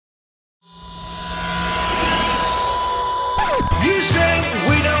You say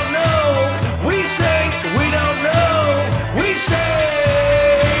we don't know. We say we don't know. We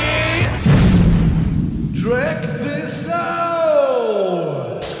say Trek this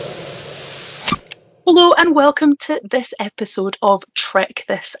out. Hello and welcome to this episode of Trek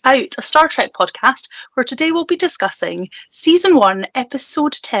This Out, a Star Trek podcast where today we'll be discussing Season 1,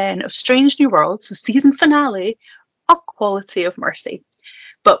 Episode 10 of Strange New Worlds, the season finale, A Quality of Mercy.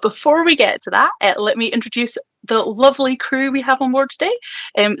 But before we get to that, let me introduce the lovely crew we have on board today.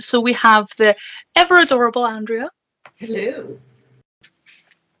 So we have the ever adorable Andrea. Hello.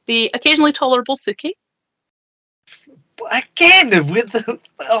 The occasionally tolerable Suki. Again, with the...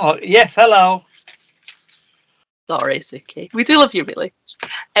 Oh, yes, hello. Sorry, Suki. We do love you, really.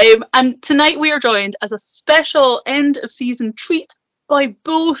 And tonight we are joined as a special end of season treat by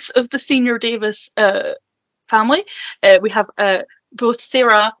both of the Senior Davis family. We have both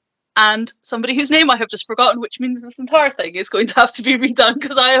Sarah and somebody whose name I have just forgotten, which means this entire thing is going to have to be redone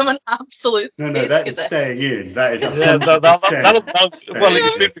because I am an absolute No, that's staying in. That is 100%. Well,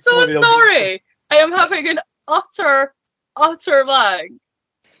 I'm so sorry. I am having an utter blank.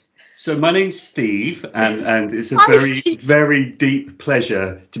 So my name's Steve, and it's a Hi, Steve. very deep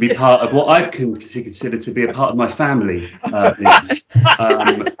pleasure to be part of what I've considered to be a part of my family.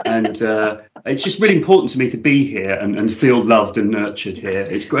 And it's just really important to me to be here and feel loved and nurtured here.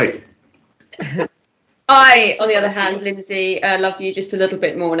 It's great. I, on the other hand, Lindsay, love you just a little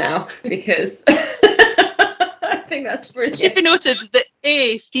bit more now because I think that's brilliant. It should be noted that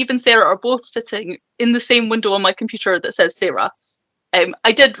Steve and Sarah are both sitting in the same window on my computer that says Sarah.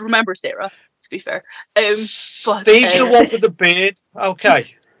 I did remember Sarah, to be fair. But Steve's the one with the beard.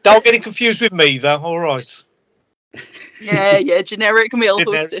 Okay. Don't get it confused with me, though. All right. Yeah, generic male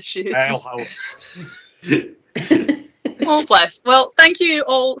host issues. Oh, bless. Well, thank you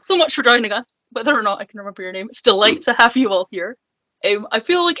all so much for joining us. Whether or not I can remember your name, it's a delight to have you all here. I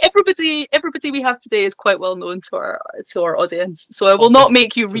feel like everybody we have today is quite well known to our audience, so I will not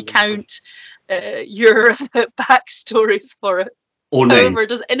make you recount your backstories for it. Or However, names.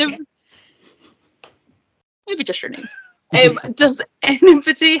 does anybody... Maybe just your names. Does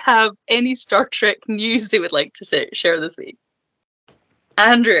anybody have any Star Trek news they would like to share this week?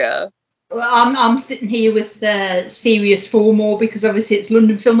 Andrea? Well, I'm sitting here with serious FOMO because obviously it's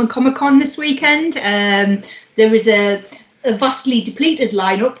London Film and Comic Con this weekend. There is a vastly depleted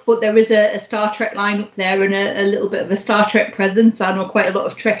lineup, but there is a Star Trek lineup there and a little bit of a Star Trek presence. I know quite a lot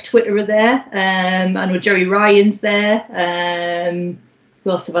of Trek Twitterer there. I know Jerry Ryan's there. Who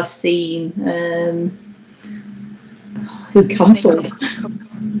else have I seen? Who cancelled?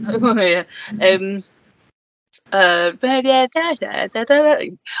 Oh, yeah. I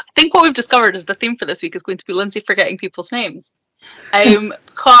think what we've discovered is the theme for this week is going to be Lindsay forgetting people's names.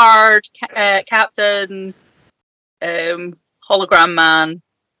 Card, Captain, Hologram Man.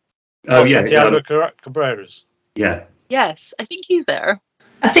 Oh, yeah. Santiago Cabreras. Yeah. Yes, I think he's there.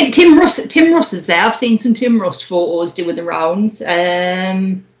 I think Tim Russ is there. I've seen some Tim Russ photos doing the rounds.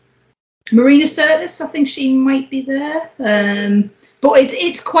 Marina Sirtis, I think she might be there. But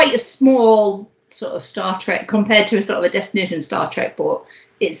it's quite a small sort of Star Trek compared to a sort of a Destination Star Trek, but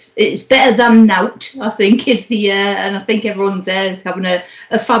it's better than Nout, I think, is the and I think everyone's there is having a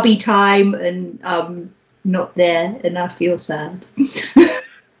fabby time, and I'm not there and I feel sad.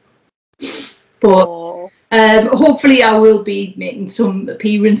 But hopefully I will be making some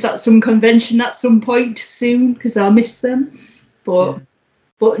appearance at some convention at some point soon because I miss them. But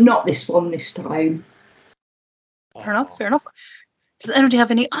not this one this time. Fair enough. Does anybody have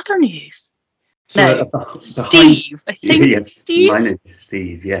any other news? So, Steve, I think. Yes, Steve? my name is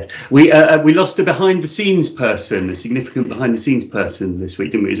Steve, yes. We lost a behind-the-scenes person, a significant behind-the-scenes person this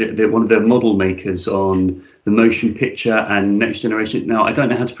week, didn't we? They're one of the model makers on the motion picture and Next Generation. Now, I don't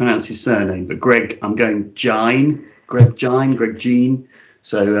know how to pronounce his surname, but Greg Jean.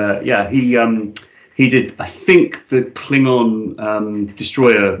 So, he did, I think, the Klingon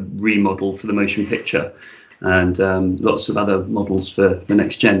destroyer remodel for the motion picture, and lots of other models for the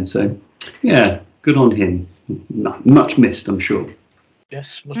Next Gen. So, yeah, good on him. Much missed, I'm sure.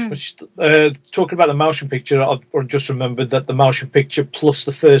 Yes, much. Talking about the motion picture, I just remembered that the motion picture plus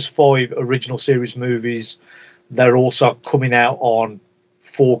the first 5 original series movies, they're also coming out on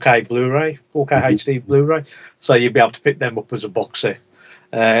 4K Blu-ray, 4K HD Blu-ray. So you'll be able to pick them up as a box set,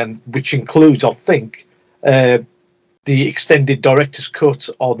 which includes, I think, the extended director's cut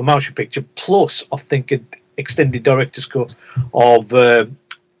of the motion picture, plus I think an extended director's cut of the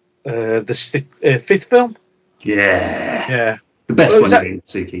 5th film. Yeah. The best one,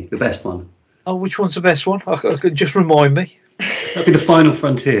 Suki. The best one. Oh, which one's the best one? Just remind me. That'd be the final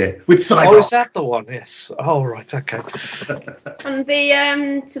frontier with Cyborg. Oh, is that the one? Yes. Oh, right. Okay. And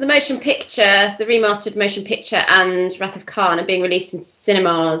the motion picture, the remastered motion picture and Wrath of Khan are being released in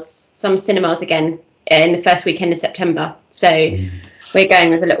some cinemas again in the first weekend of September. So we're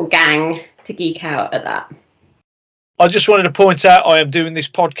going with a little gang to geek out at that. I just wanted to point out I am doing this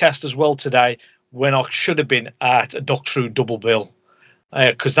podcast as well today when I should have been at a Doctor Who double bill,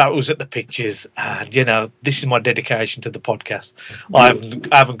 because that was at the pictures, and this is my dedication to the podcast. I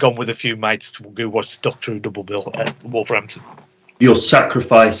haven't gone with a few mates to go watch the Doctor Who double bill at Wolverhampton. Your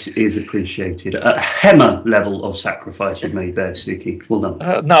sacrifice is appreciated. A Hemmer level of sacrifice you've made there, Suki. Well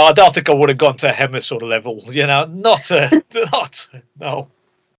done. No, I don't think I would have gone to a Hemmer sort of level. Not no.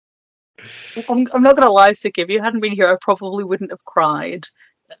 I'm not gonna lie, Suki. If you hadn't been here, I probably wouldn't have cried.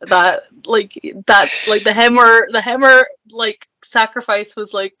 The Hemmer sacrifice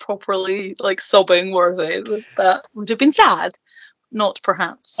was properly sobbing worthy. That would have been sad, not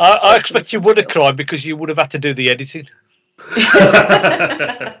perhaps. I expect you would have cried because you would have had to do the editing.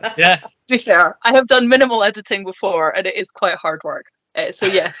 Yeah. To be fair, I have done minimal editing before, and it is quite hard work. So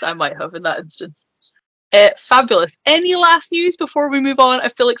yes, I might have in that instance. Fabulous. Any last news before we move on? I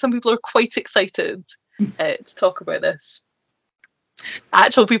feel like some people are quite excited to talk about this.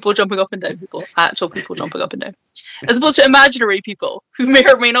 Actual people jumping up and down. Actual people jumping up and down. As opposed to imaginary people who may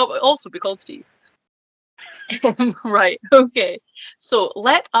or may not also be called Steve. Right. Okay. So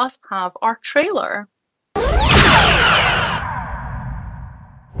let us have our trailer.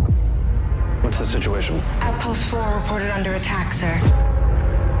 What's the situation? Outpost 4 reported under attack, sir.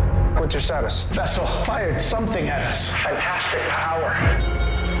 What's your status? Vessel fired something at us. Fantastic power.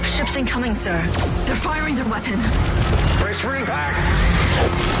 Ships incoming, sir. They're firing their weapon. Brace for impact.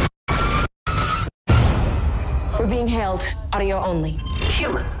 We're being hailed. Audio only.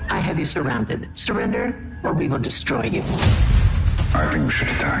 Human, I have you surrounded. Surrender, or we will destroy you. I think we should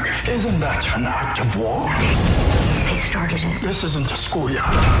attack. Isn't that an act of war? They started it. This isn't a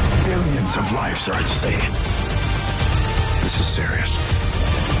schoolyard. Billions of lives are at stake. This is serious.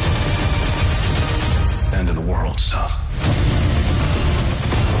 End of the world stuff.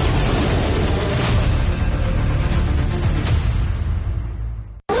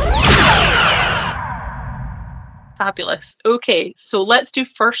 Fabulous. Okay, so let's do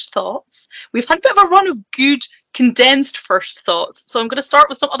first thoughts. We've had a bit of a run of good condensed first thoughts, so I'm going to start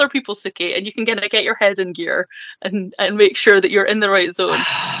with some other people, Suki, and you can get your head in gear and make sure that you're in the right zone.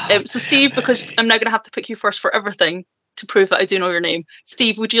 So Steve, because I'm now going to have to pick you first for everything to prove that I do know your name.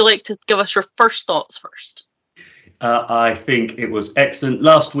 Steve, would you like to give us your first thoughts first? I think it was excellent.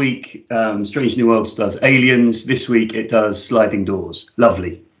 Last week, Strange New Worlds does aliens. This week, it does sliding doors.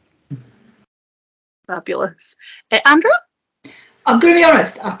 Lovely. Fabulous. Andrew? I'm going to be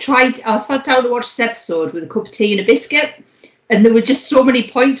honest. I sat down to watch this episode with a cup of tea and a biscuit, and there were just so many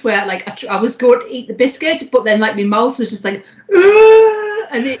points where I was going to eat the biscuit, but then my mouth was just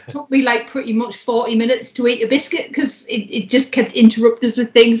and it took me pretty much 40 minutes to eat a biscuit because it just kept interrupting us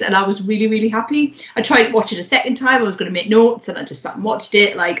with things, and I was really, really happy. I tried to watch it a second time. I was going to make notes, and I just sat and watched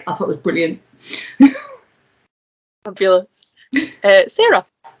it. I thought it was brilliant. Fabulous. Sarah?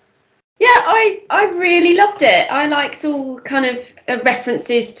 Yeah, I really loved it. I liked all kind of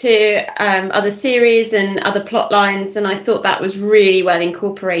references to other series and other plot lines, and I thought that was really well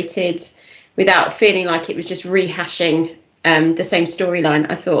incorporated without feeling like it was just rehashing the same storyline.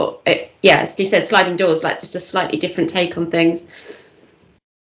 I thought, as Steve said, sliding doors, just a slightly different take on things.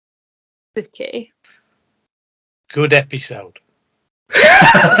 Okay. Good episode.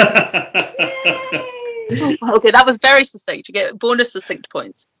 Okay, that was very succinct. You get bonus succinct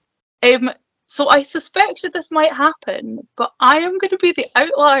points. So I suspected this might happen, but I am going to be the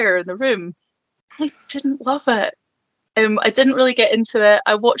outlier in the room. I didn't love it. I didn't really get into it.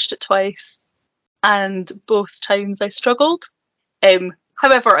 I watched it twice, and both times I struggled.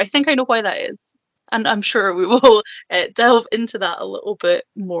 However, I think I know why that is, and I'm sure we will delve into that a little bit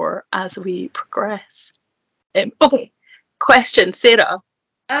more as we progress. Okay, question, Sarah.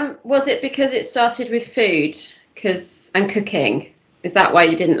 Was it because it started with food and cooking? Is that why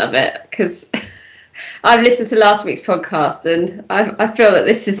you didn't love it? Because I've listened to last week's podcast, and I feel that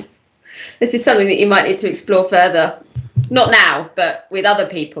this is something that you might need to explore further. Not now, but with other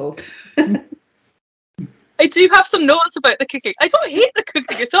people. I do have some notes about the cooking. I don't hate the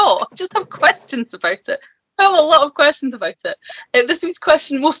cooking at all. I just have questions about it. I have a lot of questions about it. This week's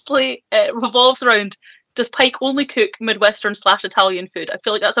question mostly revolves around, does Pike only cook Midwestern/Italian food? I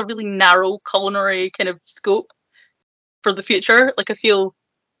feel like that's a really narrow culinary kind of scope for the future. I feel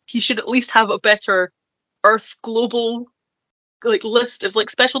he should at least have a better Earth global list of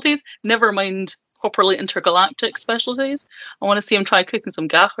specialties. Never mind properly intergalactic specialties. I want to see him try cooking some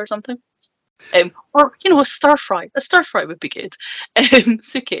gach or something. Or, a stir fry. A stir fry would be good.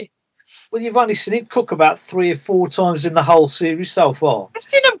 Suki. Well, you've only seen him cook about 3 or 4 times in the whole series so far. I've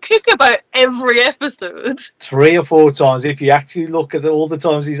seen him cook about every episode. 3 or 4 times. If you actually look at all the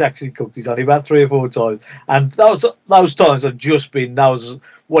times he's actually cooked, he's only about 3 or 4 times. And those times have just been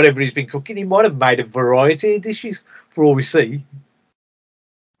whatever he's been cooking. He might have made a variety of dishes for all we see.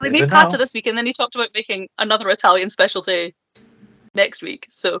 He made pasta this week, and then he talked about making another Italian specialty next week.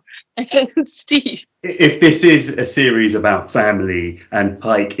 So, Steve. If this is a series about family and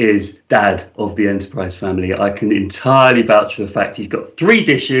Pike is dad of the Enterprise family, I can entirely vouch for the fact he's got 3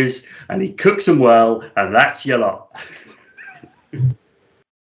 dishes and he cooks them well, and that's your lot.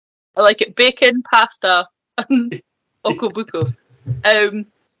 I like it. Bacon, pasta, and okabuko.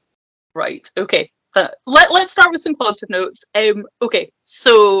 Right, okay. Let's start with some positive notes. Okay,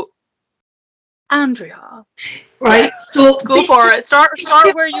 so Andrea. Right, so go for it. Start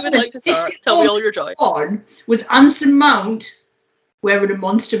where you would like to start. Tell me all your joy. Was Anson Mount wearing a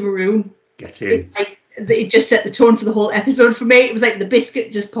monster maroon? Get in. It just set the tone for the whole episode for me. It was like the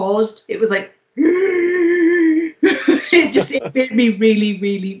biscuit just paused. It was like it made me really,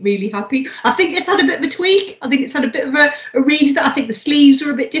 really, really happy. I think it's had a bit of a tweak. I think it's had a bit of a reset. I think the sleeves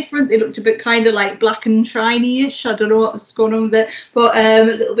were a bit different. They looked a bit kind of like black and shiny-ish. I don't know what's going on with it, but a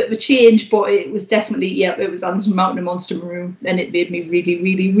little bit of a change. But it was definitely, it was Anson Mount and Monster Maroon, and it made me really,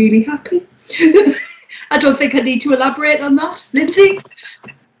 really, really happy. I don't think I need to elaborate on that, Lindsay.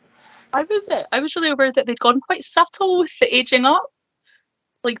 I was really aware that they'd gone quite subtle with the aging up.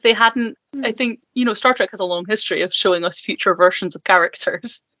 Like they hadn't, I think, Star Trek has a long history of showing us future versions of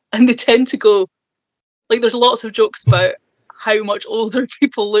characters. And they tend to go, like there's lots of jokes about how much older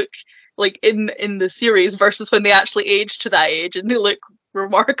people look like in the series versus when they actually age to that age and they look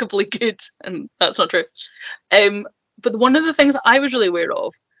remarkably good. And that's not true. But one of the things that I was really aware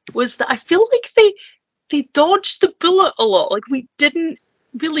of was that I feel like they dodged the bullet a lot. Like we didn't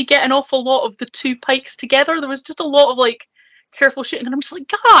really get an awful lot of the 2 Pikes together. There was just a lot of like careful shooting, and I'm just like,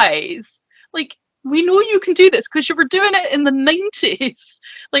 guys, like we know you can do this because you were doing it in the 90s.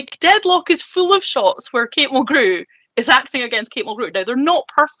 Like Deadlock is full of shots where Kate Mulgrew is acting against Kate Mulgrew. Now they're not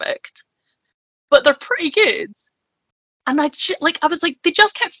perfect, but they're pretty good. And I was like, they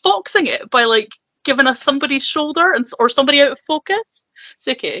just kept foxing it by like giving us somebody's shoulder or somebody out of focus. It's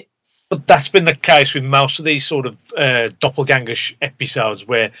okay. But that's been the case with most of these sort of doppelganger episodes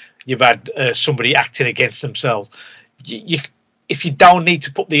where you've had somebody acting against themselves. If you don't need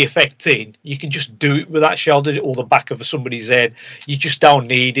to put the effect in, you can just do it with that shoulder or the back of somebody's head. You just don't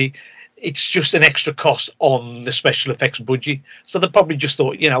need it. It's just an extra cost on the special effects budget. So they probably just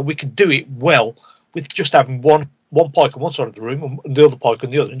thought, we could do it well with just having one Pike on one side of the room and the other Pike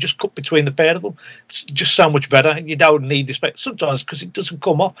on the other, and just cut between the pair of them. It's just so much better. You don't need this spec sometimes because it doesn't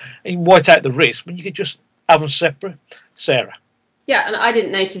come off, and you white out the risk when you could just have them separate. Sarah. Yeah, and I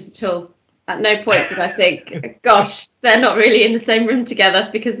didn't notice at all. At no point did I think, gosh, they're not really in the same room together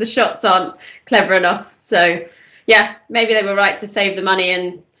because the shots aren't clever enough. So, yeah, maybe they were right to save the money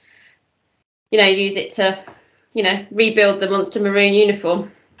and, use it to, rebuild the Monster Maroon uniform.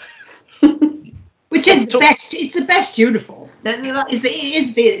 Which is the best. It's the best uniform. It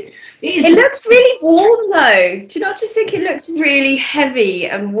looks really warm, though. Do you not just think it looks really heavy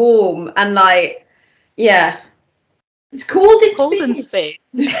and warm and like, yeah. It's cold in space.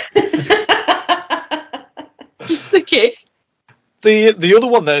 It's okay. The other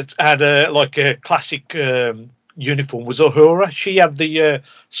one that had a classic uniform was Uhura. She had the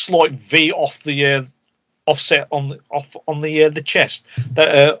slight V off the offset on the chest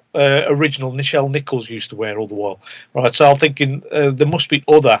that original Nichelle Nichols used to wear all the while. Right, so I'm thinking there must be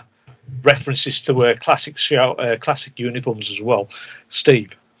other references to classic uniforms as well.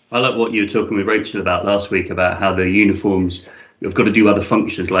 Steve. I like what you were talking with Rachel about last week about how the uniforms have got to do other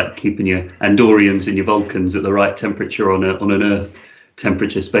functions like keeping your Andorians and your Vulcans at the right temperature on an Earth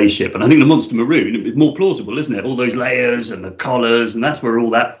temperature spaceship. And I think the Monster Maroon is more plausible, isn't it? All those layers and the collars, and that's where all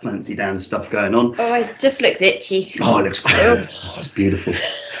that fancy Dan stuff going on. Oh, it just looks itchy. Oh, it looks great. Oh, it's beautiful.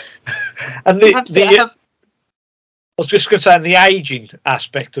 And I was just going to say, the aging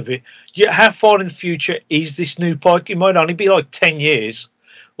aspect of it, how far in the future is this new Pike? It might only be like 10 years.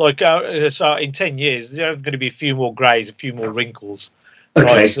 So in 10 years, there's going to be a few more greys, a few more wrinkles.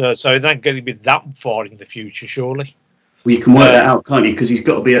 Okay. Right? So it's not going to be that far in the future, surely. Well, you can work that out, can't you? Because he's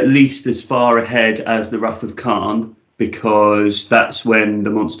got to be at least as far ahead as the Wrath of Khan, because that's when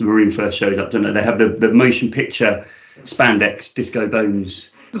the Monster Maroon first shows up, don't they? They have the motion picture spandex Disco Bones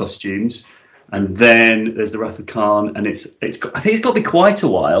costumes, and then there's the Wrath of Khan, and I think it's got to be quite a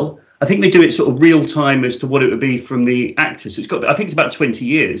while I think they do it sort of real time as to what it would be from the actors. So I think it's about 20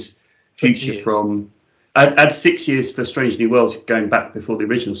 years future from. Add 6 years for Strange New Worlds going back before the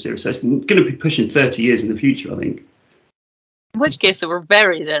original series. So it's going to be pushing 30 years in the future, I think. In which case, they were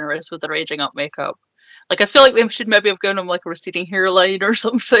very generous with their aging up makeup. Like, I feel like they should maybe have given him like a receding hairline or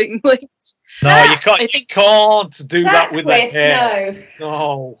something. Like, no, you can't. You can't do that with that hair.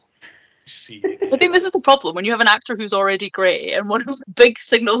 No. I think this is the problem when you have an actor who's already grey, and one of the big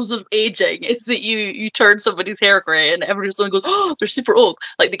signals of aging is that you turn somebody's hair grey, and everyone's goes, "Oh, they're super old."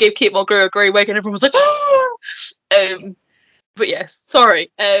 Like they gave Kate Mulgrew a grey wig, and everyone was like, "Oh!" But yes,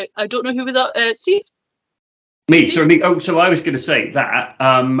 sorry, I don't know who was that. Steve. Me. Oh, so I was going to say that.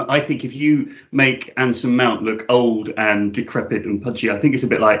 I think if you make Anson Mount look old and decrepit and pudgy, I think it's a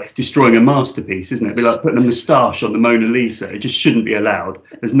bit like destroying a masterpiece, isn't it? It'd be like putting a moustache on the Mona Lisa. It just shouldn't be allowed.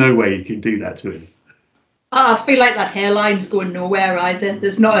 There's no way you can do that to him. I feel like that hairline's going nowhere either.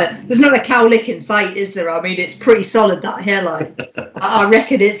 There's not a cowlick in sight, is there? I mean, it's pretty solid, that hairline. I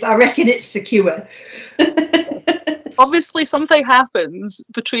reckon it's secure. Obviously, something happens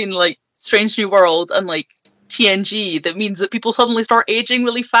between like Strange New Worlds and like TNG that means that people suddenly start aging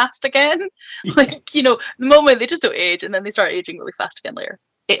really fast again. Like, the moment they just don't age and then they start aging really fast again later.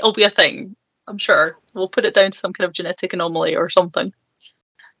 It'll be a thing, I'm sure. We'll put it down to some kind of genetic anomaly or something.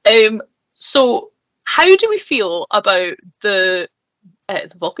 So how do we feel about the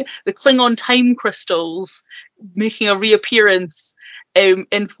Vulcan, the Klingon time crystals making a reappearance in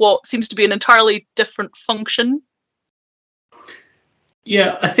what seems to be an entirely different function?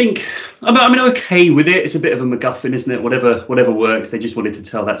 Yeah, I think I'm okay with it. It's a bit of a MacGuffin, isn't it? Whatever works. They just wanted to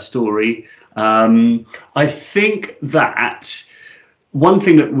tell that story. I think that one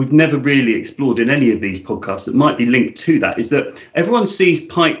thing that we've never really explored in any of these podcasts that might be linked to that is that everyone sees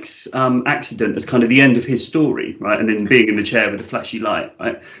Pike's accident as kind of the end of his story, right? And then being in the chair with a flashy light,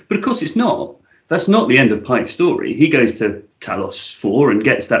 right? But of course, it's not. That's not the end of Pike's story. He goes to Talos 4 and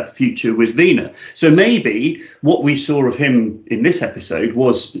gets that future with Vina. So maybe what we saw of him in this episode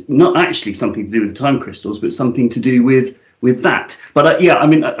was not actually something to do with the time crystals, but something to do with that. But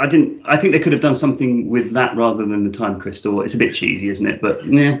I think they could have done something with that rather than the time crystal. It's a bit cheesy, isn't it? But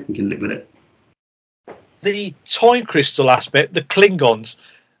yeah, we can live with it. The time crystal aspect, the Klingons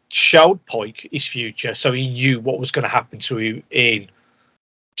showed Pike his future, so he knew what was going to happen to him in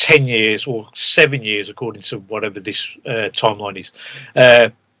 10 years or 7 years, according to whatever this timeline is.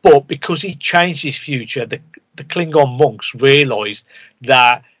 But because he changed his future, the Klingon monks realised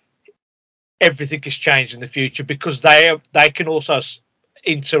that everything has changed in the future because they can also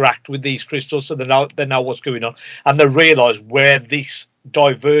interact with these crystals, so they know what's going on, and they realise where this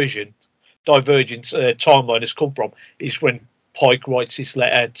divergent timeline has come from is when Pike writes this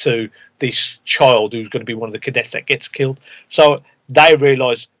letter to this child who's going to be one of the cadets that gets killed. So they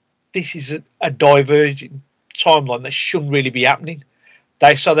realise this is a divergent timeline that shouldn't really be happening.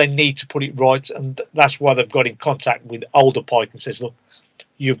 So they need to put it right, and that's why they've got in contact with older Pike and says, look,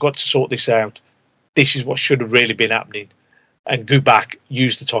 you've got to sort this out. This is what should have really been happening. And go back,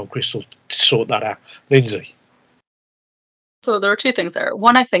 use the time crystal to sort that out. Lindsay. So there are two things there.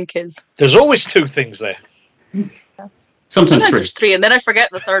 One, I think, is... There's always two things there. Sometimes there's three, and then I forget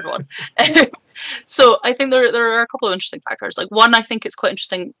the third one. So I think there are a couple of interesting factors. Like, one, I think it's quite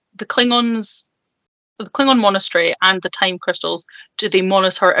interesting. The Klingon monastery and the time crystals, do they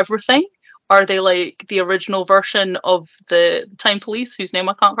monitor everything? Are they like the original version of the Time Police, whose name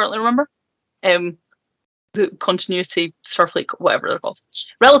I can't currently remember? The Continuity, Starfleet, whatever they're called.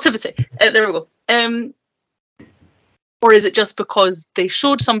 Relativity. There we go. Or is it just because they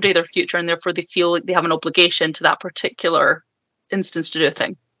showed somebody their future and therefore they feel like they have an obligation to that particular instance to do a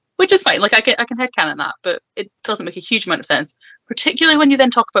thing? Which is fine. Like, I can headcanon that, but it doesn't make a huge amount of sense. Particularly when you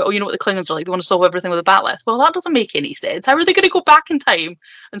then talk about, what the Klingons are like. They want to solve everything with a bat'leth. Well, that doesn't make any sense. How are they going to go back in time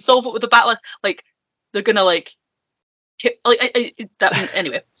and solve it with a bat'leth? Like, they're going to,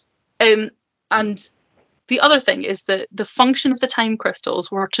 anyway. And the other thing is that the function of the time crystals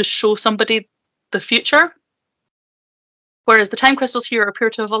were to show somebody the future. Whereas the time crystals here appear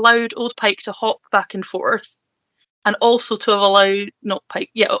to have allowed old Pike to hop back and forth, and also to have allowed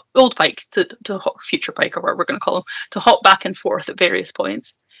old Pike to hop, future Pike, or whatever we're going to call him, to hop back and forth at various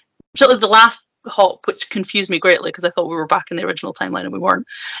points. Particularly the last hop, which confused me greatly because I thought we were back in the original timeline and we weren't.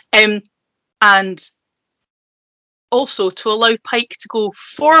 And also to allow Pike to go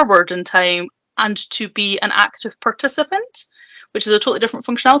forward in time and to be an active participant, which is a totally different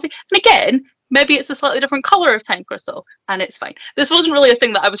functionality. And again, maybe it's a slightly different colour of time crystal, and it's fine. This wasn't really a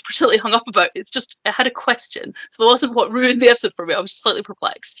thing that I was particularly hung up about. It's just, I had a question. So it wasn't what ruined the episode for me. I was slightly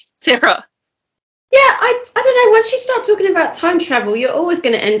perplexed. Sarah? Yeah, I don't know. Once you start talking about time travel, you're always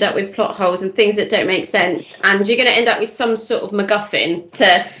going to end up with plot holes and things that don't make sense, and you're going to end up with some sort of MacGuffin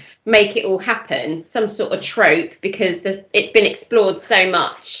to make it all happen, some sort of trope, because it's been explored so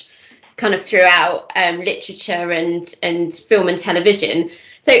much kind of throughout literature and film and television.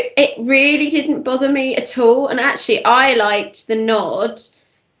 So it really didn't bother me at all. And actually, I liked the nod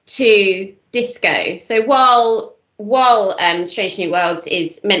to disco. So while Strange New Worlds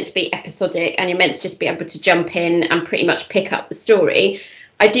is meant to be episodic and you're meant to just be able to jump in and pretty much pick up the story,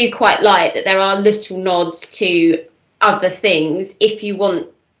 I do quite like that there are little nods to other things if you want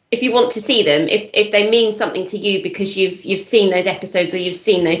to see them, if they mean something to you because you've seen those episodes or you've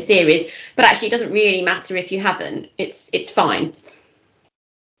seen those series. But actually, it doesn't really matter if you haven't. It's fine.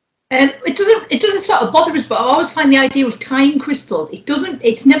 It doesn't sort of bother us, but I always find the idea of time crystals.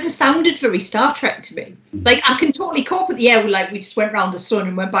 It's never sounded very Star Trek to me. Like, I can totally cope with like we just went around the sun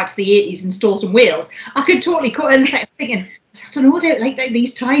and went back to the 80s and stole some whales. I could totally cope, and thinking, I don't know, they're like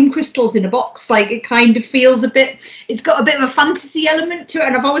these time crystals in a box. Like, it kind of feels it's got a bit of a fantasy element to it,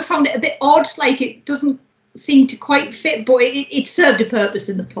 and I've always found it a bit odd. Like, it doesn't seem to quite fit, but it served a purpose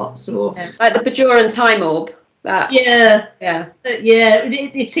in the plot. So, like the Bajoran time orb. It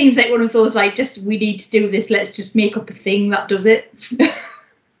seems like one of those, like, just, we need to do this, let's just make up a thing that does it.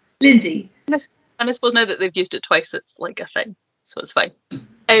 Lindsay. And I suppose now that they've used it twice, it's like a thing, so it's fine.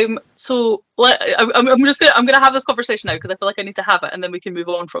 So I'm gonna have this conversation now because I feel like I need to have it, and then we can move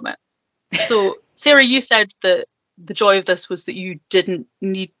on from it. So Sarah, you said that the joy of this was that you didn't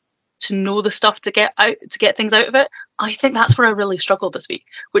need to know the stuff to get things out of it. I think that's where I really struggled this week,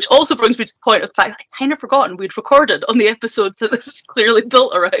 which also brings me to the point of the fact I kind of forgotten we'd recorded on the episodes that this is clearly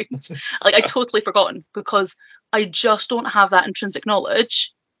built around. Like, I totally forgotten because I just don't have that intrinsic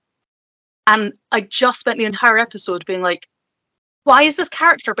knowledge, and I just spent the entire episode being like, why is this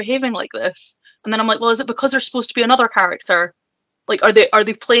character behaving like this? And then I'm like, well, is it because there's supposed to be another character? Like, are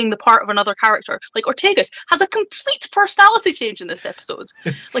they playing the part of another character? Like, Ortegas has a complete personality change in this episode.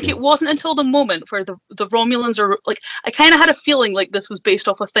 Like, it wasn't until the moment where the Romulans are, like, I kind of had a feeling like this was based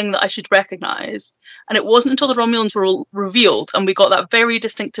off a thing that I should recognize. And it wasn't until the Romulans were revealed and we got that very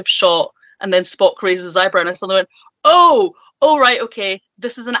distinctive shot, and then Spock raises his eyebrow and I suddenly went, oh, right, okay,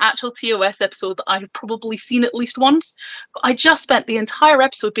 this is an actual TOS episode that I've probably seen at least once. But I just spent the entire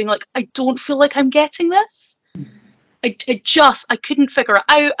episode being like, I don't feel like I'm getting this. I couldn't figure it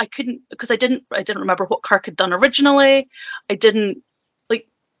out. I couldn't, because I didn't remember what Kirk had done originally. It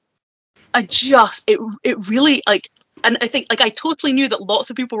really, like, and I think, like, I totally knew that lots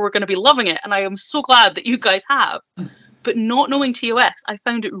of people were going to be loving it, and I am so glad that you guys have. But not knowing TOS, I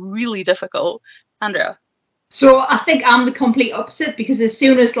found it really difficult. Andrea? So I think I'm the complete opposite, because as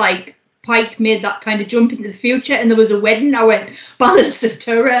soon as, like, Pike made that kind of jump into the future and there was a wedding, I went, balance of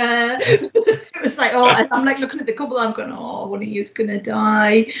terror. It was like, as I'm like looking at the couple, I'm going, one of you's going to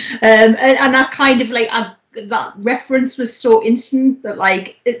die. And I kind of like, that reference was so instant that,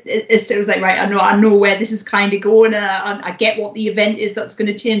 like, it was like, right, I know where this is kind of going, and I get what the event is that's going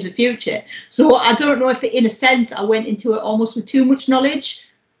to change the future. So I don't know if in a sense I went into it almost with too much knowledge,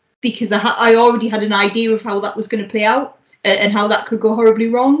 because I already had an idea of how that was going to play out and how that could go horribly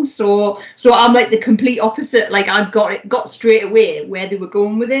wrong. So I'm like the complete opposite. Like, I got straight away where they were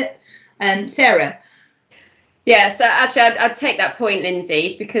going with it. Sarah? Yeah, so actually I'd take that point,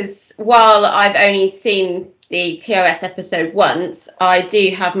 Lindsay, because while I've only seen the TOS episode once, I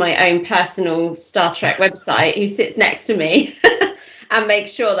do have my own personal Star Trek website who sits next to me and makes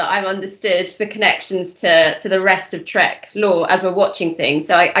sure that I've understood the connections to the rest of Trek lore as we're watching things.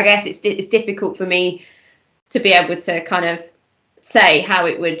 So I guess it's difficult for me to be able to kind of say how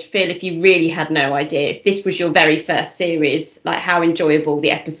it would feel if you really had no idea. If this was your very first series, like, how enjoyable the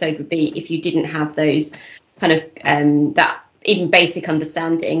episode would be if you didn't have those kind of that even basic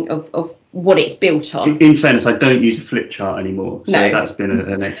understanding of what it's built on. In fairness, I don't use a flip chart anymore, so that's been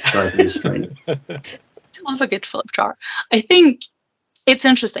an exercise in restraint. Don't have a good flip chart. I think it's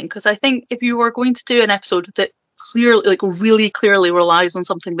interesting because I think if you were going to do an episode that clearly, like, really clearly relies on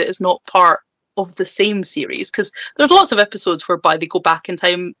something that is not part of the same series, because there's lots of episodes whereby they go back in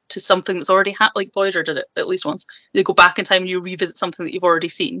time to something that's already like Voyager did it at least once. They go back in time and you revisit something that you've already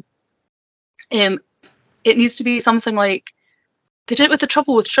seen. It needs to be something like they did it with The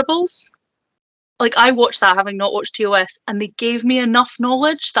Trouble with Tribbles. Like, I watched that having not watched TOS, and they gave me enough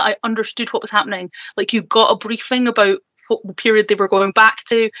knowledge that I understood what was happening. Like, you got a briefing about what the period they were going back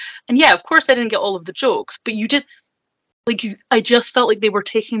to, and yeah, of course I didn't get all of the jokes, but you did. Like, I just felt like they were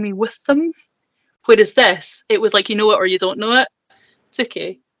taking me with them. Whereas this, it was like, you know it or you don't know it. It's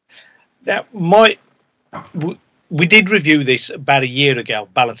okay. Now, we did review this about a year ago,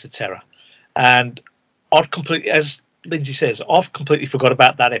 Balance of Terror. And I've completely, as Lindsay says, I've completely forgot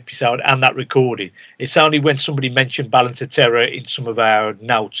about that episode and that recording. It's only when somebody mentioned Balance of Terror in some of our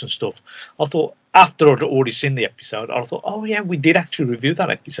notes and stuff, I thought, after I'd already seen the episode, I thought, oh yeah, we did actually review that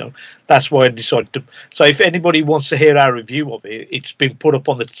episode. That's why I decided to. So if anybody wants to hear our review of it, it's been put up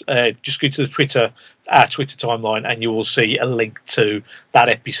on the, just go to the our Twitter timeline, and you will see a link to that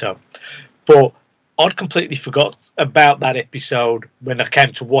episode. But I'd completely forgot about that episode when I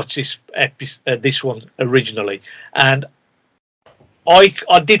came to watch this one originally, and I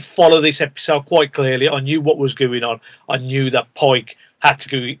did follow this episode quite clearly. I knew what was going on. I knew that Pike had to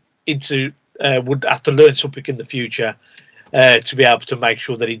go into would have to learn something in the future to be able to make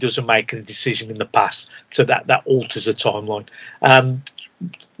sure that he doesn't make a decision in the past, so that alters the timeline.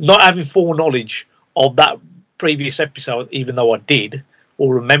 Not having full knowledge of that previous episode, even though I did,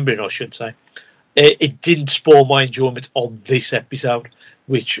 or remembering I should say, it didn't spoil my enjoyment of this episode,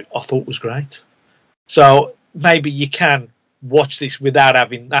 which I thought was great. So maybe you can watch this without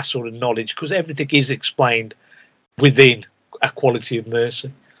having that sort of knowledge, because everything is explained within A Quality of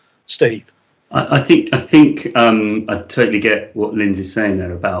Mercy. Steve? I think I totally get what Lindsay's saying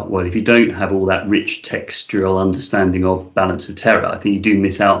there about, well, if you don't have all that rich textural understanding of Balance of Terror, I think you do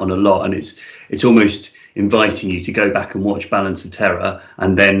miss out on a lot, and it's almost inviting you to go back and watch Balance of Terror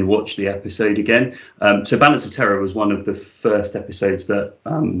and then watch the episode again. So Balance of Terror was one of the first episodes that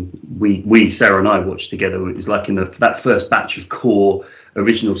we Sarah and I watched together. It was like in that first batch of core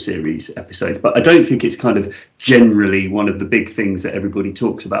original series episodes, but I don't think it's kind of generally one of the big things that everybody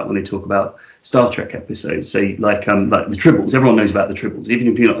talks about when they talk about Star Trek episodes. So like the Tribbles, everyone knows about the Tribbles. Even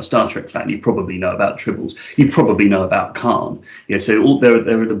if you're not a Star Trek fan, you probably know about Tribbles. You probably know about Khan. Yeah, so there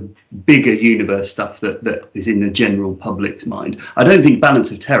are the bigger universe stuff that is in the general public's mind. I don't think Balance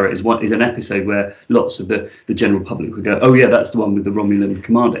of Terror is an episode where lots of the general public would go, oh yeah, that's the one with the Romulan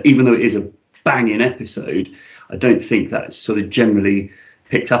commander. Even though it is a banging episode, I don't think that's sort of generally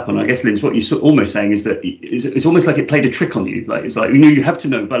picked up on. I guess, Linz, what you're almost saying is that it's almost like it played a trick on you. Like, it's like, you have to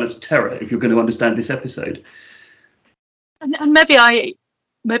know Balance of Terror if you're going to understand this episode. And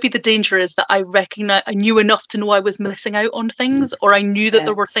maybe the danger is that I knew enough to know I was missing out on things, or I knew that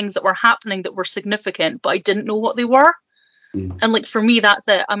there were things that were happening that were significant, but I didn't know what they were. And like, for me, that's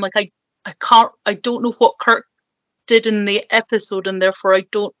it. I'm like, I don't know what Kirk did in the episode, and therefore I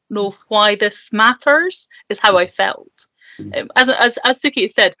don't know why this matters, is how I felt. As Suki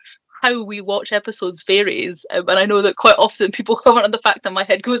said, how we watch episodes varies, and I know that quite often people comment on the fact that my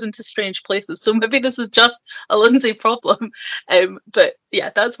head goes into strange places, so maybe this is just a Lindsay problem, but yeah,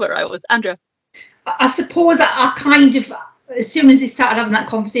 that's where I was. Andrea? I suppose I kind of, as soon as they started having that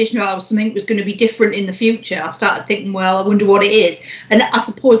conversation about something was going to be different in the future, I started thinking, well, I wonder what it is. And I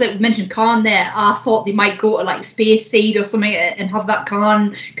suppose, like we mentioned Khan there, I thought they might go to like Space Seed or something and have that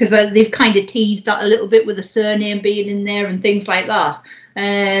Khan, because they've kind of teased that a little bit with the surname being in there and things like that.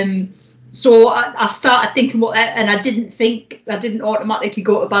 So I started thinking and I didn't automatically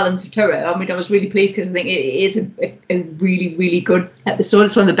go to Balance of Terror. I mean, I was really pleased because I think it is a really, really good episode.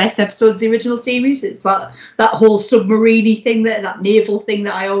 It's one of the best episodes of the original series. It's that whole submarine-y thing, that naval thing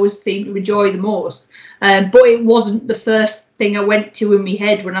that I always seem to enjoy the most. But it wasn't the first thing I went to in my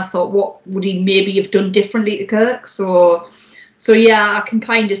head when I thought, what would he maybe have done differently to Kirk? So yeah, I can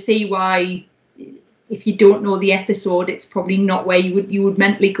kind of see why, if you don't know the episode, it's probably not where you would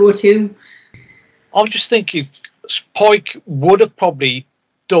mentally go to. I'm just thinking Pike would have probably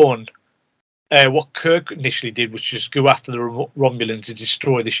done what Kirk initially did, which is go after the Romulans to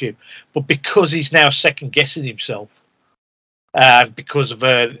destroy the ship. But because he's now second guessing himself, because of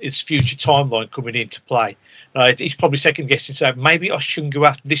his future timeline coming into play, right, he's probably second guessing, saying, maybe I shouldn't go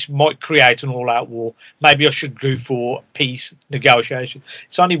after this. Might create an all-out war. Maybe I should go for peace negotiation.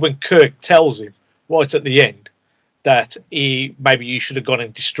 It's only when Kirk tells him right at the end that maybe you should have gone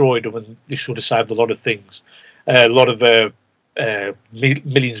and destroyed them, and this would have saved a lot of things, a lot of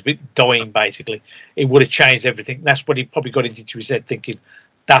millions dying. Basically, it would have changed everything. That's what he probably got into his head, thinking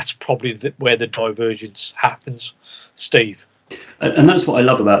that's probably where the divergence happens. Steve? And that's what I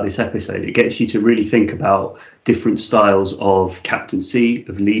love about this episode. It gets you to really think about different styles of captaincy,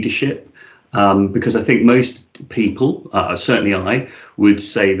 of leadership. Because I think most people, certainly I, would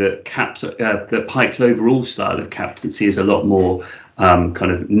say that that Pike's overall style of captaincy is a lot more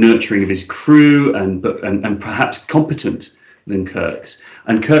kind of nurturing of his crew and perhaps competent than Kirk's.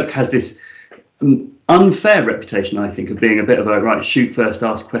 And Kirk has this unfair reputation, I think, of being a bit of a right, shoot first,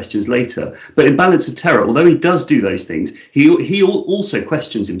 ask questions later. But in Balance of Terror, although he does do those things, he also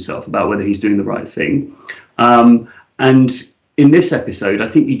questions himself about whether he's doing the right thing. And in this episode, I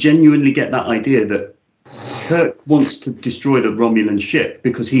think you genuinely get that idea that Kirk wants to destroy the Romulan ship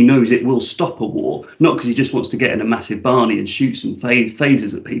because he knows it will stop a war, not because he just wants to get in a massive Barney and shoot some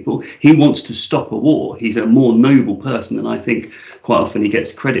phasers at people. He wants to stop a war. He's a more noble person than I think quite often he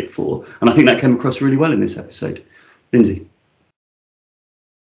gets credit for. And I think that came across really well in this episode. Lindsay?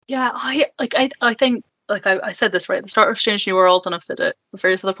 Yeah, I think, like I said this right at the start of Strange New Worlds, and I've said it at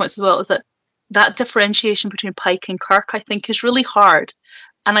various other points as well, is that differentiation between Pike and Kirk, I think, is really hard.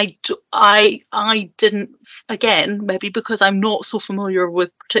 And I didn't, again, maybe because I'm not so familiar with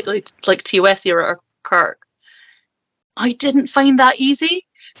particularly like TOS era or Kirk, I didn't find that easy.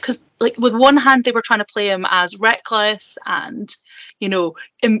 Because, like, with one hand, they were trying to play him as reckless and, you know,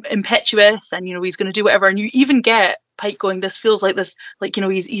 impetuous, and, you know, he's going to do whatever. And you even get Pike going, this feels like this, like, you know,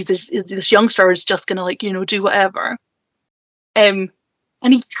 he's this youngster is just going to, like, you know, do whatever. And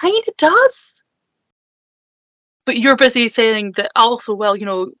he kind of does. But you're busy saying that also, well, you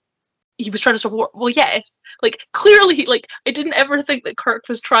know, he was trying to start a war. Well, yes. Like, clearly, like, I didn't ever think that Kirk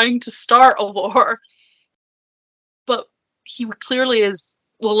was trying to start a war. But he clearly is,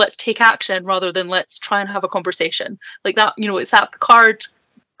 well, let's take action rather than let's try and have a conversation. Like that, you know, it's that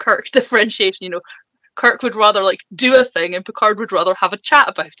Picard-Kirk differentiation, you know. Kirk would rather, like, do a thing and Picard would rather have a chat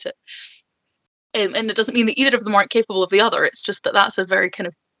about it. And it doesn't mean that either of them aren't capable of the other. It's just that that's a very kind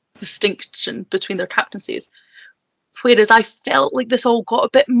of distinction between their captaincies. Whereas I felt like this all got a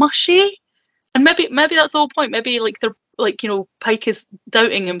bit mushy, and maybe that's the whole point. Maybe like they're like, you know, Pike is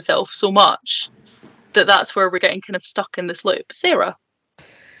doubting himself so much that that's where we're getting kind of stuck in this loop. Sarah,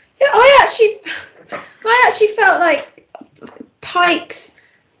 yeah, I actually felt like Pike's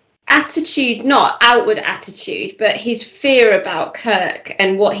attitude, not outward attitude, but his fear about Kirk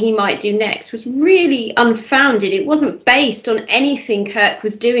and what he might do next was really unfounded. It wasn't based on anything Kirk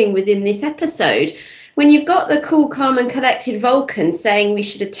was doing within this episode. When you've got the cool, calm and collected Vulcan saying we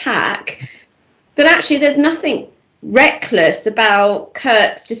should attack, but actually there's nothing reckless about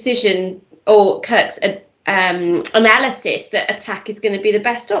Kirk's decision or Kirk's analysis that attack is going to be the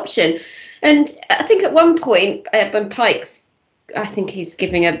best option. And I think at one point, when Pike's, I think he's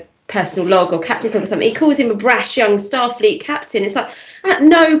giving a personal log or captain's log or something, he calls him a brash young Starfleet captain. It's like, at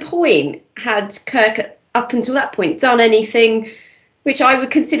no point had Kirk, up until that point, done anything which I would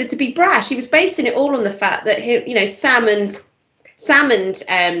consider to be brash. He was basing it all on the fact that, you know, Sam and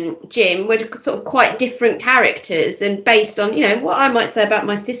Jim were sort of quite different characters, and based on, you know, what I might say about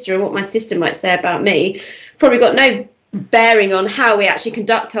my sister and what my sister might say about me, probably got no bearing on how we actually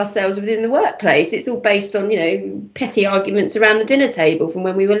conduct ourselves within the workplace. It's all based on, you know, petty arguments around the dinner table from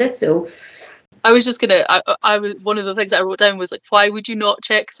when we were little. I was just gonna. I was, one of the things I wrote down was like, why would you not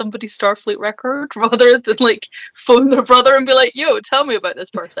check somebody's Starfleet record rather than like phone their brother and be like, "Yo, tell me about this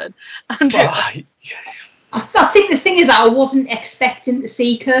person." And I think the thing is that I wasn't expecting to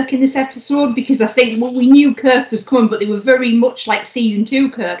see Kirk in this episode, because I think we knew Kirk was coming, but they were very much like season 2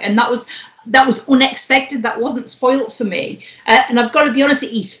 Kirk, and that was unexpected. That wasn't spoiled for me. And I've got to be honest,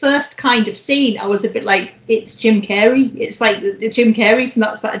 his first kind of scene, I was a bit like, it's Jim Carrey. It's like the Jim Carrey from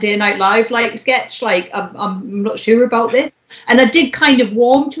that Saturday Night Live like sketch. Like, I'm not sure about this. And I did kind of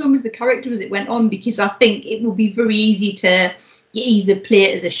warm to him as the character as it went on, because I think it would be very easy to either play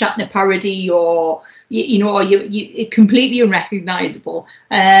it as a Shatner parody or, you know, or you completely unrecognisable.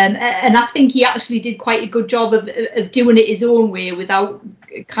 And I think he actually did quite a good job of doing it his own way without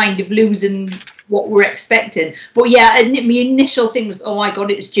kind of losing what we're expecting. But yeah, my initial thing was, oh my God,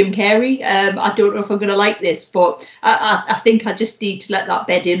 it's Jim Carrey. I don't know if I'm going to like this, but I think I just need to let that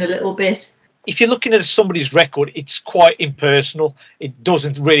bed in a little bit. If you're looking at somebody's record, it's quite impersonal. It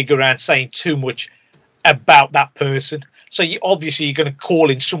doesn't really go around saying too much about that person. So you're going to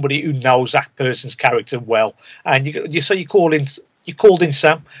call in somebody who knows that person's character well, and you called in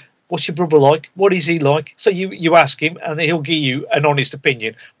Sam. What's your brother like? What is he like? So you ask him, and he'll give you an honest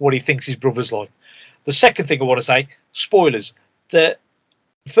opinion what he thinks his brother's like. The second thing I want to say, spoilers. The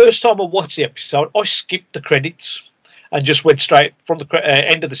first time I watched the episode, I skipped the credits and just went straight from the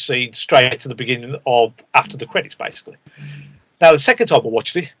end of the scene straight to the beginning of after the credits, basically. Now the second time I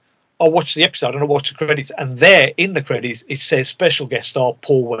watched the episode and I watched the credits, and there in the credits it says special guest star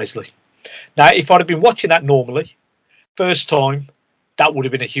Paul Wesley. Now, if I'd have been watching that normally, first time, that would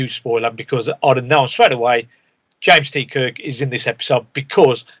have been a huge spoiler, because I'd have known straight away James T. Kirk is in this episode,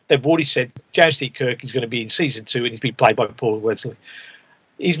 because they've already said James T. Kirk is going to be in season 2 and he's been played by Paul Wesley.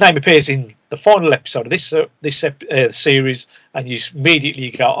 His name appears in the final episode of this series, and you immediately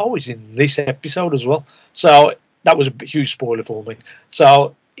go, oh, he's in this episode as well. So that was a huge spoiler for me.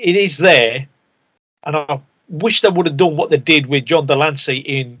 So it is there, and I wish they would have done what they did with John Delancey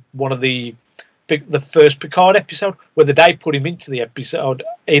in one of the the first Picard episode, whether they put him into the episode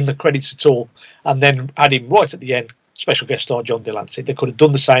in the credits at all, and then had him right at the end, special guest star John Delancey. They could have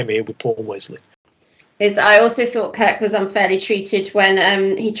done the same here with Paul Wesley. I also thought Kirk was unfairly treated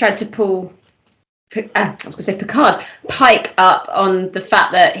when he tried to pull Picard, Pike up on the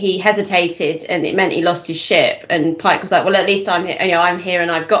fact that he hesitated and it meant he lost his ship, and Pike was like, well, at least I'm here, I'm here and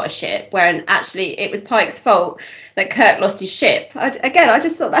I've got a ship, when actually it was Pike's fault that Kirk lost his ship. I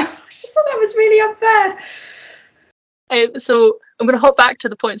just thought that was really unfair. So I'm going to hop back to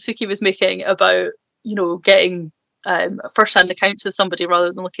the point Suki was making about, getting first-hand accounts of somebody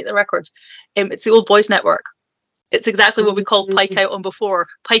rather than looking at the records. It's the Old Boys Network. It's exactly what we called Pike out on before.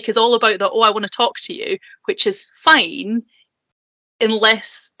 Pike is all about I want to talk to you, which is fine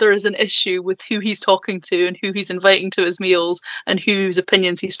unless there is an issue with who he's talking to and who he's inviting to his meals and whose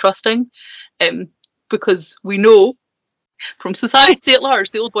opinions he's trusting. Because we know from society at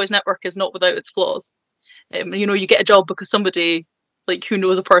large, the Old Boys Network is not without its flaws. You get a job because somebody who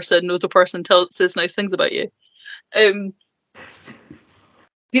knows a person says nice things about you. The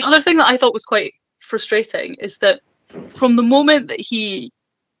other thing that I thought was quite frustrating is that from the moment that he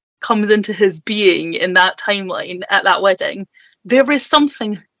comes into his being in that timeline at that wedding, there is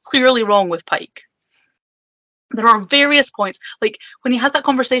something clearly wrong with Pike. There are various points, like when he has that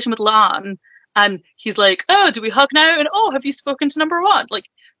conversation with Lan and he's like, oh, do we hug now? And oh, have you spoken to number one? Like,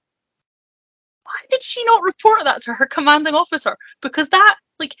 why did she not report that to her commanding officer? Because that,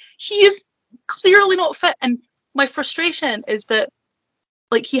 he is clearly not fit. And my frustration is that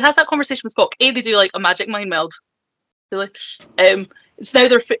he has that conversation with Spock. They do a magic mind meld. They're it's now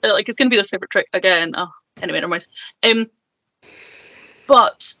their it's going to be their favorite trick again. Oh, anyway, never mind.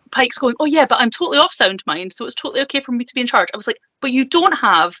 But Pike's going, oh yeah, but I'm totally off sound mind, so it's totally okay for me to be in charge. I was like, but you don't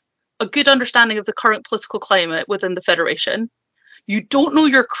have a good understanding of the current political climate within the Federation. You don't know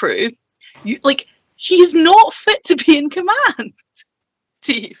your crew. He's not fit to be in command.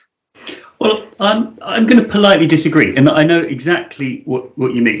 Steve. Well, I'm going to politely disagree, and I know exactly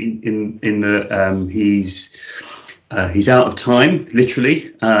what you mean in the he's out of time,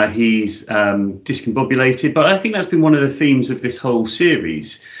 literally. He's discombobulated, but I think that's been one of the themes of this whole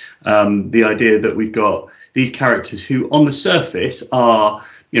series. The idea that we've got these characters who, on the surface, are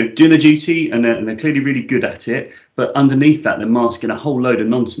doing a duty and they're clearly really good at it, but underneath that they're masking a whole load of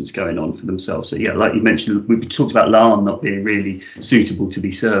nonsense going on for themselves. So yeah, like you mentioned, we talked about Lan not being really suitable to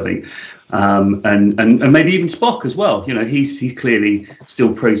be serving, and maybe even Spock as well. He's clearly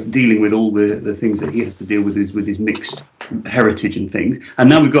still dealing with all the things that he has to deal with his mixed heritage and things. And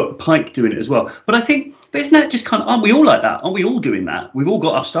now we've got Pike doing it as well. But I think, isn't that just aren't we all like that? Aren't we all doing that? We've all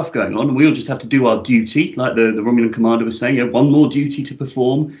got our stuff going on, and we all just have to do our duty, like the Romulan commander was saying. One more duty to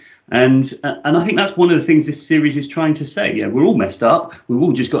perform. And I think that's one of the things this series is trying to say. Yeah, we're all messed up. We've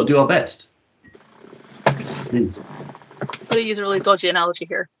all just got to do our best. I'm going to use a really dodgy analogy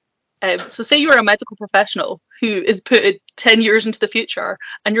here. So say you're a medical professional who is put 10 years into the future,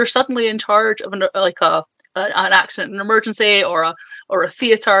 and you're suddenly in charge of an accident, an emergency, or a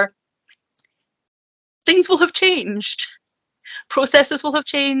theatre. Things will have changed. Processes will have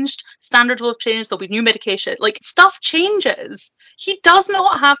changed. Standards will have changed. There'll be new medication. Stuff changes. He does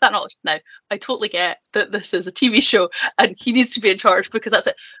not have that knowledge. Now, I totally get that this is a TV show and he needs to be in charge because that's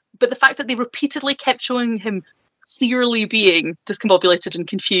it. But the fact that they repeatedly kept showing him clearly being discombobulated and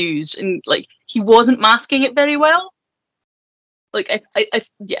confused, and he wasn't masking it very well.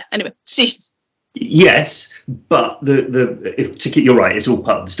 Anyway, Steve. Yes, but you're right. It's all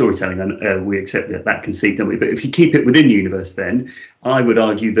part of the storytelling, and we accept that conceit, don't we? But if you keep it within the universe, then I would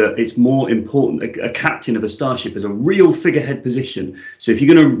argue that it's more important. A captain of a starship is a real figurehead position. So if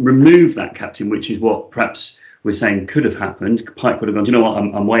you're going to remove that captain, which is what perhaps we're saying could have happened, Pike would have gone, you know what?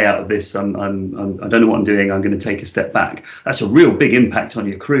 I'm way out of this. I don't know what I'm doing. I'm going to take a step back. That's a real big impact on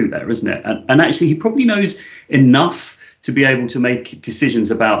your crew, there, isn't it? And actually, he probably knows enough to be able to make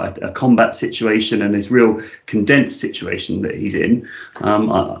decisions about a combat situation and this real condensed situation that he's in.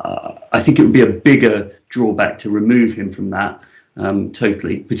 I think it would be a bigger drawback to remove him from that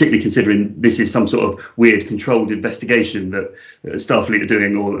totally, particularly considering this is some sort of weird controlled investigation that Starfleet are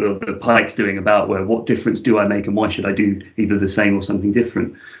doing or the Pike's doing about what difference do I make and why should I do either the same or something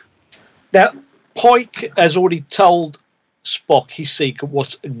different. Now, Pike has already told Spock his secret,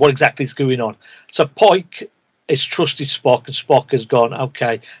 what exactly is going on. So Pike has trusted Spock, and Spock has gone,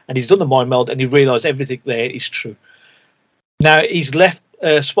 okay, and he's done the mind meld, and he realised everything there is true. Now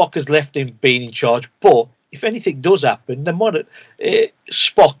Spock has left him being in charge, but if anything does happen, then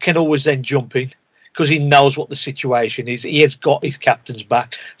Spock can always then jump in because he knows what the situation is. He has got his captain's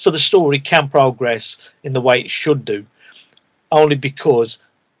back, so the story can progress in the way it should do, only because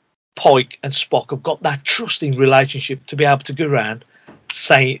Pike and Spock have got that trusting relationship to be able to go around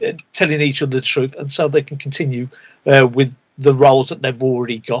telling each other the truth, and so they can continue with the roles that they've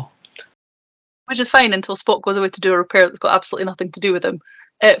already got. Which is fine until Spock goes away to do a repair that's got absolutely nothing to do with him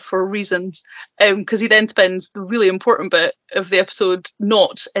for reasons. Because he then spends the really important bit of the episode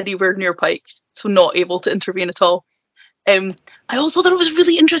not anywhere near Pike, so not able to intervene at all. I also thought it was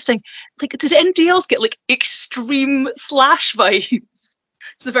really interesting. Like, did anybody else get like extreme Slash vibes?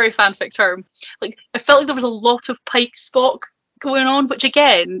 It's a very fanfic term. Like, I felt like there was a lot of Pike Spock going on, which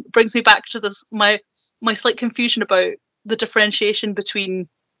again brings me back to this my slight confusion about the differentiation between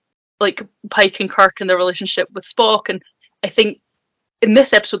like Pike and Kirk and their relationship with Spock. And I think in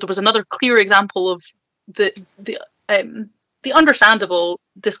this episode there was another clear example of the understandable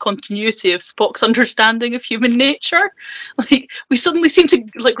discontinuity of Spock's understanding of human nature. Like, we suddenly seem to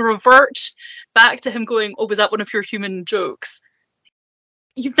like revert back to him going, "Oh, was that one of your human jokes?"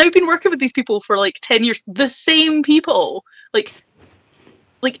 You've now been working with these people for like 10 years, the same people. I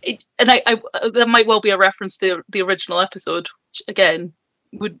that might well be a reference to the original episode, which again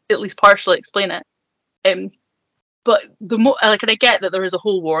would at least partially explain it. But and I get that there is a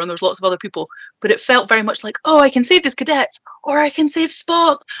whole war and there's lots of other people, but it felt very much like, oh, I can save this cadet, or I can save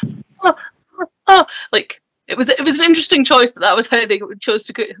Spock. Like, it was an interesting choice that was how they chose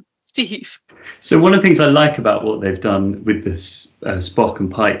to go Steve. So one of the things I like about what they've done with this Spock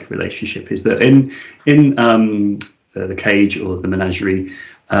and Pike relationship is that in the cage or the menagerie,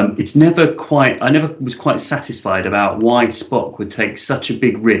 it's never quite. I never was quite satisfied about why Spock would take such a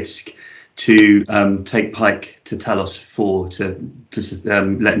big risk to take Pike to Talos 4 to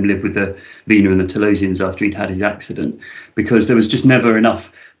let him live with the Vina and the Talosians after he'd had his accident, because there was just never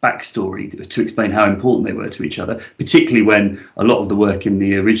enough backstory to explain how important they were to each other, particularly when a lot of the work in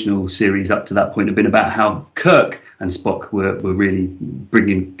the original series up to that point had been about how Kirk and Spock were really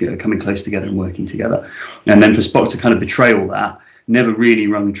coming close together and working together. And then for Spock to kind of betray all that never really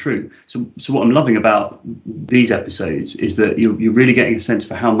rung true. So what I'm loving about these episodes is that you're really getting a sense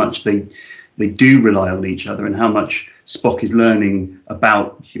for how much they do rely on each other, and how much Spock is learning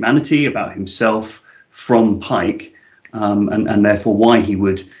about humanity, about himself from Pike, and therefore why he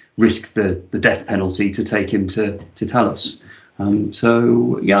would risk the death penalty to take him to Talos.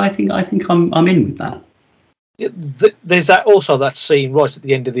 So yeah, I think I'm in with that. There's that scene right at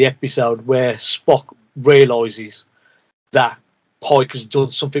the end of the episode where Spock realizes that Pike has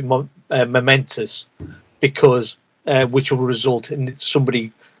done something momentous, because which will result in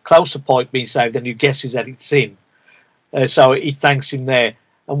somebody close to Pike being saved, and he guesses that it's him. So he thanks him there,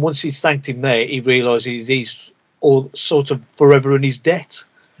 and once he's thanked him there, he realizes he's all sort of forever in his debt,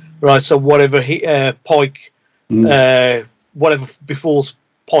 right? So whatever whatever befalls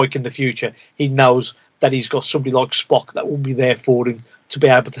Pike in the future, he knows that he's got somebody like Spock that will be there for him to be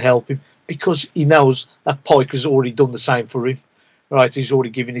able to help him, because he knows that Pike has already done the same for him, right? He's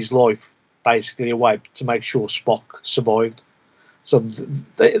already given his life basically away to make sure Spock survived. So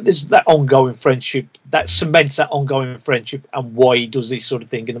there's that ongoing friendship that cements that ongoing friendship, and why he does this sort of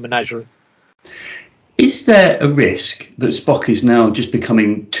thing in the menagerie. Is there a risk that Spock is now just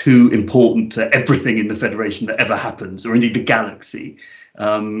becoming too important to everything in the Federation that ever happens, or indeed the galaxy?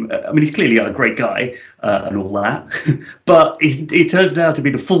 I mean, he's clearly a great guy and all that, but he turns out to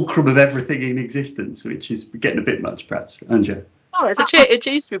be the fulcrum of everything in existence, which is getting a bit much, perhaps. Andrea? Oh, it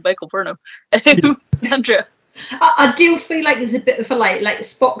changed to be Michael Burnham. Andrea? I do feel like there's a bit of a like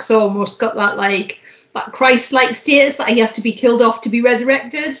Spock's almost got that like Christ-like status that he has to be killed off to be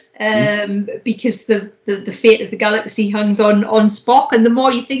resurrected, because the fate of the galaxy hangs on Spock. And the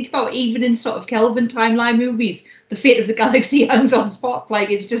more you think about it, even in sort of Kelvin timeline movies, the fate of the galaxy hangs on Spock. Like,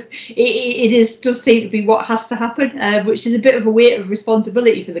 it's just does seem to be what has to happen, which is a bit of a weight of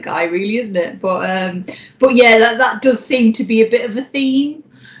responsibility for the guy, really, isn't it? But yeah, that does seem to be a bit of a theme.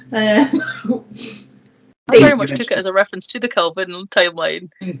 I very much took it as a reference to the Kelvin timeline,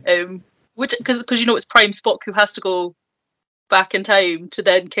 which because it's Prime Spock who has to go back in time to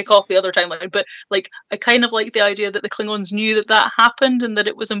then kick off the other timeline. But like, I kind of like the idea that the Klingons knew that happened and that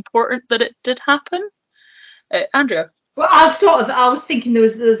it was important that it did happen. Andrea? Well, I was thinking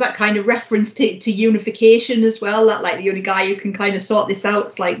there's that kind of reference to unification as well. That like the only guy who can kind of sort this out.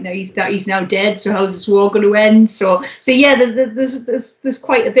 It's like, no, he's now dead. So how's this war going to end? So yeah, there's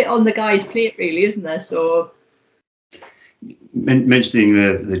quite a bit on the guy's plate, really, isn't there? So mentioning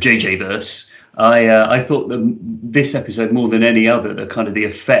the JJ verse, I thought that this episode more than any other, the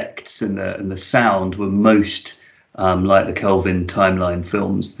effects and the sound were most like the Kelvin timeline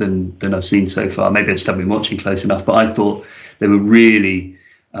films than I've seen so far. Maybe I just haven't been watching close enough, but I thought they were really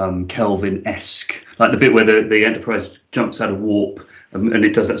Kelvin-esque. Like the bit where the Enterprise jumps out of warp and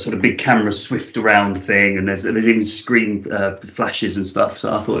it does that sort of big camera swift around thing, and there's even screen flashes and stuff.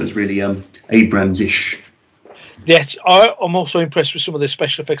 So I thought it was really Abrams-ish. Yes, I'm also impressed with some of the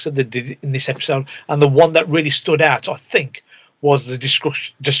special effects that they did in this episode, and the one that really stood out, I think, was the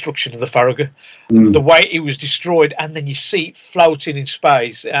destruction of the Farragut. The way it was destroyed, and then you see it floating in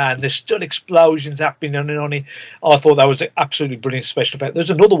space, and there's still explosions happening on it. I thought that was an absolutely brilliant special effect.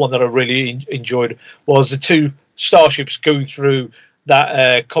 There's another one that I really enjoyed, was the two starships going through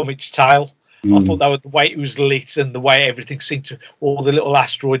that comet's tail. I thought that was the way it was lit and the way everything seemed to, all the little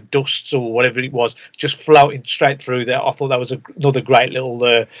asteroid dusts or whatever it was, just floating straight through there. I thought that was another great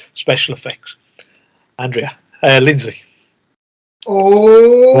little special effects. Andrea, Lindsay.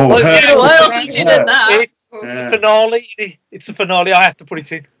 What else did you do that? It's a finale. It's a finale. I have to put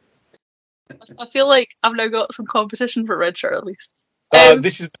it in. I feel like I've now got some competition for red shirt at least.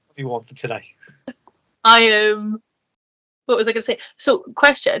 This is what you want for today. What was I going to say? So,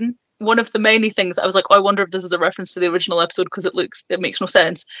 question. One of the many things I was like, I wonder if this is a reference to the original episode because it makes no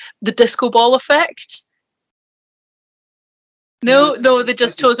sense. The disco ball effect. No, they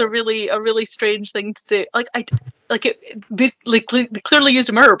just chose a really strange thing to do. They clearly used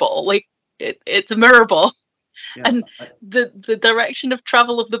a mirror ball. Like it's a mirror ball, and the direction of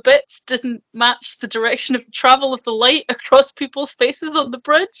travel of the bits didn't match the direction of the travel of the light across people's faces on the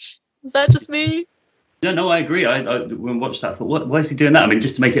bridge. Is that just me? No, I agree. I when I watched that, I thought, why is he doing that? I mean,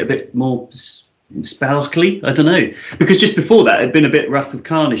 just to make it a bit more sparkly. I don't know, because just before that, it'd been a bit Wrath of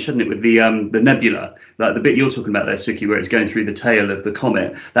Carnish, hadn't it, with the nebula, like the bit you're talking about there, Suki, where it's going through the tail of the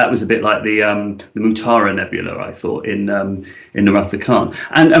comet. That was a bit like the Mutara Nebula, I thought, in the Wrath of Khan.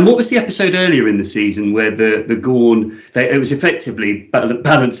 And what was the episode earlier in the season where the Gorn? It was effectively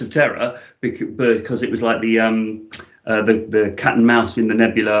Balance of Terror because it was like the cat and mouse in the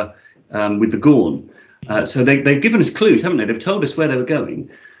nebula with the Gorn. So they've given us clues, haven't they? They've told us where they were going.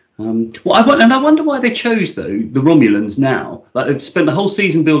 I wonder why they chose, though, the Romulans now. Like, they've spent the whole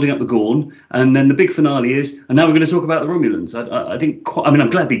season building up the Gorn, and then the big finale is, and now we're going to talk about the Romulans. I didn't quite, I mean, I'm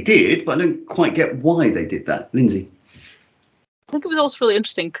glad they did, but I don't quite get why they did that. Lindsay? I think it was also really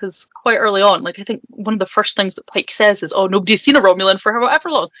interesting because quite early on, like, I think one of the first things that Pike says is, "Oh, nobody's seen a Romulan for however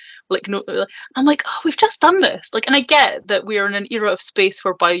long." Like, no, I'm like, "Oh, we've just done this." Like, and I get that we are in an era of space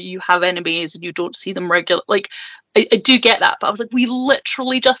whereby you have enemies and you don't see them regular. Like, I do get that, but I was like, we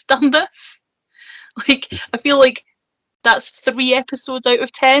literally just done this. Like, I feel like that's 3 episodes out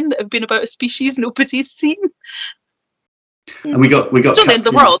of 10 that have been about a species nobody's seen. And we got. It's not the end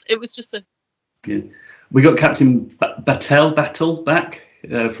of the world. It was just a. Yeah. We got Captain Battle back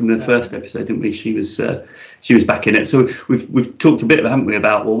from the first episode, didn't we? She was back in it. So we've talked a bit, haven't we,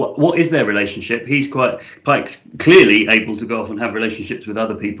 about what is their relationship? Pike's clearly able to go off and have relationships with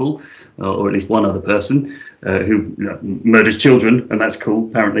other people, or at least one other person who murders children, and that's cool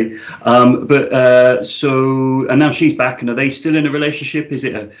apparently. And now she's back, and are they still in a relationship? Is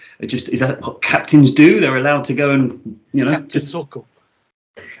it is that what captains do? They're allowed to go and just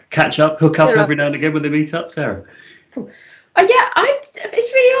catch up, hook up every now and again when they meet up, Sarah?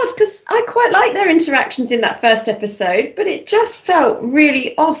 It's really odd because I quite like their interactions in that first episode, but it just felt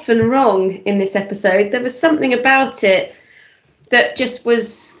really off and wrong in this episode. There was something about it that just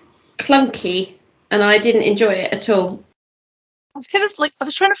was clunky, and I didn't enjoy it at all. I was kind of like, I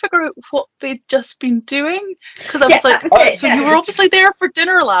was trying to figure out what they'd just been doing because I was like, you were obviously there for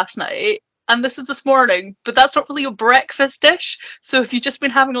dinner last night. And this is this morning, but that's not really a breakfast dish. So if you've just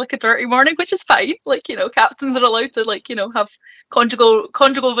been having like a dirty morning, which is fine, like, captains are allowed to have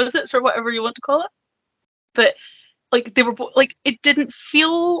conjugal visits or whatever you want to call it. But like they were like, it didn't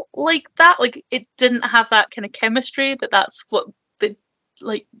feel like that. Like it didn't have that kind of chemistry that's what they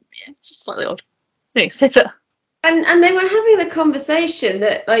like. Yeah, it's just slightly odd. Anyway, say that. And they were having the conversation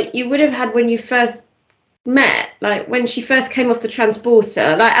that like you would have had when you first met, like when she first came off the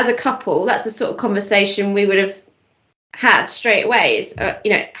transporter, like as a couple. That's the sort of conversation we would have had straight away is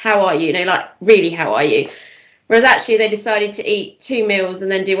how are you, like really how are you, whereas actually they decided to eat 2 meals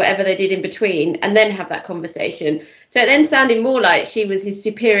and then do whatever they did in between and then have that conversation. So it then sounded more like she was his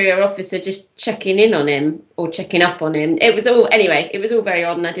superior officer just checking in on him or checking up on him. It was all very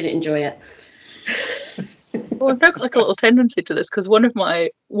odd and I didn't enjoy it. Well, I've got like a little tendency to this because one of my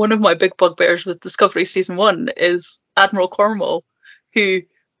big bugbears with Discovery season 1 is Admiral Cornwall, who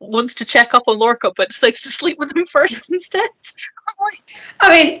wants to check up on Lorca but decides to sleep with him first instead. Quite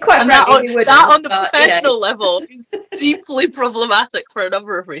frankly, that on the professional level is deeply problematic for a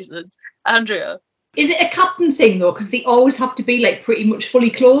number of reasons. Andrea, is it a captain thing though? Because they always have to be like pretty much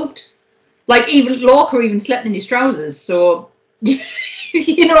fully clothed. Like even Lorca even slept in his trousers, so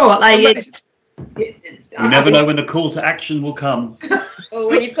it's. You never know when the call to action will come. Or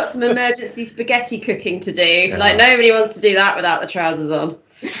when you've got some emergency spaghetti cooking to do. Like, nobody wants to do that without the trousers on.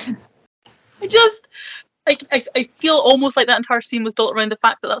 I feel almost like that entire scene was built around the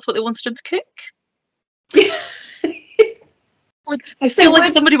fact that that's what they wanted him to cook. Like, I feel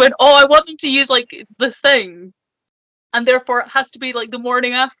like somebody went, "Oh, I want them to use like this thing," and therefore it has to be like the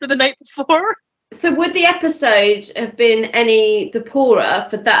morning after the night before. So would the episode have been any the poorer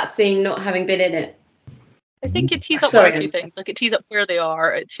for that scene not having been in it? I think it tees up one or two things. Like, it tees up where they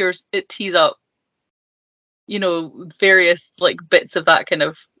are. It tees up, various like bits of that kind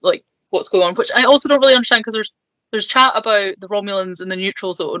of like what's going on, which I also don't really understand, because there's chat about the Romulans in the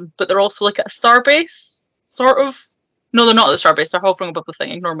neutral zone, but they're also like at a starbase, sort of. No, they're not at the starbase. They're hovering above the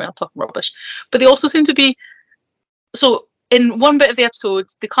thing. Ignore me, I'm talking rubbish. But they also seem to be. So in one bit of the episode,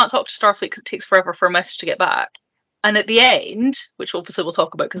 they can't talk to Starfleet because it takes forever for a message to get back. And at the end, which obviously we'll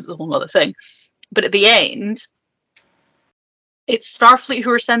talk about because it's a whole other thing, but at the end, it's Starfleet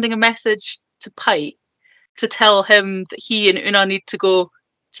who are sending a message to Pike to tell him that he and Una need to go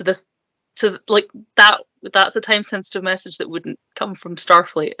to that. That's a time-sensitive message that wouldn't come from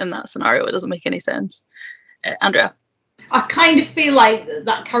Starfleet in that scenario. It doesn't make any sense. Andrea? I kind of feel like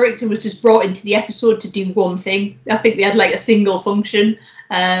that character was just brought into the episode to do one thing. I think they had like a single function,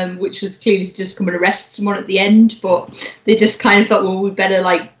 which was clearly to just come and arrest someone at the end. But they just kind of thought, well, we better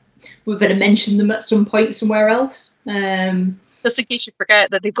mention them at some point somewhere else. Just in case you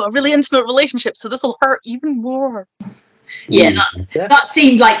forget that they've got a really intimate relationship, so this will hurt even more. Yeah, that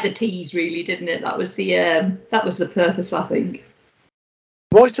seemed like the tease, really, didn't it? That was the purpose, I think.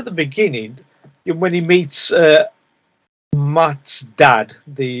 Right at the beginning, when he meets Matt's dad,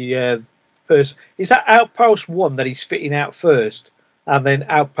 the first, is that Outpost 1 that he's fitting out first, and then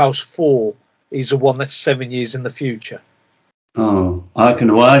Outpost 4 is the one that's 7 years in the future? Oh,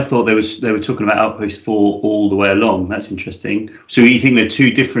 I thought they were talking about Outpost 4 all the way along. That's interesting. So you think they're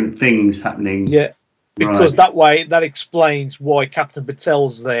two different things happening? Yeah, because that explains why Captain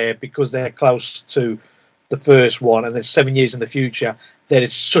Patel's there, because they're close to the first one, and then 7 years in the future, that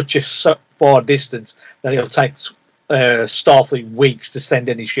it's such a far distance that it'll take Starfleet weeks to send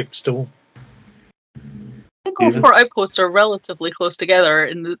any ships to them. I think all four outposts are relatively close together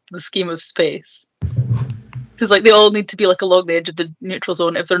in the scheme of space. Because like they all need to be like along the edge of the neutral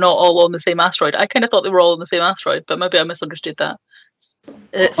zone if they're not all on the same asteroid. I kind of thought they were all on the same asteroid, but maybe I misunderstood that.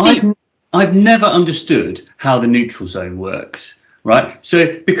 Steve? I've never understood how the neutral zone works, right?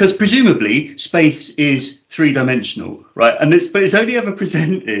 So because presumably space is three-dimensional, right? But it's only ever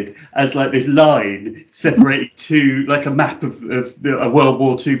presented as like this line separated to like a map of a World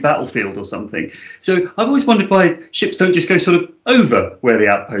War II battlefield or something. So I've always wondered why ships don't just go sort of over where the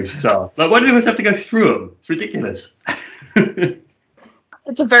outposts are. Like, why do they always have to go through them? It's ridiculous.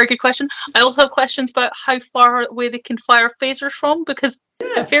 It's a very good question. I also have questions about how far away they can fire phasers from, because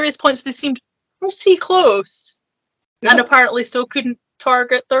at various points they seemed pretty close, and apparently still couldn't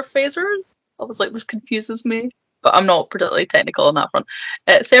target their phasers. I was like, this confuses me, but I'm not particularly technical on that front.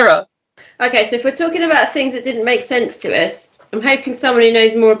 Sarah? Okay, so if we're talking about things that didn't make sense to us, I'm hoping someone who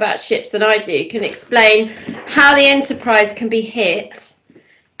knows more about ships than I do can explain how the Enterprise can be hit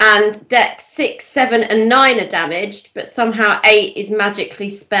and decks 6, 7 and 9 are damaged, but somehow 8 is magically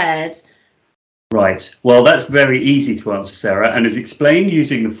spared. Right. Well, that's very easy to answer, Sarah, and is explained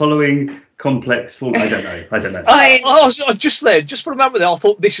using the following complex form. I don't know. I was just there, just for a moment there, I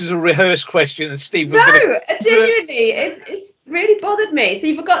thought this is a rehearsed question and Steve was genuinely, it's really bothered me. So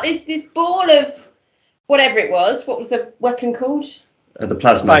you've got this ball of whatever it was. What was the weapon called? The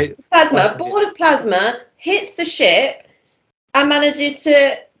plasma. A ball of plasma hits the ship and manages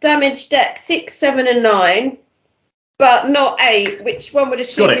to damage deck 6, 7 and 9. But not 8, which one would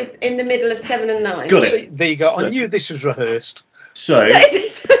assume is in the middle of 7 and 9. Got it. There you go. I knew this was rehearsed. So I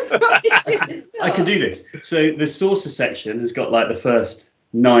can do this. So the saucer section has got like the first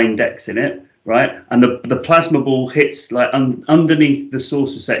 9 decks in it, right? And the plasma ball hits like underneath the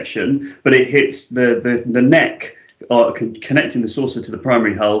saucer section, but it hits the neck connecting the saucer to the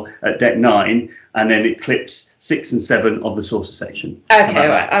primary hull at deck 9, and then it clips 6 and 7 of the saucer section. Okay,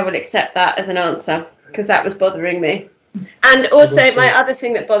 right. I will accept that as an answer, because that was bothering me. And also, my other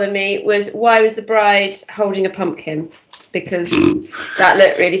thing that bothered me was, why was the bride holding a pumpkin? Because that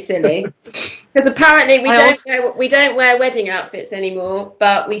looked really silly. Because apparently we don't wear wedding outfits anymore,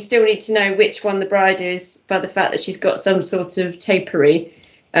 but we still need to know which one the bride is by the fact that she's got some sort of topiary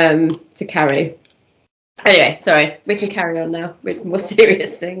to carry. Anyway, sorry, we can carry on now with more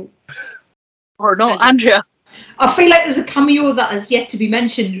serious things. Or not, Andrea. I feel like there's a cameo that has yet to be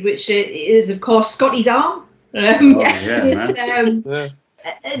mentioned, which is, of course, Scotty's arm.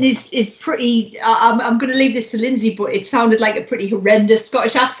 and is pretty. I'm going to leave this to Lindsay, but it sounded like a pretty horrendous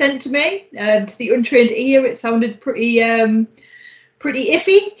Scottish accent to me. To the untrained ear, it sounded pretty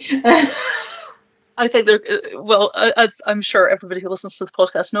iffy. I think they're as I'm sure everybody who listens to the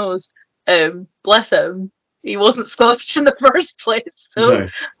podcast knows. Bless him, he wasn't Scottish in the first place, so No.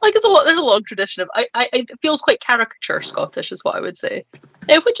 like there's a long tradition of it feels quite caricature Scottish is what I would say,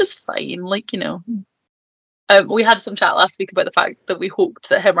 which is fine. Like, you know, we had some chat last week about the fact that we hoped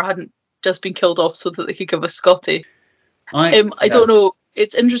that Hemmer hadn't just been killed off so that they could give us Scotty. I don't know.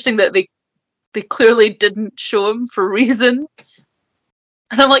 It's interesting that they clearly didn't show him for reasons,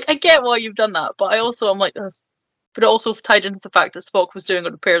 and I'm like, I get why you've done that, but I'm like, ugh. But it also tied into the fact that Spock was doing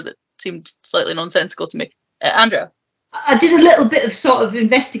a repair that seemed slightly nonsensical to me. Andrea? I did a little bit of sort of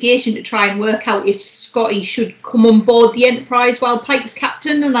investigation to try and work out if Scotty should come on board the Enterprise while Pike's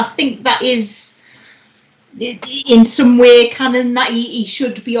captain, and I think that is in some way canon that he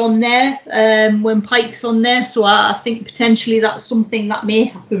should be on there when Pike's on there, so I think potentially that's something that may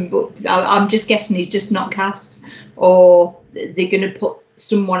happen, but I'm just guessing he's just not cast, or they're going to put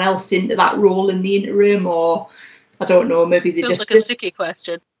someone else into that role in the interim, or I don't know, maybe they Feels just... like a Suki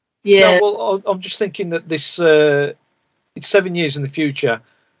question. Yeah. No, well, I'm just thinking that this it's 7 years in the future.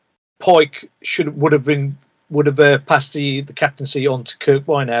 Pike would have passed the captaincy on to Kirk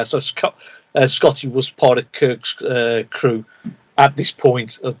by now. So Scotty was part of Kirk's crew at this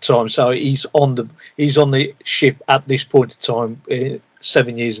point of time. So he's on the ship at this point of time,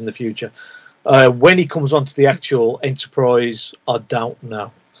 7 years in the future. When he comes onto the actual Enterprise, I don't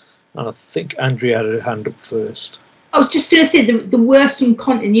know. And I think Andrea had her hand up first. I was just going to say there were some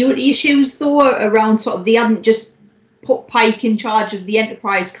continuity issues though around sort of they hadn't just put Pike in charge of the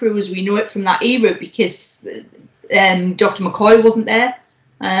Enterprise crew as we know it from that era because Dr. McCoy wasn't there,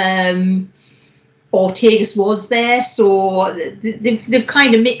 Ortegas was there, so they've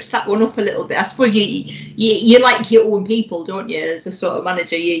kind of mixed that one up a little bit. I suppose you like your own people, don't you? As a sort of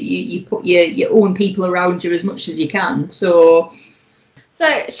manager, you put your own people around you as much as you can. So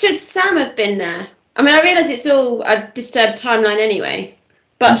should Sam have been there? I mean, I realise it's all a disturbed timeline anyway,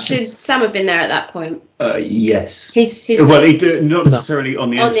 but should Sam have been there at that point? Yes. He's not necessarily on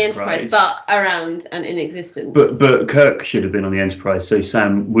the Enterprise, but around and in existence. But Kirk should have been on the Enterprise, so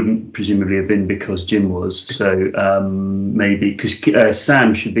Sam wouldn't presumably have been because Jim was. So maybe because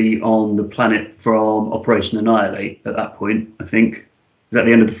Sam should be on the planet from Operation Annihilate at that point. I think is that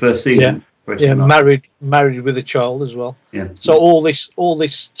the end of the first season. Yeah, married with a child as well. Yeah. So all this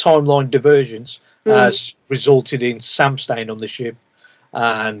timeline divergence has resulted in Sam staying on the ship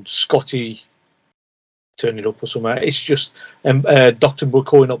and Scotty turning up or somewhere. It's just Dr.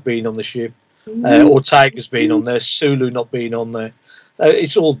 McCoy not being on the ship, Ortega's being on there, Sulu not being on there.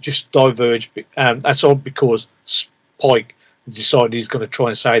 It's all just diverged, and that's all because Pike decided he's going to try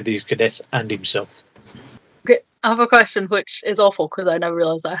and save these cadets and himself. Okay, I have a question which is awful because I now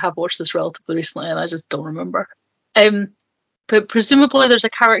realise that I have watched this relatively recently and I just don't remember. But presumably there's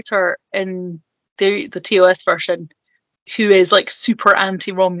a character in the TOS version who is like super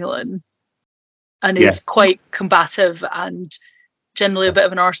anti-Romulan and is quite combative and generally a bit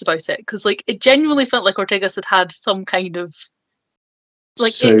of an arse about it, because like it genuinely felt like Ortegas had some kind of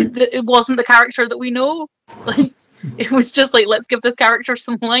like it wasn't the character that we know. Like it was just like, let's give this character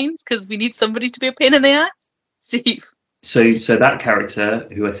some lines because we need somebody to be a pain in the ass. Steve. So that character,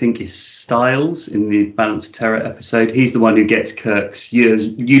 who I think is Styles in the Balance of Terror episode, he's the one who gets Kirk's "you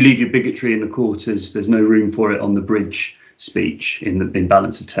leave your bigotry in the quarters, there's no room for it on the bridge" speech in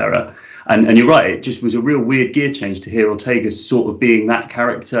Balance of Terror. And you're right, it just was a real weird gear change to hear Ortega sort of being that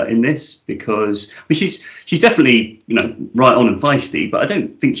character in this, because I mean, she's definitely, you know, right on and feisty, but I don't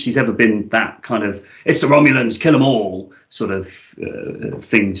think she's ever been that kind of "it's the Romulans, kill them all" sort of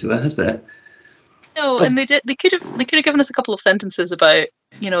thing to her, has there? No, and they could have given us a couple of sentences about,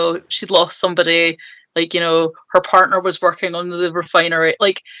 you know, she'd lost somebody, like, you know, her partner was working on the refinery.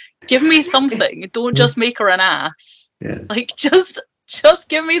 Like, give me something. Don't just make her an ass. Yeah. Like, just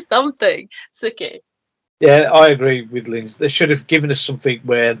give me something, Suki. Yeah, I agree with Lindsay. They should have given us something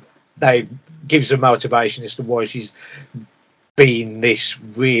where they gives her motivation as to why she's being this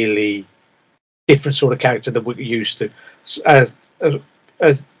really different sort of character that we're used to. As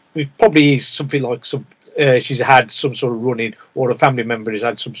we probably something like she's had some sort of run-in, or a family member has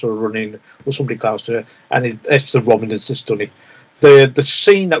had some sort of run-in, or somebody close to her, and it's the Romulans that's done it. The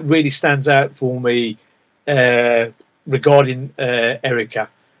scene that really stands out for me regarding Erica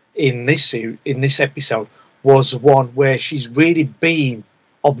in this episode was one where she's really being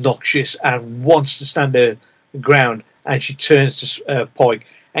obnoxious and wants to stand her ground, and she turns to Pike,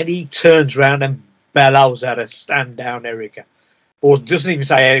 and he turns around and bellows at her, "Stand down, Erica." or doesn't even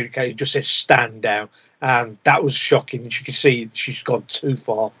say Erica, he just says stand down. And that was shocking. She could see she's gone too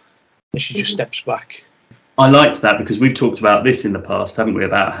far, and she just steps back. I liked that because we've talked about this in the past, haven't we,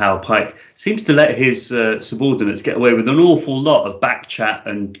 about how Pike seems to let his subordinates get away with an awful lot of back chat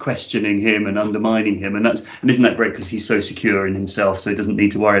and questioning him and undermining him, and isn't that great because he's so secure in himself, so he doesn't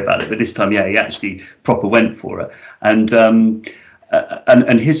need to worry about it. But this time, he actually proper went for it, and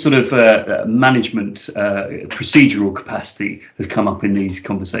his sort of management procedural capacity has come up in these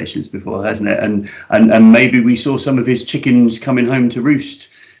conversations before, hasn't it? And maybe we saw some of his chickens coming home to roost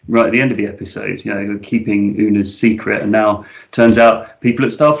right at the end of the episode, keeping Una's secret, and now turns out people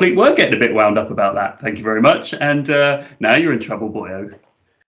at Starfleet were getting a bit wound up about that. Thank you very much, and now you're in trouble, boyo.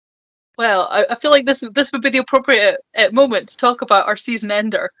 Well, I feel like this would be the appropriate moment to talk about our season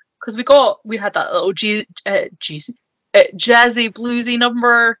ender, because we had that little jazzy bluesy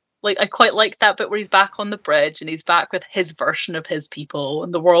number. Like, I quite like that bit where he's back on the bridge and he's back with his version of his people,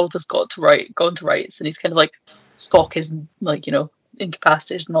 and the world has gone to rights, and he's kind of like, Spock is like,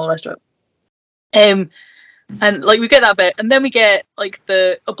 incapacitated and all the rest of it. And like we get that bit, and then we get like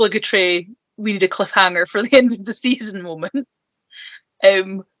the obligatory we need a cliffhanger for the end of the season moment,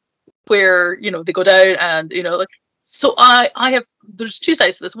 where they go down and like. So there's two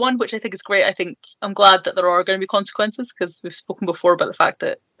sides to this. One, which I think is great. I think I'm glad that there are going to be consequences, because we've spoken before about the fact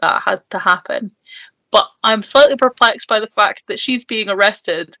that had to happen. But I'm slightly perplexed by the fact that she's being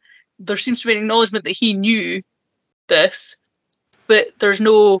arrested. There seems to be an acknowledgement that he knew this, but there's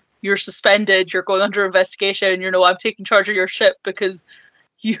no, you're suspended, you're going under investigation, I'm taking charge of your ship because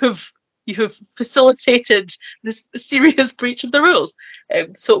you have facilitated this serious breach of the rules.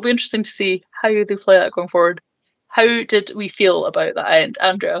 So it'll be interesting to see how they play that going forward. How did we feel about that end,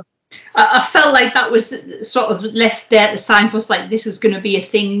 Andrea? I felt like that was sort of left there at the signpost, like this is going to be a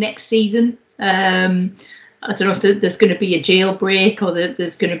thing next season. I don't know if there's going to be a jailbreak, or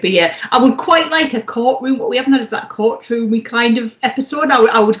there's going to be I would quite like a courtroom. What we haven't had is that courtroomy kind of episode.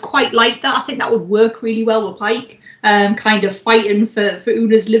 I would quite like that. I think that would work really well with Pike, kind of fighting for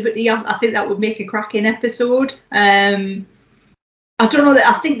Una's liberty. I think that would make a cracking episode. I don't know.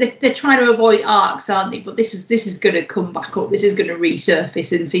 I think that they're trying to avoid arcs, aren't they? But this is going to come back up. This is going to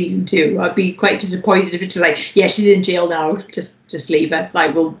resurface in season 2. I'd be quite disappointed if it's just like, yeah, she's in jail now. Just leave her.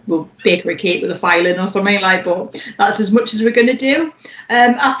 Like we'll bake her a cake with a filing or something like. But that's as much as we're going to do.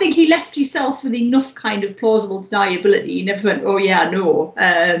 I think he left himself with enough kind of plausible deniability. He never went, oh yeah, no.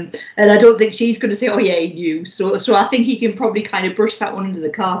 And I don't think she's going to say, oh yeah, he knew. So I think he can probably kind of brush that one under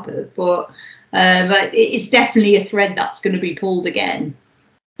the carpet. But it's definitely a thread that's going to be pulled again.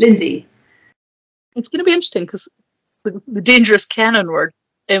 Lindsay? It's going to be interesting because the dangerous canon word,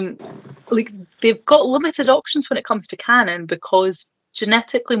 they've got limited options when it comes to canon, because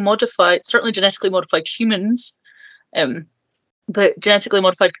genetically modified humans, but genetically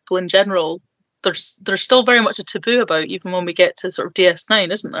modified people in general, there's still very much a taboo about, even when we get to sort of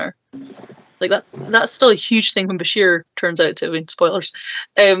DS9, isn't there? Like that's still a huge thing when Bashir turns out to, spoilers,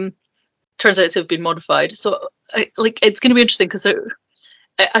 turns out to have been modified. So it's going to be interesting, because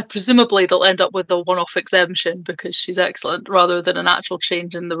I presumably they'll end up with the one-off exemption because she's excellent, rather than an actual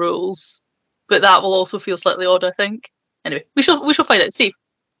change in the rules. But that will also feel slightly odd, I think. Anyway, we shall find out. Steve?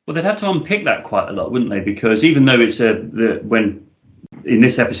 Well, they'd have to unpick that quite a lot, wouldn't they? Because even though it's when in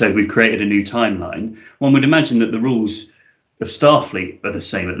this episode we've created a new timeline, one would imagine that the rules of Starfleet are the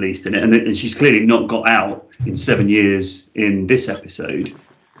same, at least in it, and she's clearly not got out in 7 years in this episode.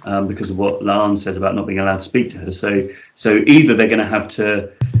 Because of what La'an says about not being allowed to speak to her. So either they're going to have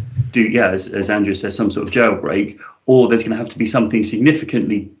to do, as Andrew says, some sort of jailbreak, or there's going to have to be something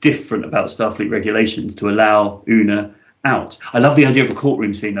significantly different about Starfleet regulations to allow Una out. I love the idea of a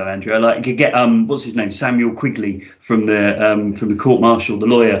courtroom scene, though, Andrew. I like to get what's his name, Samuel Quigley from the court martial, the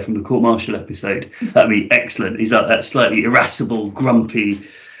lawyer from the court martial episode. That'd be excellent. He's like that slightly irascible, grumpy,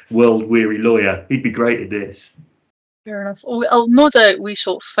 world-weary lawyer. He'd be great at this. Fair enough. Well, no doubt we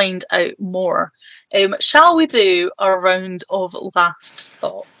shall find out more. Shall we do our round of last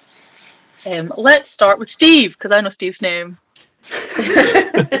thoughts? Let's start with Steve, because I know Steve's name.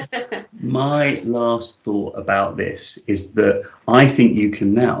 My last thought about this is that I think you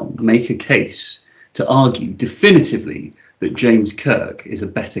can now make a case to argue definitively that James Kirk is a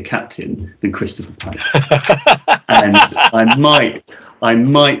better captain than Christopher Pike. And I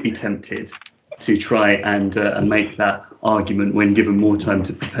might be tempted to try and make that argument when given more time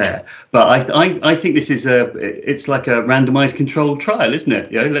to prepare. But I think this is it's like a randomized controlled trial, isn't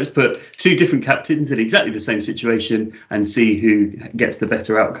it? Let's put two different captains in exactly the same situation and see who gets the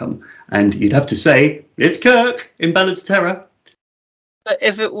better outcome. And you'd have to say it's Kirk in Balanced Terror. But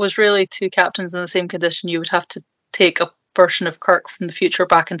if it was really two captains in the same condition, you would have to take a version of Kirk from the future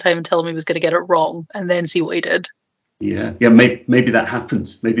back in time and tell him he was going to get it wrong, and then see what he did. Yeah. Maybe that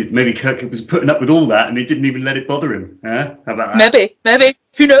happened. Maybe Kirk was putting up with all that, and he didn't even let it bother him. How about that? Maybe.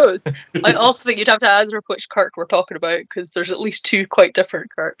 Who knows? I also think you'd have to answer which Kirk we're talking about, because there's at least 2 quite different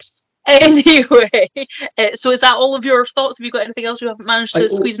Kirks. Anyway, so is that all of your thoughts? Have you got anything else you haven't managed to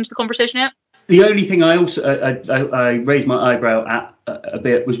squeeze into the conversation yet? The only thing I also I raised my eyebrow at a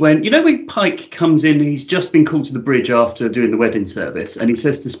bit was when Pike comes in, he's just been called to the bridge after doing the wedding service, and he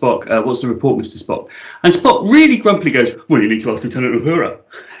says to Spock, "What's the report, Mr. Spock?" And Spock really grumpily goes, "Well, you need to ask Lieutenant Uhura."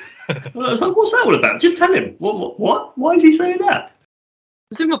 And I was like, "What's that all about? Just tell him. What? Why is he saying that?"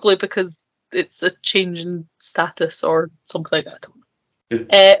 Presumably because it's a change in status or something like that.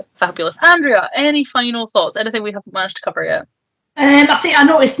 Fabulous. Andrea, any final thoughts? Anything we haven't managed to cover yet? I think I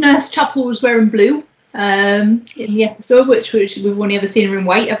noticed Nurse Chapel was wearing blue in the episode, which we've only ever seen her in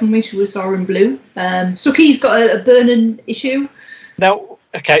white, haven't we? We saw her in blue. Suki's got a burning issue. Now,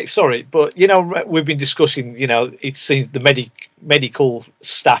 okay, sorry, but we've been discussing. It seems the medical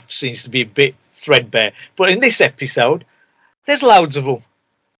staff seems to be a bit threadbare, but in this episode, there's loads of them.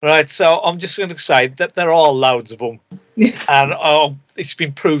 Right, so I'm just going to say that there are loads of them, and it's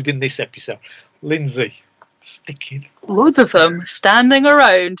been proved in this episode. Lindsay, sticking loads of them standing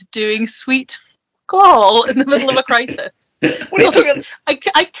around doing sweet call in the middle of a crisis. What are you talking? I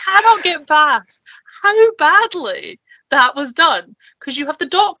cannot get past how badly that was done, because you have the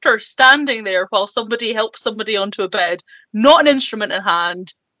doctor standing there while somebody helps somebody onto a bed, not an instrument in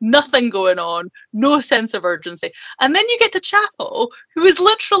hand. Nothing going on, no sense of urgency. And then you get to Chapel, who is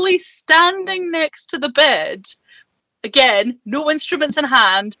literally standing next to the bed. Again, no instruments in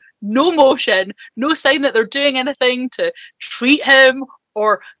hand, no motion, no sign that they're doing anything to treat him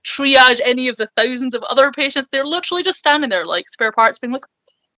or triage any of the thousands of other patients. They're literally just standing there like spare parts being like...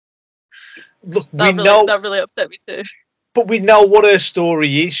 Look, that really upset me too. But we know what her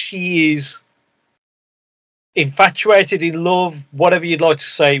story is. She is infatuated, in love, whatever you'd like to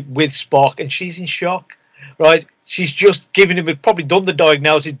say, with Spock, and she's in shock, right? She's just given him, probably done the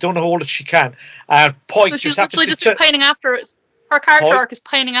diagnosis, done all that she can, and Pike she's literally just been pining after her character arc is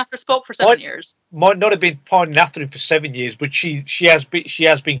pining after Spock for 7 years. Might not have been pining after him for 7 years, but she has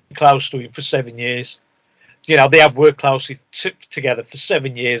been close to him for 7 years. They have worked closely together for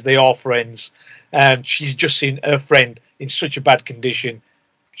 7 years. They are friends, and she's just seen her friend in such a bad condition.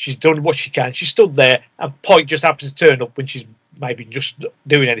 She's done what she can. She stood there, and Pike just happens to turn up when she's maybe just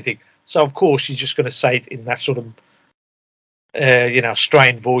doing anything. So, of course, she's just going to say it in that sort of,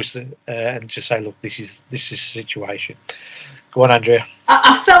 strained voice and just say, "Look, this is the situation." Go on, Andrea.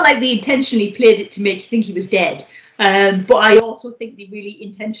 I felt like they intentionally played it to make you think he was dead. But I also think they really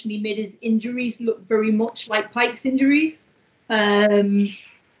intentionally made his injuries look very much like Pike's injuries.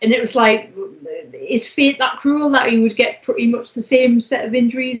 And it was like, is fate that cruel that he would get pretty much the same set of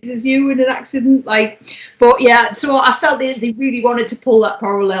injuries as you in an accident? But yeah, so I felt they really wanted to pull that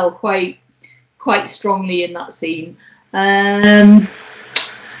parallel quite strongly in that scene. I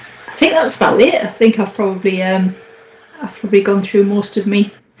think that's about it. I think I've probably gone through most of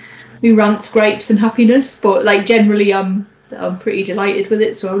me rants, gripes, and happiness. But generally, I'm pretty delighted with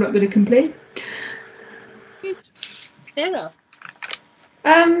it, so I'm not going to complain. Yeah.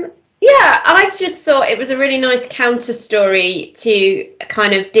 I just thought it was a really nice counter story to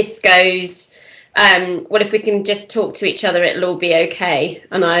kind of Disco's well, if we can just talk to each other, it'll all be okay.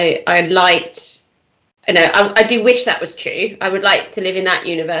 And I liked, I do wish that was true. I would like to live in that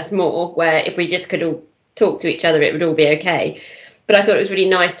universe more, where if we just could all talk to each other, it would all be okay. But I thought it was really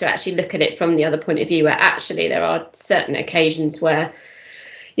nice to actually look at it from the other point of view, where actually there are certain occasions where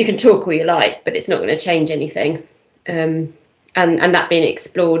you can talk all you like, but it's not going to change anything. And that being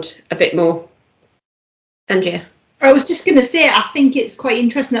explored a bit more. Andrea? I was just going to say, I think it's quite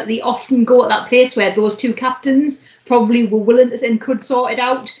interesting that they often go at that place where those two captains probably were willing to and could sort it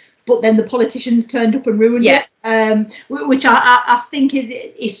out, but then the politicians turned up and ruined it. Which I think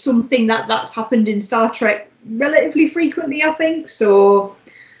is something that's happened in Star Trek relatively frequently, I think. So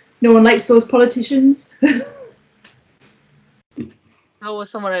no one likes those politicians.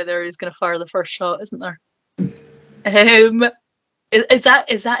 Always someone out there who's going to fire the first shot, isn't there? Is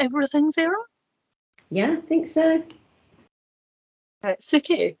that everything, Sarah? Yeah, I think so.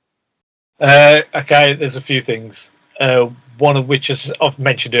 Suki? Okay, there's a few things. One of which, as I've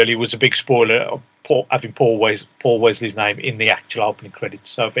mentioned earlier, was a big spoiler of having Paul Wesley's name in the actual opening credits.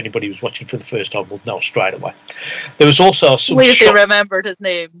 So if anybody was watching for the first time, will know straight away. There was also some. Wesley remembered his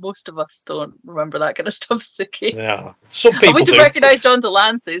name. Most of us don't remember that kind of stuff, Suki. Yeah, some people I would do. recognise John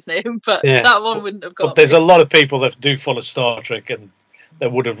Delancey's name, but that one wouldn't have got. But there's a lot of people that do follow Star Trek, and they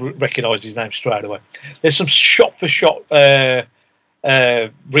would have recognised his name straight away. There's some shot-for-shot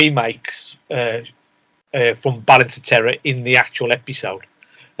remakes from Balance of Terror in the actual episode,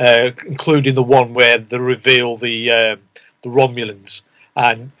 including the one where they reveal the Romulans,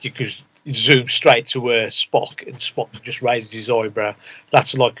 and you could zoom straight to Spock, and Spock just raises his eyebrow.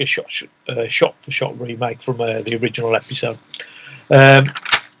 That's like a shot-for-shot remake from the original episode.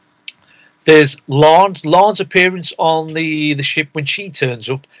 There's Lana's appearance on the ship. When she turns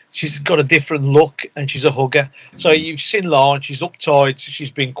up, she's got a different look and she's a hugger. So you've seen Lana, she's uptight, she's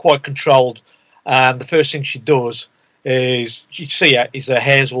been quite controlled, and the first thing she does is, you see her, is her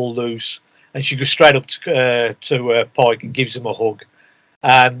hair's all loose, and she goes straight up to Pike and gives him a hug.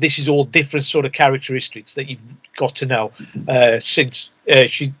 And this is all different sort of characteristics that you've got to know since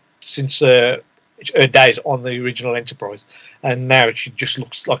her days on the original Enterprise, and now she just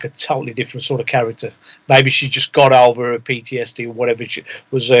looks like a totally different sort of character. Maybe she just got over her PTSD or whatever. She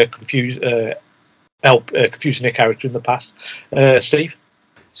was confusing her character in the past. Steve?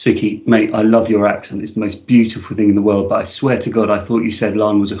 Suki, mate, I love your accent. It's the most beautiful thing in the world, but I swear to God, I thought you said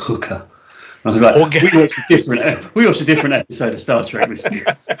Lana was a hooker. I was like, we watched a different episode of Star Trek this week.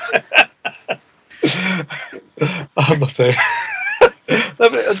 I'm not saying.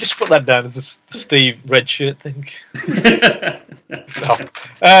 I'll just put that down as a Steve red shirt thing. Sorry,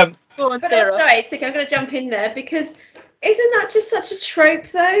 Suki, I'm going to jump in there, because isn't that just such a trope,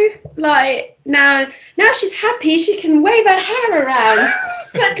 though? Like, now she's happy, she can wave her hair around,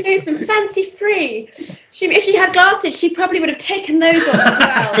 cut loose and fancy free. If she had glasses, she probably would have taken those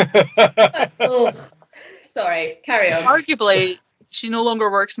off as well. Sorry, carry on. Arguably, she no longer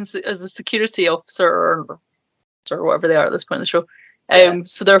works as a security officer or whatever they are at this point in the show.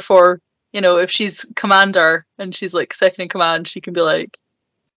 So therefore, if she's commander and she's like second in command, she can be like,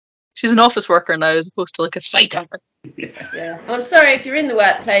 she's an office worker now as opposed to like a fighter. Yeah. I'm sorry, if you're in the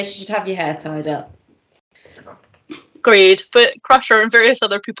workplace, you should have your hair tied up. Agreed, but Crusher and various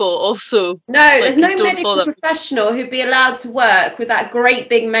other people also. No, there's no medical professional who'd be allowed to work with that great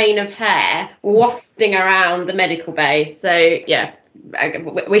big mane of hair wafting around the medical bay. So yeah,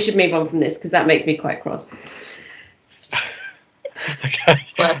 we should move on from this because that makes me quite cross. Okay.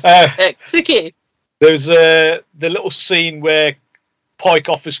 Suki. There's the little scene where Pike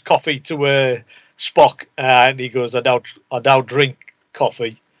offers coffee to Spock, and he goes, "I don't drink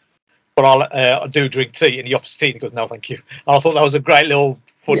coffee, but I do drink tea." And he offers tea, and he goes, "No, thank you." And I thought that was a great little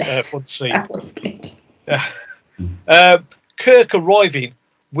fun scene. That was good. Kirk arriving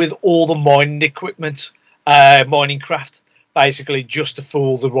with all the mining equipment, mining craft, basically just to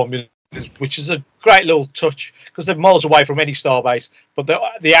fool the Romulans, which is a great little touch because they're miles away from any starbase, but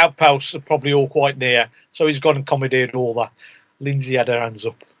the outposts are probably all quite near. So he's gone and commandeered all that. Lindsay had her hands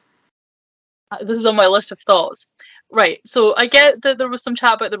up. This is on my list of thoughts. Right, so I get that there was some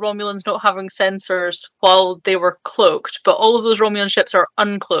chat about the Romulans not having sensors while they were cloaked, but all of those Romulan ships are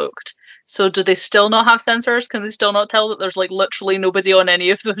uncloaked. So do they still not have sensors? Can they still not tell that there's like literally nobody on any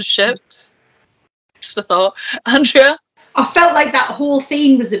of those ships? Just a thought. Andrea? I felt like that whole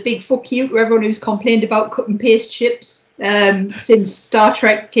scene was a big fuck you to everyone who's complained about cut and paste ships since Star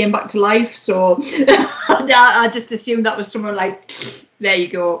Trek came back to life. So I just assumed that was someone like, there you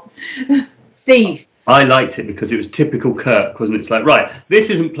go. Steve. I liked it because it was typical Kirk, wasn't it? It's like, right, this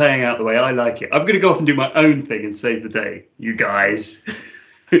isn't playing out the way I like it. I'm going to go off and do my own thing and save the day, you guys.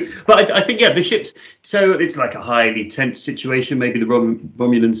 But I think, the ships, so it's like a highly tense situation. Maybe the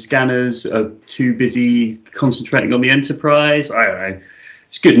Romulan scanners are too busy concentrating on the Enterprise. I don't know.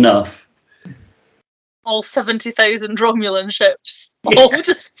 It's good enough. All 70,000 Romulan ships, all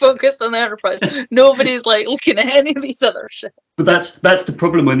just focused on the Enterprise. Nobody's like looking at any of these other ships. But that's the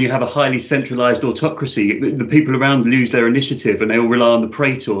problem when you have a highly centralized autocracy. The people around lose their initiative and they all rely on the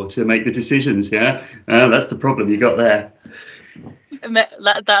Praetor to make the decisions. Yeah, that's the problem you got there.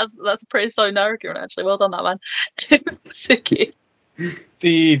 That's a pretty sound argument, actually. Well done, that man. Suki.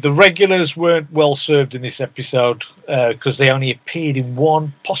 The regulars weren't well served in this episode because they only appeared in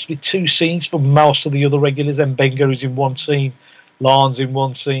one, possibly two scenes for most of the other regulars. Mbenga is in one scene, Lana's in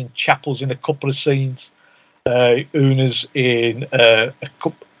one scene, Chapel's in a couple of scenes, Una's in a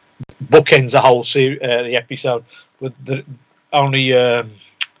couple, bookends the whole the episode, with only Erica,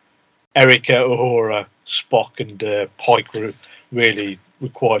 Uhura, Spock, and Pike were really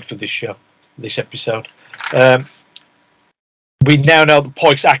required for this episode. We now know that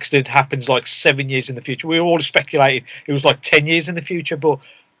Pike's accident happens like 7 years in the future. We were all speculating it was like 10 years in the future, but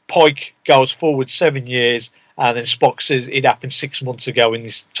Pike goes forward 7 years, and then Spock says it happened 6 months ago in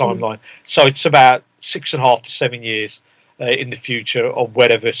this timeline. So it's about 6.5 to 7 years in the future of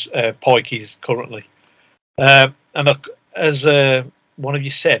wherever Pike is currently. And look, as one of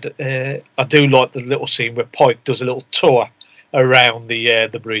you said, I do like the little scene where Pike does a little tour around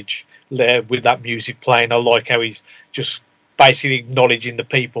the bridge with that music playing. I like how he's just basically acknowledging the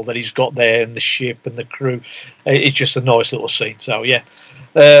people that he's got there and the ship and the crew. It's just a nice little scene. So yeah,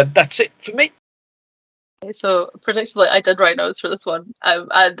 that's it for me. So predictably, I did write notes for this one,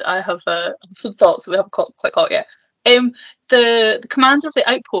 and I have some thoughts that we haven't quite caught yet. The commander of the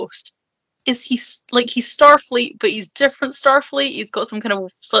outpost, is he's Starfleet, but he's different Starfleet. He's got some kind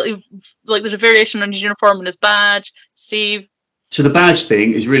of slightly there's a variation on his uniform and his badge. Steve. So the badge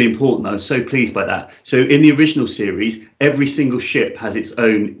thing is really important. I was so pleased by that. So in the original series, every single ship has its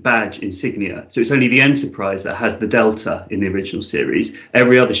own badge insignia. So it's only the Enterprise that has the Delta in the original series.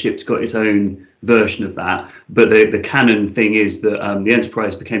 Every other ship's got its own version of that. But the canon thing is that the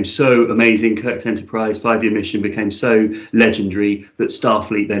Enterprise became so amazing. Kirk's Enterprise 5-year mission became so legendary that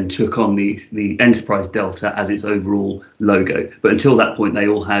Starfleet then took on the Enterprise Delta as its overall logo. But until that point, they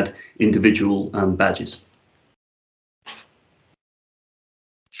all had individual badges.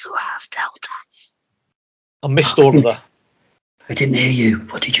 So have deltas. I missed all of that. I didn't hear you.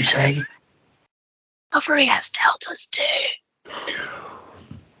 What did you say? Discovery has deltas too.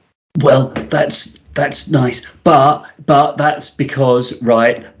 Well, that's nice, but that's because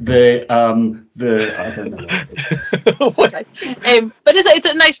the I don't know. But it's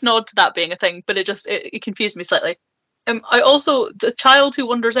a nice nod to that being a thing. But it confused me slightly. I also, the child who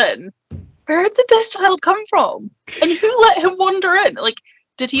wanders in. Where did this child come from? And who let him wander in? Like,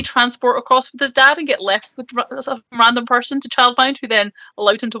 did he transport across with his dad and get left with some random person to Childmind, who then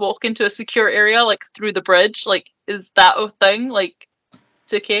allowed him to walk into a secure area, like through the bridge? Like, is that a thing? Like,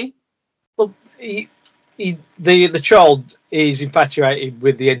 it's okay. Well, the child is infatuated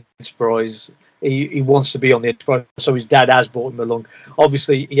with the Enterprise. He wants to be on the Enterprise, so his dad has brought him along.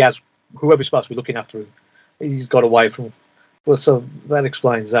 Obviously, he has whoever's supposed to be looking after him. He's got away from. Well, so that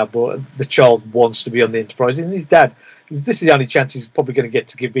explains that. But the child wants to be on the Enterprise, and his dad. This is the only chance he's probably going to get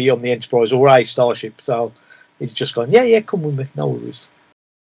to be on the Enterprise or a starship. So he's just going, yeah, come with me, no worries.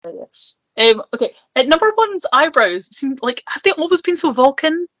 Yes. Okay. At number one's eyebrows seem like, have they always been so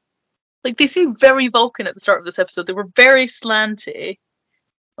Vulcan? Like, they seem very Vulcan at the start of this episode. They were very slanty.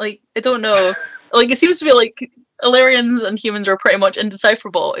 Like, I don't know. Like, it seems to be like Illyrians and humans are pretty much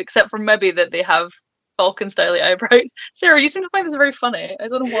indecipherable, except for maybe that they have Vulcan-style eyebrows. Sarah, you seem to find this very funny. I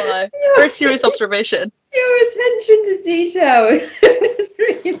don't know why. Very serious observation. Your attention to detail just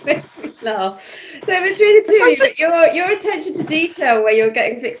really makes me laugh. So between the two of you, your attention to detail, where you're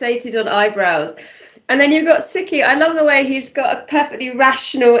getting fixated on eyebrows, and then you've got Suki. I love the way he's got a perfectly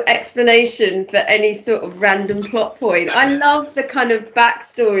rational explanation for any sort of random plot point. I love the kind of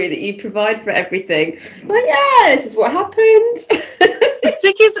backstory that you provide for everything. Like, yeah, this is what happened.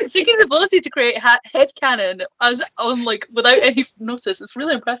 Suki's ability to create headcanon without any notice is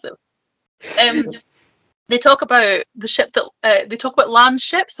really impressive. They talk about the ship that they talk about Lan's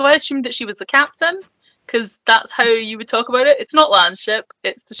ship, so I assumed that she was the captain, because that's how you would talk about it. It's not Lan's ship;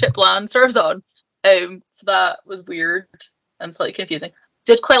 it's the ship Lan serves on. So that was weird and slightly confusing.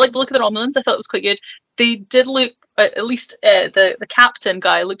 Did quite like the look of the Romulans. I thought it was quite good. They did look, at least the captain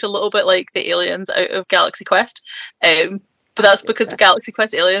guy looked a little bit like the aliens out of Galaxy Quest. But that's because the Galaxy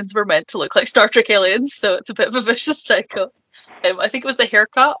Quest aliens were meant to look like Star Trek aliens, so it's a bit of a vicious cycle. I think it was the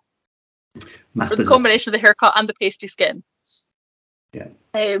haircut. Or the combination of the haircut and the pasty skin. Yeah.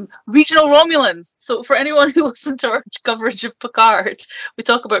 Regional Romulans. So for anyone who listened to our coverage of Picard, we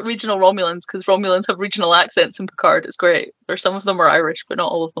talk about regional Romulans because Romulans have regional accents in Picard. It's great. Or some of them are Irish, but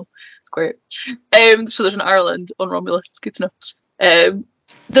not all of them. It's great. So there's an Ireland on Romulus. It's good to know.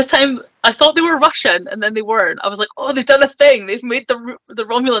 This time I thought they were Russian, and then they weren't. I was like, oh, they've done a thing. They've made the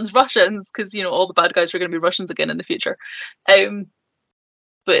Romulans Russians, because all the bad guys are going to be Russians again in the future.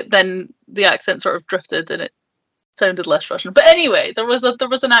 But then the accent sort of drifted, and it sounded less Russian. But anyway, there was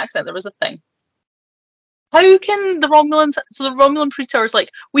an accent. There was a thing. How can the Romulans? So the Romulan Praetor is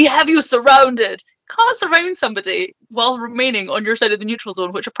like, we have you surrounded. Can't surround somebody while remaining on your side of the neutral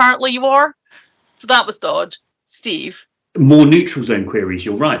zone, which apparently you are. So that was dodge. Steve. More neutral zone queries,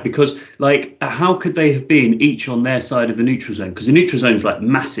 you're right, because how could they have been each on their side of the neutral zone? Because the neutral zone is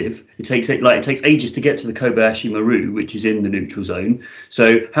massive. It takes ages to get to the Kobayashi Maru, which is in the neutral zone.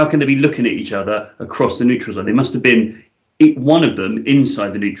 So how can they be looking at each other across the neutral zone? They must have been one of them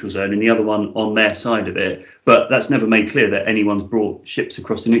inside the neutral zone and the other one on their side of it. But that's never made clear that anyone's brought ships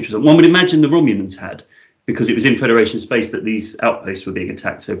across the neutral zone. One would imagine the Romulans had, because it was in Federation space that these outposts were being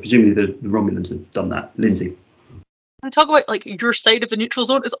attacked. So presumably the Romulans have done that. Lindsay. When I talk about your side of the neutral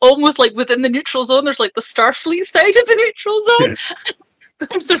zone, it's almost like within the neutral zone there's the Starfleet side of the neutral zone.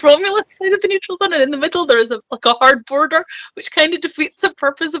 there's the Romulan side of the neutral zone, and in the middle there is a hard border, which kind of defeats the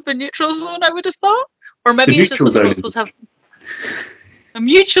purpose of the neutral zone, I would have thought. Or maybe it's just that we're not supposed to have a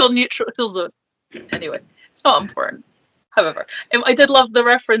mutual neutral zone. Anyway, it's not important. However, I did love the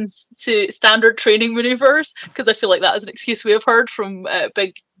reference to standard training maneuvers, because I feel like that is an excuse we have heard from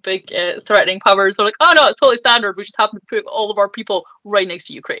big threatening powers. They're like, oh no, it's totally standard. We just happen to put all of our people right next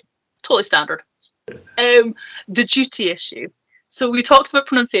to Ukraine. Totally standard. The duty issue. So we talked about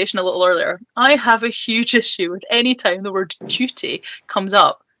pronunciation a little earlier. I have a huge issue with any time the word duty comes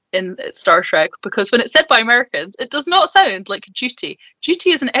up in Star Trek, because when it's said by Americans, it does not sound like duty.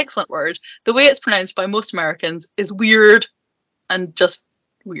 Duty is an excellent word. The way it's pronounced by most Americans is weird, and just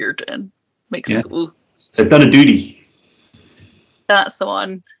weird, and makes me go, they've done a duty. That's the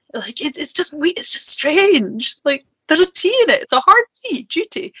one. Like it's just weird. It's just strange. Like there's a T in it. It's a hard T.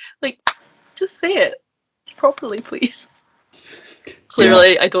 Duty. Like just say it properly, please.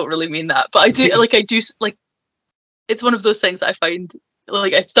 Clearly, I don't really mean that, but I do. It's one of those things that I find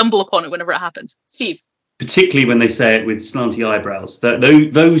like I stumble upon it whenever it happens. Steve. Particularly when they say it with slanty eyebrows.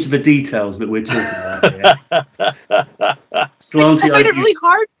 Those are the details that we're talking about. Yeah. Slanty I find it really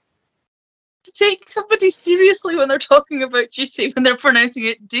hard to take somebody seriously when they're talking about duty, when they're pronouncing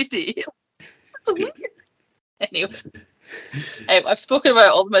it duty. That's weird. Anyway, I've spoken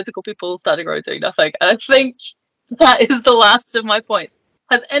about all the medical people standing around doing nothing, and I think that is the last of my points.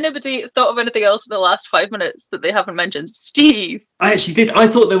 Has anybody thought of anything else in the last 5 minutes that they haven't mentioned? Steve? I actually did. I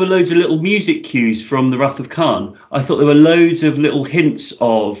thought there were loads of little music cues from the Wrath of Khan. I thought there were loads of little hints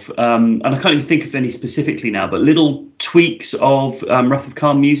of, and I can't even think of any specifically now, but little tweaks of Wrath of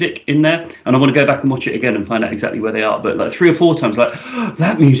Khan music in there. And I want to go back and watch it again and find out exactly where they are. But like 3 or 4 times, like,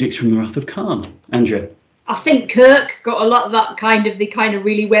 that music's from the Wrath of Khan. Andrea? I think Kirk got a lot of that they kind of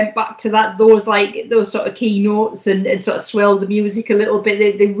really went back to those sort of key notes and sort of swelled the music a little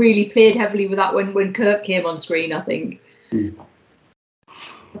bit. They really played heavily with that when Kirk came on screen, I think. I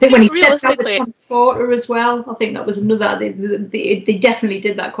think when he stepped out the transporter as well, I think that was another, they definitely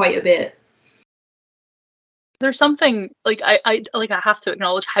did that quite a bit. There's something, I have to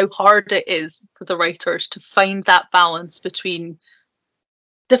acknowledge how hard it is for the writers to find that balance between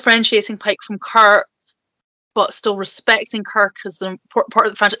differentiating Pike from Kirk, but still respecting Kirk as an important part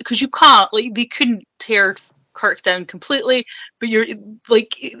of the franchise, because you can't, they couldn't tear Kirk down completely, but you're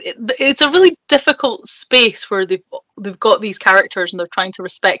it's a really difficult space where they've got these characters and they're trying to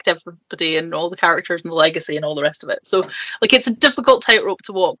respect everybody and all the characters and the legacy and all the rest of it. So it's a difficult tightrope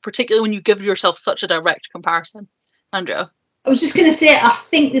to walk, particularly when you give yourself such a direct comparison. Andrea? I was just going to say, I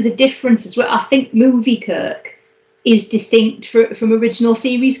think there's a difference as well. I think movie Kirk is distinct from original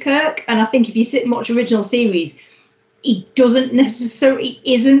series Kirk, and I think if you sit and watch original series, he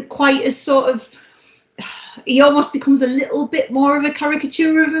isn't quite as sort of, he almost becomes a little bit more of a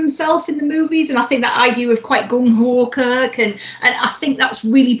caricature of himself in the movies, and I think that idea of quite gung-ho Kirk, and I think that's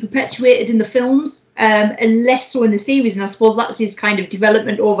really perpetuated in the films, and less so in the series, and I suppose that's his kind of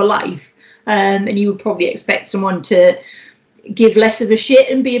development over life, and you would probably expect someone to give less of a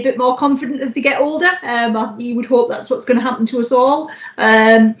shit and be a bit more confident as they get older. You would hope that's what's going to happen to us all.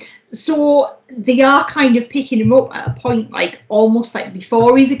 So they are kind of picking him up at a point almost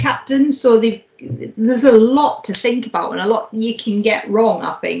before he's a captain. So there's a lot to think about and a lot you can get wrong,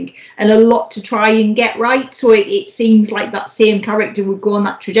 I think, and a lot to try and get right. So it seems like that same character would go on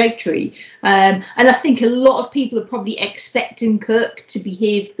that trajectory. And I think a lot of people are probably expecting Kirk to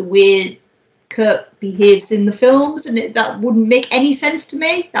behave the way Kirk behaves in the films, and that wouldn't make any sense to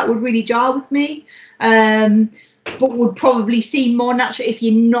me. That would really jar with me, but would probably seem more natural if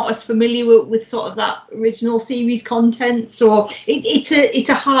you're not as familiar with sort of that original series content. So it's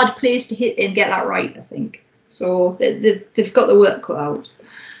a hard place to hit and get that right, I think. So they've got the work cut out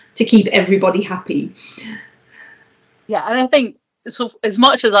to keep everybody happy. Yeah, and I think so. As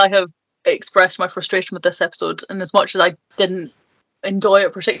much as I have expressed my frustration with this episode, and as much as I didn't enjoy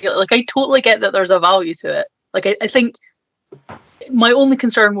it particularly, I totally get that there's a value to it. I think my only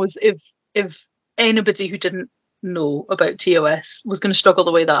concern was if anybody who didn't know about TOS was going to struggle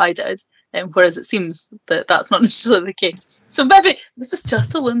the way that I did, whereas it seems that that's not necessarily the case. So maybe this is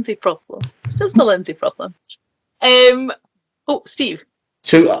just a Lindsay problem. It's just a Lindsay problem. Steve.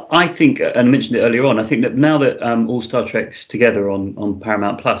 So I think, and I mentioned it earlier on, I think that now that all Star Trek's together on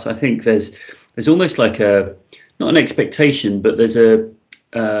Paramount Plus, I think there's almost like not an expectation, but there's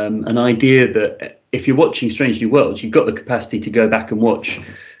an idea that if you're watching Strange New Worlds, you've got the capacity to go back and watch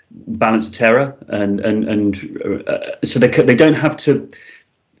Balance of Terror, and so they don't have to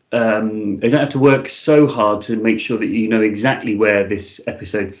they don't have to work so hard to make sure that you know exactly where this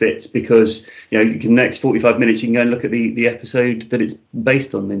episode fits, because you can next 45 minutes you can go and look at the episode that it's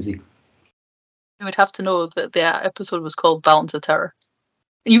based on, Lindsay. You would have to know that the episode was called Balance of Terror.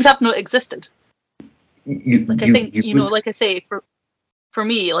 You would have to know it existed. Like I say, for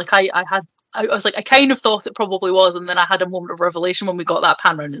me, like I was like, I kind of thought it probably was, and then I had a moment of revelation when we got that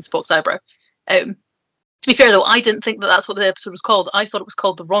pan round in Spock's eyebrow. To be fair, though, I didn't think that that's what the episode was called. I thought it was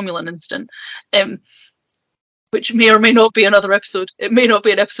called The Romulan Incident, which may or may not be another episode. It may not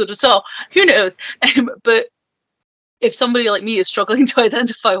be an episode at all. Who knows? But if somebody like me is struggling to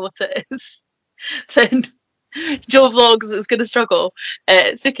identify what it is, then Joe Vlogs is going to struggle.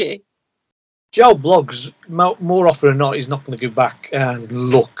 Ziki. Joe Blogs, more often than not, is not going to go back and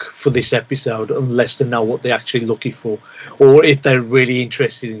look for this episode unless they know what they're actually looking for, or if they're really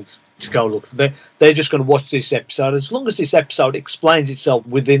interested in to go look for. They're just going to watch this episode. As long as this episode explains itself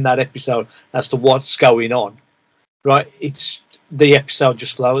within that episode as to what's going on, right? It's the episode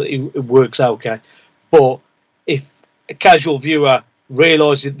just flows. It works okay. But if a casual viewer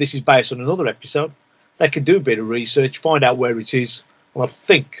realises this is based on another episode, they can do a bit of research, find out where it is. And I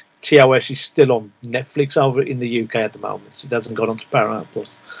think TOS is still on Netflix over in the UK at the moment. It hasn't gone on to Paramount Plus.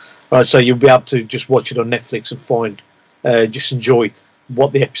 Right, so you'll be able to just watch it on Netflix and find, just enjoy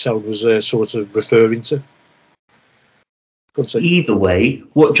what the episode was sort of referring to. Either way,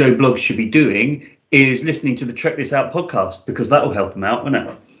 what Joe Bloggs should be doing is listening to the Trek This Out podcast, because that will help him out, won't it?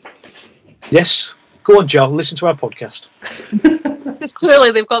 Yes. Go on, Joe. Listen to our podcast. Because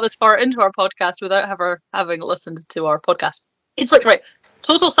clearly they've got this far into our podcast without having listened to our podcast. It's like, right,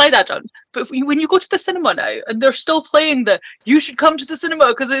 total side adjunct, but when you go to the cinema now and they're still playing you should come to the cinema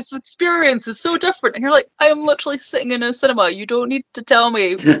because its experience is so different, and you're like, I am literally sitting in a cinema. You don't need to tell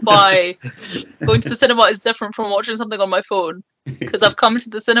me why going to the cinema is different from watching something on my phone, because I've come to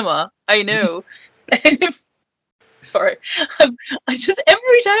the cinema. I know. Sorry, I just,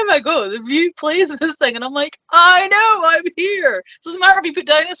 every time I go, the View plays this thing and I'm like, I know, I'm here. Doesn't matter if you put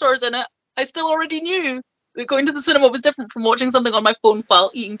dinosaurs in it, I still already knew that going to the cinema was different from watching something on my phone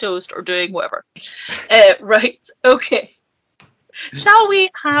while eating toast or doing whatever. Right, okay. Shall we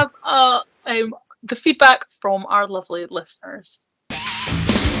have the feedback from our lovely listeners?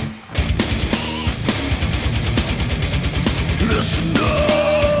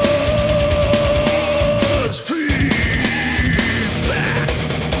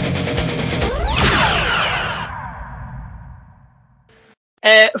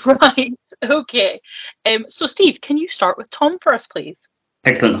 Right, okay. So Steve, can you start with Tom for us, please?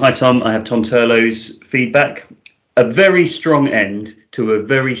 Excellent. Hi, Tom. I have Tom Turlow's feedback. A very strong end to a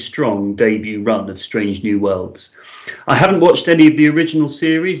very strong debut run of Strange New Worlds. I haven't watched any of the original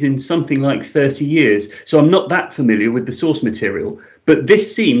series in something like 30 years, so I'm not that familiar with the source material, but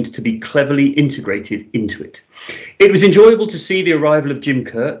this seemed to be cleverly integrated into it. It was enjoyable to see the arrival of Jim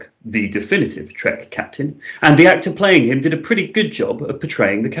Kirk, the definitive Trek captain, and the actor playing him did a pretty good job of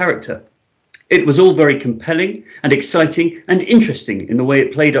portraying the character. It was all very compelling and exciting and interesting in the way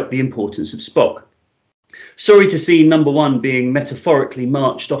it played up the importance of Spock. Sorry to see number one being metaphorically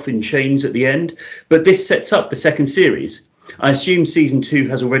marched off in chains at the end, but this sets up the second series. I assume season 2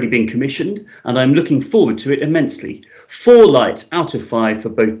 has already been commissioned, and I'm looking forward to it immensely. 4 lights out of 5 for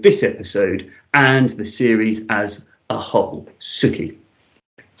both this episode and the series as a whole. Suki.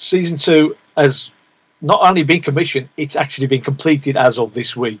 Season 2 has not only been commissioned, it's actually been completed as of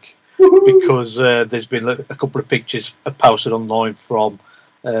this week. Because there's been a couple of pictures posted online from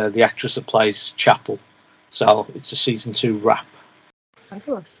the actress that plays Chapel. So it's a season 2 wrap.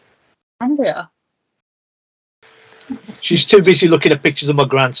 Fabulous. Andrea? She's too busy looking at pictures of my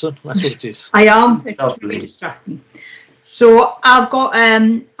grandson. That's what it is. I am. It's really distracting. So I've got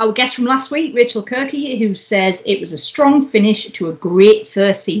our guest from last week, Rachel Kirky, who says it was a strong finish to a great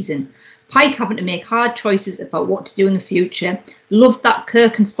first season. Pike having to make hard choices about what to do in the future. Loved that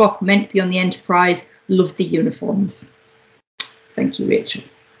Kirk and Spock meant to be on the Enterprise. Loved the uniforms. Thank you, Rachel.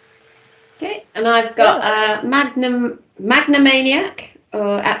 Okay, and I've got Magnamaniac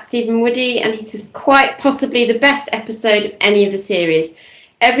at Stephen Woody, and he says quite possibly the best episode of any of the series.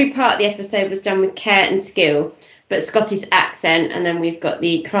 Every part of the episode was done with care and skill, but Scotty's accent, and then we've got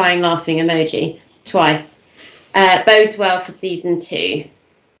the crying, laughing emoji twice. Bodes well for season 2.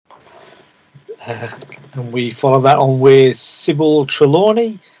 And we follow that on with Sybil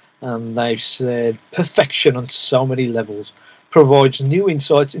Trelawney, and they've said perfection on so many levels, provides new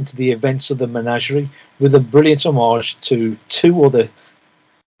insights into the events of the menagerie with a brilliant homage to 2 other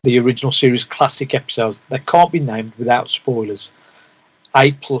the original series classic episodes that can't be named without spoilers.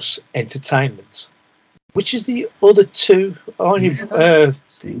 A+ entertainment. Which is the other two?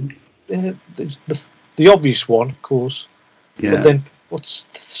 Interesting. The obvious one, of course. Yeah. But then, what's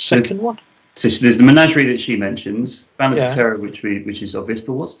the second one? So there's the menagerie that she mentions, Banners Yeah. of Terror, which is obvious.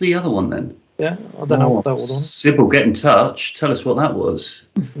 But what's the other one then? Yeah, I don't know what that was on. Sybil, get in touch. Tell us what that was.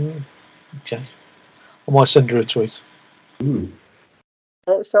 Okay. I might send her a tweet.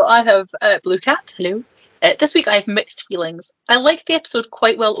 So I have Blue Cat. Hello. This week I have mixed feelings. I liked the episode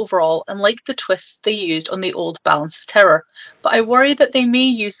quite well overall and liked the twists they used on the old Balance of Terror, but I worry that they may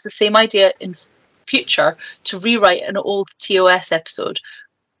use the same idea in future to rewrite an old TOS episode,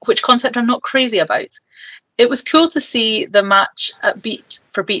 which concept I'm not crazy about. It was cool to see the match at beat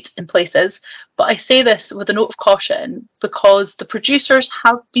for beat in places, but I say this with a note of caution because the producers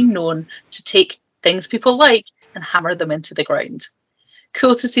have been known to take things people like and hammer them into the ground.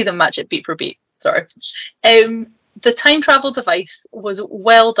 Cool to see them match it beat for beat. Sorry. The time travel device was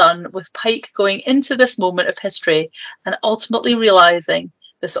well done, with Pike going into this moment of history and ultimately realizing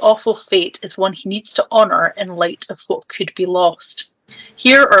this awful fate is one he needs to honor in light of what could be lost.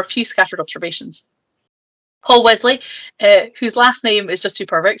 Here are a few scattered observations. Paul Wesley, whose last name is just too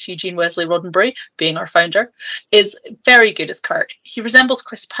perfect, Eugene Wesley Roddenberry, being our founder, is very good as Kirk. He resembles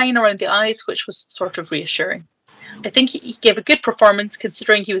Chris Pine around the eyes, which was sort of reassuring. I think he gave a good performance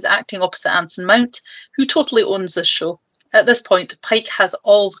considering he was acting opposite Anson Mount, who totally owns this show. At this point, Pike has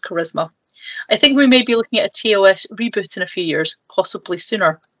all the charisma. I think we may be looking at a TOS reboot in a few years, possibly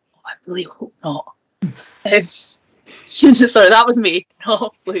sooner. Oh, I really hope not. Sorry, that was me. Oh,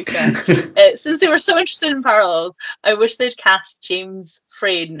 Luca. Since they were so interested in parallels, I wish they'd cast James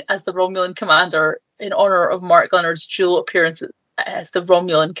Frayne as the Romulan commander in honour of Mark Leonard's dual appearance as the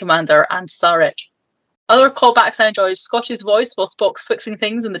Romulan commander and Sarek. Other callbacks I enjoyed: Scotty's voice while Spock's fixing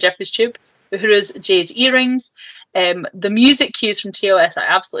things in the Jeffries tube, Uhura's jade earrings, the music cues from TOS. I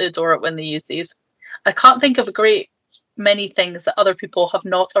absolutely adore it when they use these. I can't think of a great many things that other people have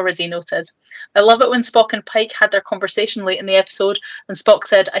not already noted. I love it when Spock and Pike had their conversation late in the episode and Spock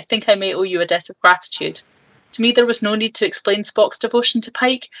said, "I think I may owe you a debt of gratitude." To me, there was no need to explain Spock's devotion to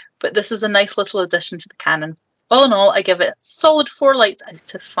Pike, but this is a nice little addition to the canon. All in all, I give it a solid 4 lights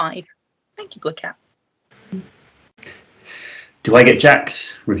out of 5. Thank you, Blue Cat. Do I get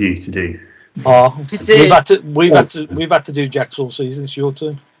Jack's review to do? We've had to do Jack's all season. It's your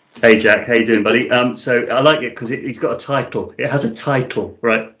turn. Hey Jack, how you doing, buddy? So I like it because he's got a title. It has a title,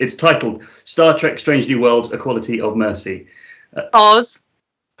 right? It's titled Star Trek: Strange New Worlds: A Quality of Mercy. Pause.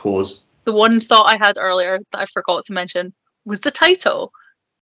 Pause. The one thought I had earlier that I forgot to mention was the title.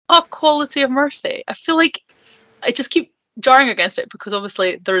 A Quality of Mercy. I feel like I just keep jarring against it because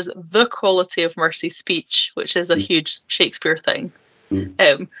obviously there's the Quality of Mercy speech, which is a huge Shakespeare thing.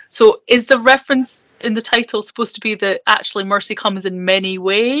 So is the reference in the title supposed to be that actually mercy comes in many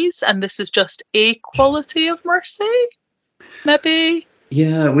ways and this is just a quality of mercy? Maybe?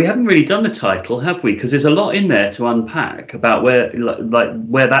 Yeah, we haven't really done the title, have we? Because there's a lot in there to unpack about where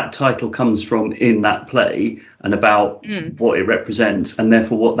that title comes from in that play and about what it represents and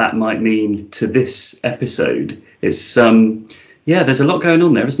therefore what that might mean to this episode. It's there's a lot going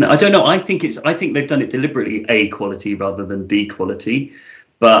on there, isn't there? I don't know. I think they've done it deliberately, a quality rather than the quality,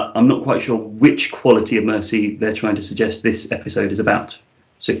 but I'm not quite sure which quality of mercy they're trying to suggest this episode is about.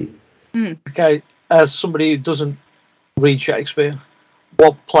 Suki. Okay, as somebody who doesn't read Shakespeare,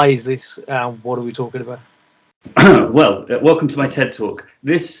 what play is this and what are we talking about? Well, welcome to my TED Talk.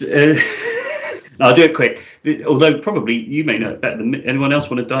 This, I'll do it quick, although probably you may know it better than me. Anyone else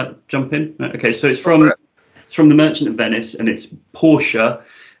want to jump in? Okay, so it's from The Merchant of Venice, and it's Portia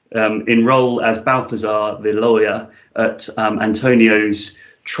in role as Balthazar, the lawyer, at Antonio's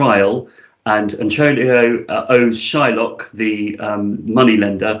trial. And Antonio owes Shylock, the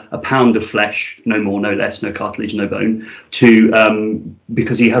moneylender, a pound of flesh, no more, no less, no cartilage, no bone,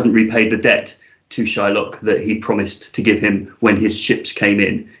 because he hasn't repaid the debt to Shylock that he promised to give him when his ships came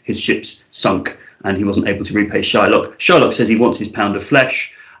in. His ships sunk, and he wasn't able to repay Shylock. Shylock says he wants his pound of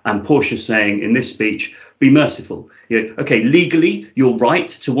flesh, and Portia's saying in this speech, be merciful. Okay, legally, you're right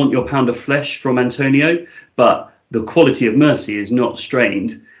to want your pound of flesh from Antonio, but the quality of mercy is not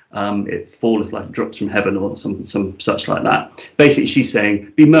strained. It falleth like drops from heaven or some such like that. Basically, she's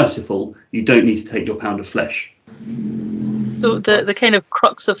saying, be merciful. You don't need to take your pound of flesh. So the kind of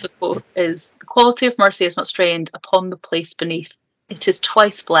crux of the quote is, the quality of mercy is not strained upon the place beneath. It is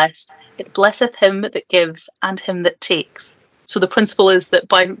twice blessed. It blesseth him that gives and him that takes. So the principle is that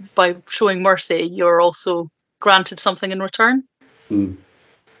by showing mercy, you're also granted something in return.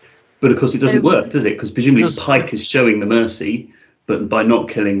 But of course, it doesn't work, does it? Because presumably Pike is showing the mercy, but by not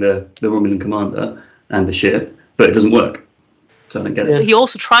killing the Romulan commander and the ship, but it doesn't work. So I don't get it. He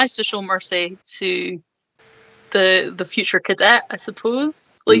also tries to show mercy to the future cadet, I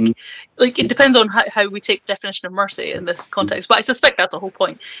suppose. Like it depends on how we take definition of mercy in this context, but I suspect that's the whole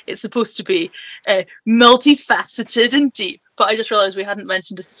point. It's supposed to be multifaceted and deep, but I just realised we hadn't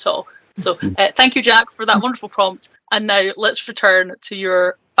mentioned it at all. So thank you, Jack, for that wonderful prompt. And now let's return to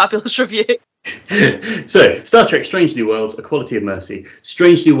your fabulous review. So, Star Trek Strange New Worlds, A Quality of Mercy.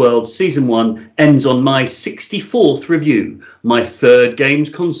 Strange New Worlds Season 1 ends on my 64th review. My third games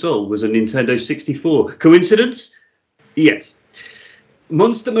console was a Nintendo 64. Coincidence? Yes.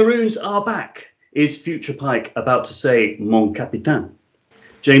 Monster Maroons are back. Is Future Pike about to say Mon Capitaine?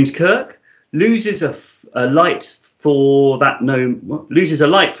 James Kirk loses a light for that no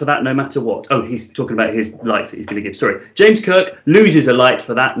matter what. Oh, he's talking about his light that he's going to give. Sorry. James Kirk loses a light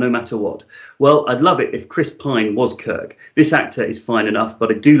for that no matter what. Well, I'd love it if Chris Pine was Kirk. This actor is fine enough,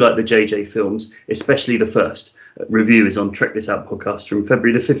 but I do like the JJ films, especially the first. Review is on Trek This Out podcast from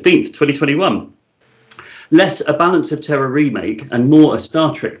February the 15th, 2021. Less a Balance of Terror remake and more a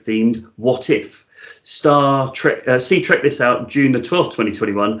Star Trek themed What If. See Trek This Out June the 12th,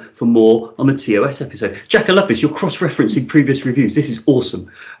 2021 for more on the TOS episode. Jack, I love this. You're cross-referencing previous reviews. This is awesome.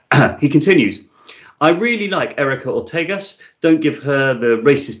 He continues. I really like Erica Ortegas. Don't give her the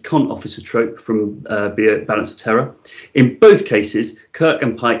racist con officer trope from Balance of Terror. In both cases, Kirk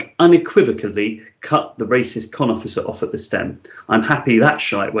and Pike unequivocally cut the racist con officer off at the stem. I'm happy that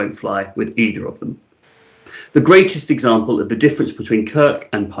shite won't fly with either of them. The greatest example of the difference between Kirk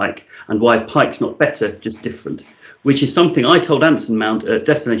and Pike and why Pike's not better, just different, which is something I told Anson Mount at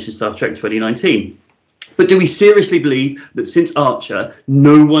Destination Star Trek 2019. But do we seriously believe that since Archer,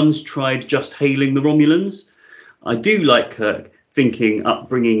 no one's tried just hailing the Romulans? I do like Kirk thinking up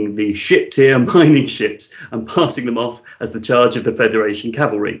bringing the ship-tier mining ships and passing them off as the charge of the Federation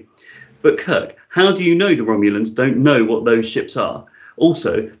cavalry. But Kirk, how do you know the Romulans don't know what those ships are?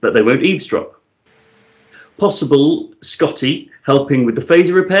 Also, that they won't eavesdrop. Possible Scotty helping with the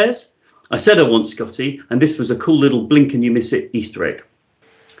phaser repairs? I said I want Scotty, and this was a cool little blink and you miss it Easter egg.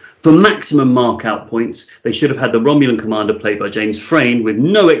 For maximum mark-out points, they should have had the Romulan commander played by James Frain with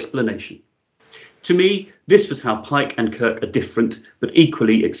no explanation. To me, this was how Pike and Kirk are different, but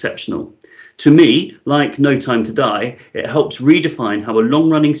equally exceptional. To me, like No Time to Die, it helps redefine how a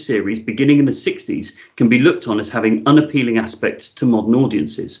long-running series beginning in the 60s can be looked on as having unappealing aspects to modern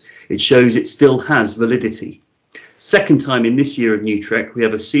audiences. It shows it still has validity. Second time in this year of New Trek, we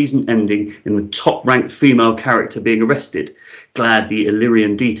have a season ending in the top-ranked female character being arrested. Glad the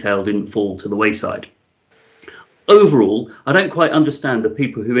Illyrian detail didn't fall to the wayside. Overall, I don't quite understand the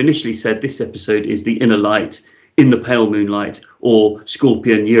people who initially said this episode is the Inner Light, In the Pale Moonlight, or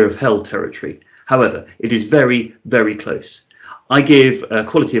Scorpion Year of Hell territory. However, it is very, very close. I give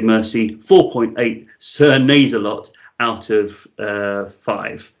Quality of Mercy 4.8 Sir Nasalot out of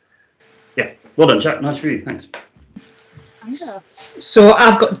 5. Yeah, well done, Jack. Nice review. Thanks. So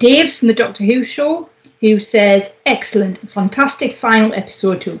I've got Dave from the Doctor Who show who says, excellent, fantastic final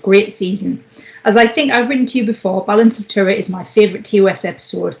episode to a great season. As I think I've written to you before, Balance of Terror is my favourite TOS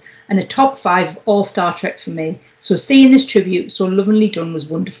episode and a top 5 of all Star Trek for me. So seeing this tribute so lovingly done was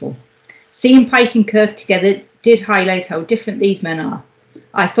wonderful. Seeing Pike and Kirk together did highlight how different these men are.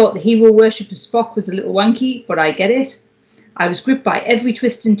 I thought the hero worship of Spock was a little wanky, but I get it. I was gripped by every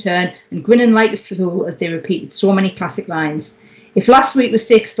twist and turn and grinning like a fool as they repeated so many classic lines. If last week was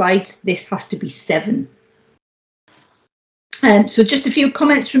 6 slides, this has to be 7. So just a few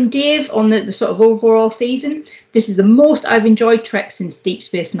comments from Dave on the sort of overall season. This is the most I've enjoyed Trek since Deep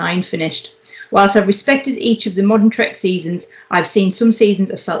Space Nine finished. Whilst I've respected each of the modern Trek seasons, I've seen some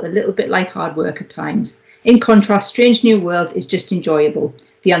seasons have felt a little bit like hard work at times. In contrast, Strange New Worlds is just enjoyable.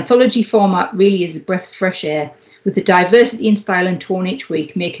 The anthology format really is a breath of fresh air, with the diversity in style and tone each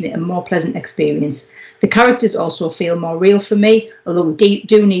week making it a more pleasant experience. The characters also feel more real for me, although we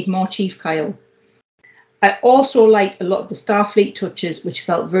do need more Chief Kyle. I also liked a lot of the Starfleet touches, which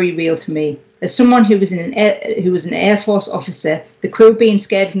felt very real to me. As someone who was an Air Force officer, the crew being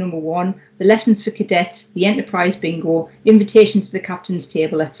scared of number 1, the lessons for cadets, the Enterprise bingo, invitations to the captain's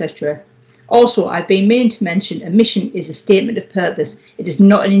table, etc. Also, I've been meaning to mention a mission is a statement of purpose. It is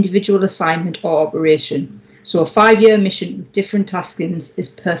not an individual assignment or operation. So a 5-year mission with different taskings is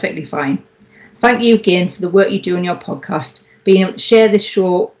perfectly fine. Thank you again for the work you do on your podcast. Being able to share this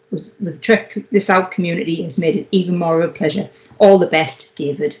show with the Trek This Out community has made it even more of a pleasure. All the best,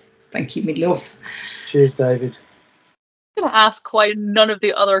 David. Thank you, my love. Cheers, David. I'm going to ask why none of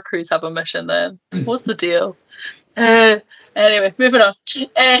the other crews have a mission then. What's the deal? Anyway, moving on.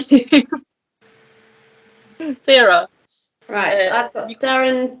 Sarah. Right, I've got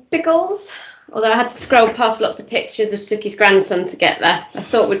Darren Pickles, although I had to scroll past lots of pictures of Suki's grandson to get there. I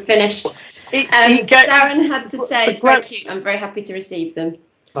thought we'd finished. Darren had to say, thank you, I'm very happy to receive them.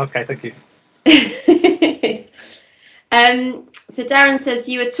 Okay, thank you. So Darren says,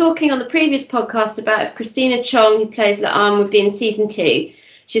 you were talking on the previous podcast about if Christina Chong, who plays La'an, would be in season 2.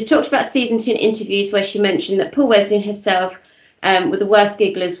 She's talked about season 2 in interviews where she mentioned that Paul Wesley and herself were the worst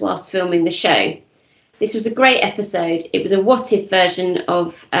gigglers whilst filming the show. This was a great episode. It was a what-if version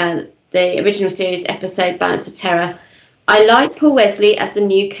of the original series episode Balance of Terror. I like Paul Wesley as the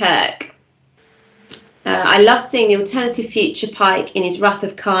new Kirk. I love seeing the alternative future Pike in his Wrath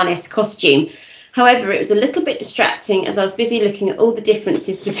of Khan-esque costume. However, it was a little bit distracting as I was busy looking at all the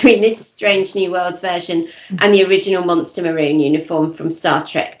differences between this Strange New Worlds version and the original Monster Maroon uniform from Star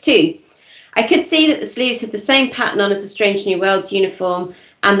Trek 2. I could see that the sleeves had the same pattern on as the Strange New Worlds uniform,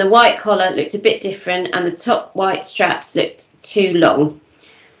 and the white collar looked a bit different and the top white straps looked too long.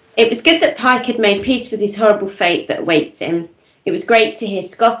 It was good that Pike had made peace with his horrible fate that awaits him. It was great to hear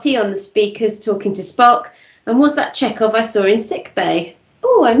Scotty on the speakers talking to Spock, and was that Chekhov I saw in sickbay?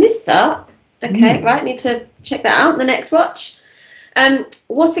 Oh, I missed that. Okay, right, need to check that out in the next watch.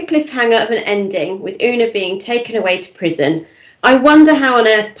 What a cliffhanger of an ending, with Una being taken away to prison. I wonder how on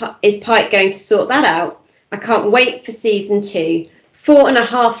earth is Pike going to sort that out. I can't wait for season 2.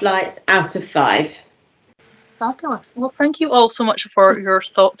 4.5 lights out of 5. Fabulous. Well, thank you all so much for your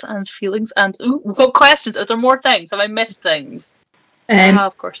thoughts and feelings. And we've got questions. Are there more things? Have I missed things?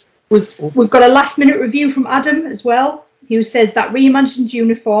 Of course. We've got a last-minute review from Adam as well, who says that reimagined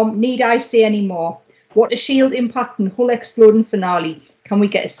uniform, need I say any more? What a shield impact and hull exploding finale. Can we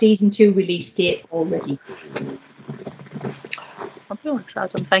get a season 2 release date already? Fabulous,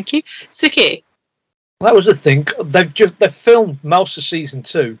 Adam. Thank you. Suki. That was the thing. They've filmed most of season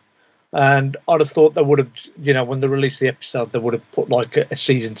 2, and I'd have thought they would have, when they released the episode, they would have put like a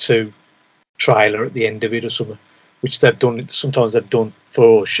season 2 trailer at the end of it or something, which they've done. Sometimes they've done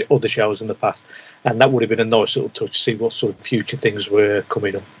for other shows in the past, and that would have been a nice little touch to see what sort of future things were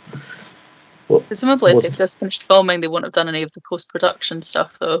coming up. Presumably, if they've just finished filming, they wouldn't have done any of the post-production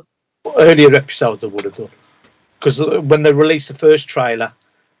stuff, though. Earlier episodes they would have done, because when they released the first trailer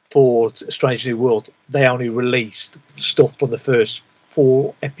for Strange New World, they only released stuff from the first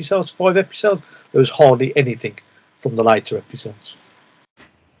 5 episodes. There was hardly anything from the later episodes.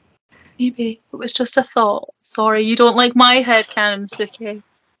 Maybe it was just a thought. Sorry, you don't like my headcanon, Suki.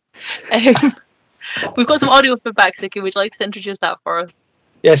 We've got some audio feedback, Suki. Would you like to introduce that for us?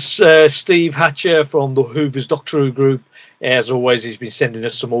 Yes, Steve Hatcher from the Hoover's Doctor Who group. As always, he's been sending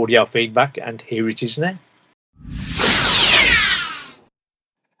us some audio feedback, and here it is now.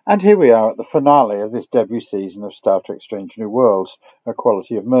 And here we are at the finale of this debut season of Star Trek Strange New Worlds, A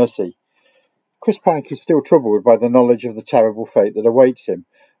Quality of Mercy. Chris Pike is still troubled by the knowledge of the terrible fate that awaits him,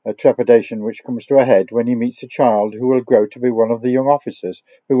 a trepidation which comes to a head when he meets a child who will grow to be one of the young officers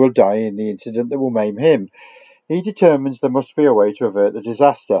who will die in the incident that will maim him. He determines there must be a way to avert the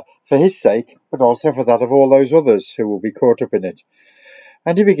disaster, for his sake, but also for that of all those others who will be caught up in it.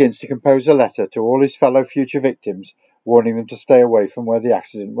 And he begins to compose a letter to all his fellow future victims, warning them to stay away from where the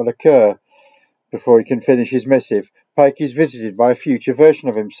accident will occur. Before he can finish his missive, Pike is visited by a future version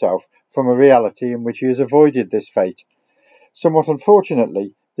of himself from a reality in which he has avoided this fate. Somewhat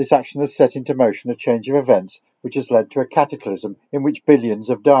unfortunately, this action has set into motion a change of events which has led to a cataclysm in which billions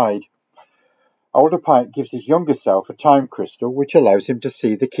have died. Older Pike gives his younger self a time crystal which allows him to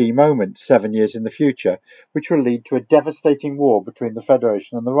see the key moment 7 years in the future, which will lead to a devastating war between the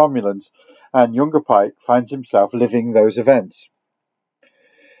Federation and the Romulans, and younger Pike finds himself living those events.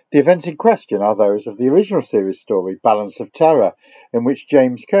 The events in question are those of the original series story, Balance of Terror, in which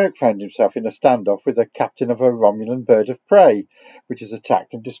James Kirk found himself in a standoff with the captain of a Romulan bird of prey, which has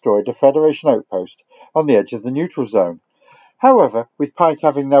attacked and destroyed a Federation outpost on the edge of the neutral zone. However, with Pike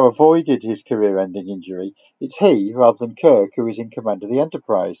having now avoided his career-ending injury, it's he, rather than Kirk, who is in command of the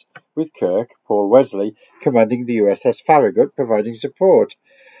Enterprise, with Kirk, Paul Wesley, commanding the USS Farragut, providing support.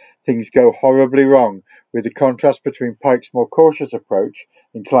 Things go horribly wrong, with the contrast between Pike's more cautious approach,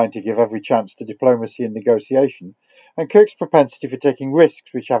 inclined to give every chance to diplomacy and negotiation, and Kirk's propensity for taking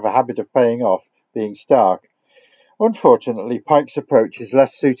risks which have a habit of paying off, being stark. Unfortunately, Pike's approach is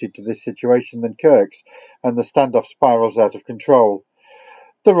less suited to this situation than Kirk's, and the standoff spirals out of control.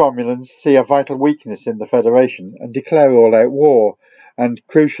 The Romulans see a vital weakness in the Federation and declare all-out war, and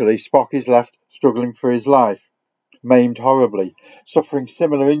crucially Spock is left struggling for his life, maimed horribly, suffering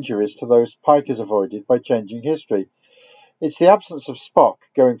similar injuries to those Pike has avoided by changing history. It's the absence of Spock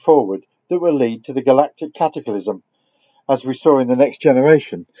going forward that will lead to the galactic cataclysm. As we saw in The Next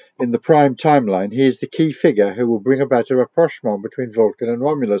Generation, in the Prime timeline, he is the key figure who will bring about a rapprochement between Vulcan and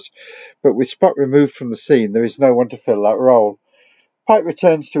Romulus, but with Spock removed from the scene, there is no one to fill that role. Pike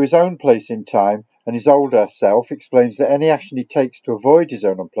returns to his own place in time, and his older self explains that any action he takes to avoid his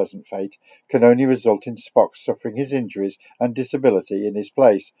own unpleasant fate can only result in Spock suffering his injuries and disability in his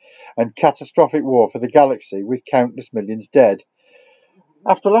place, and catastrophic war for the galaxy with countless millions dead.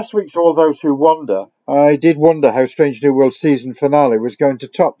 After last week's All Those Who Wander, I did wonder how Strange New World season finale was going to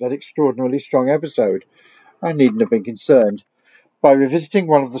top that extraordinarily strong episode. I needn't have been concerned. By revisiting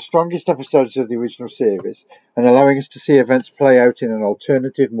one of the strongest episodes of the original series and allowing us to see events play out in an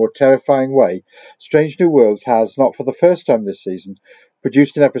alternative, more terrifying way, Strange New Worlds has, not for the first time this season,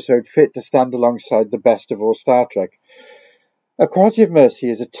 produced an episode fit to stand alongside the best of all Star Trek. A Quality of Mercy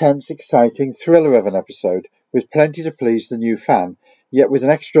is a tense, exciting thriller of an episode, with plenty to please the new fan, yet with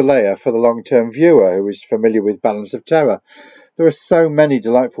an extra layer for the long-term viewer who is familiar with Balance of Terror. There are so many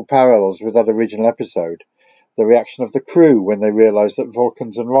delightful parallels with that original episode. The reaction of the crew when they realise that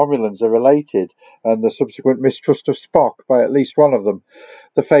Vulcans and Romulans are related, and the subsequent mistrust of Spock by at least one of them.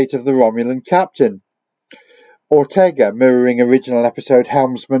 The fate of the Romulan captain. Ortega mirroring original episode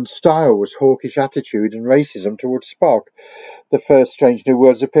Helmsman Styles' hawkish attitude and racism towards Spock. The first Strange New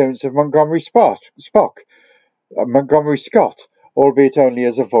Worlds appearance of Montgomery Scott, albeit only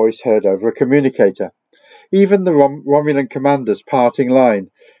as a voice heard over a communicator. Even the Romulan commander's parting line,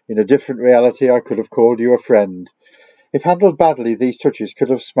 "In a different reality I could have called you a friend." If handled badly, these touches could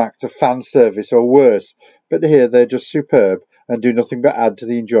have smacked of fan service or worse, but here they're just superb and do nothing but add to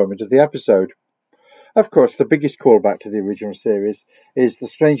the enjoyment of the episode. Of course, the biggest callback to the original series is the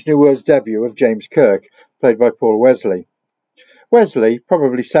Strange New Worlds debut of James Kirk, played by Paul Wesley. Wesley,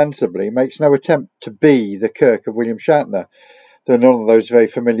 probably sensibly, makes no attempt to be the Kirk of William Shatner. There are none of those very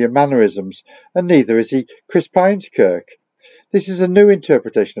familiar mannerisms, and neither is he Chris Pine's Kirk. This is a new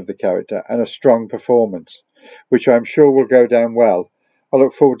interpretation of the character and a strong performance, which I'm sure will go down well. I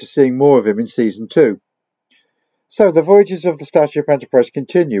look forward to seeing more of him in Season 2. So the voyages of the Starship Enterprise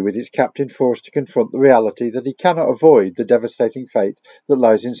continue, with its captain forced to confront the reality that he cannot avoid the devastating fate that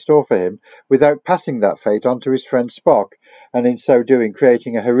lies in store for him without passing that fate on to his friend Spock, and in so doing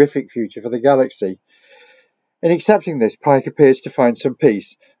creating a horrific future for the galaxy. In accepting this, Pike appears to find some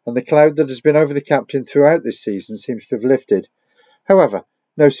peace, and the cloud that has been over the captain throughout this season seems to have lifted. However,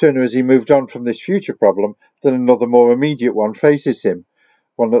 no sooner has he moved on from this future problem than another more immediate one faces him,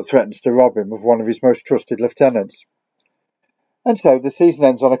 one that threatens to rob him of one of his most trusted lieutenants. And so the season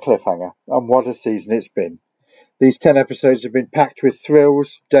ends on a cliffhanger, and what a season it's been. These 10 episodes have been packed with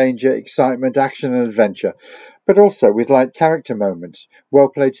thrills, danger, excitement, action and adventure, but also with light character moments,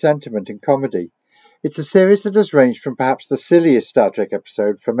 well-played sentiment and comedy. It's a series that has ranged from perhaps the silliest Star Trek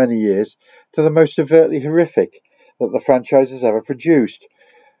episode for many years to the most overtly horrific that the franchise has ever produced.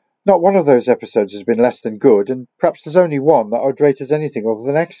 Not one of those episodes has been less than good, and perhaps there's only one that I would rate as anything other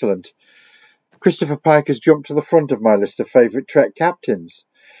than excellent. Christopher Pike has jumped to the front of my list of favourite Trek captains.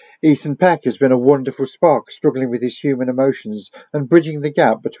 Ethan Peck has been a wonderful Spock, struggling with his human emotions and bridging the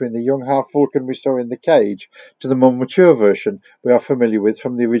gap between the young half-Vulcan we saw in The Cage to the more mature version we are familiar with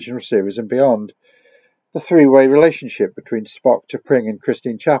from the original series and beyond. The three-way relationship between Spock, T'Pring and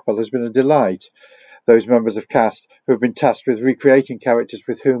Christine Chapel has been a delight. Those members of cast who have been tasked with recreating characters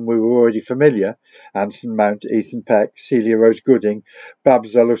with whom we were already familiar, Anson Mount, Ethan Peck, Celia Rose Gooding,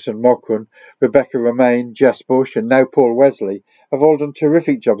 Babs Oluseun-Mokoen, Rebecca Romaine, Jess Bush and now Paul Wesley, have all done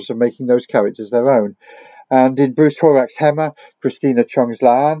terrific jobs of making those characters their own. And in Bruce Horak's Hema, Christina Chong's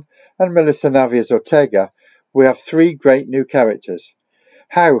La'an and Melissa Navia's Ortega, we have three great new characters.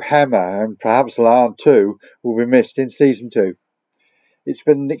 How Hema, and perhaps La'an too, will be missed in Season 2. It's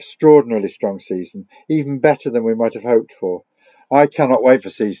been an extraordinarily strong season, even better than we might have hoped for. I cannot wait for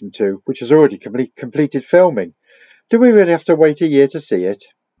Season 2, which has already completed filming. Do we really have to wait a year to see it?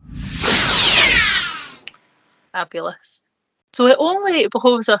 Fabulous. So it only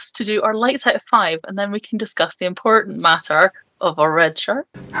behoves us to do our lights out of 5, and then we can discuss the important matter of our red shirt.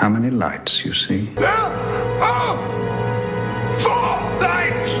 How many lights you see? There are 4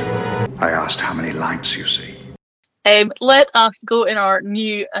 lights! I asked how many lights you see. Let us go in our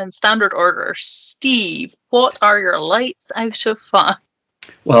new and standard order. Steve, what are your lights out of 5?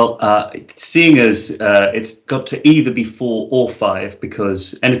 Well, seeing as it's got to either be 4 or 5,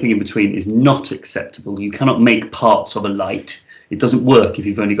 because anything in between is not acceptable. You cannot make parts of a light. It doesn't work if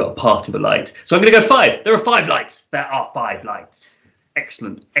you've only got a part of a light. So I'm going to go 5. There are 5 lights. There are 5 lights.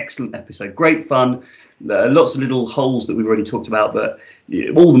 Excellent, excellent episode. Great fun. Lots of little holes that we've already talked about, but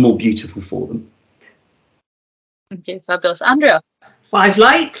all the more beautiful for them. Okay, fabulous. Andrea? 5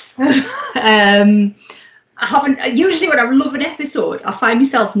 lights. I haven't. Usually when I love an episode, I find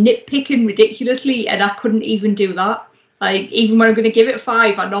myself nitpicking ridiculously, and I couldn't even do that. Like, even when I'm going to give it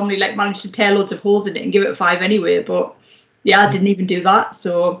 5, I normally manage to tear loads of holes in it and give it 5 anyway. But Yeah, I didn't even do that.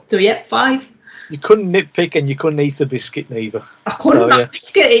 So yeah, 5. You couldn't nitpick and you couldn't eat a biscuit neither. I couldn't have a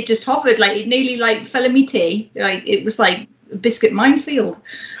biscuit. It just hovered, like it nearly like fell in my tea. Like it was like a biscuit minefield.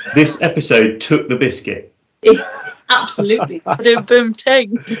 This episode took the biscuit. Absolutely. Boom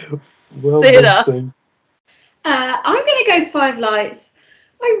ting. Well done. I'm going to go 5 lights.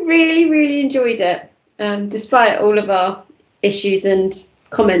 I really, really enjoyed it, despite all of our issues and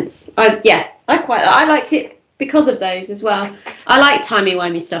comments. I liked it because of those as well. I like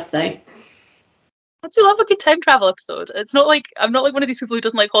timey-wimey stuff though. I do love a good time travel episode. It's not like I'm not like one of these people who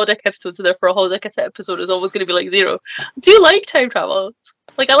doesn't like holodeck episodes, so therefore a holodeck episode is always going to be like 0. I do like time travel.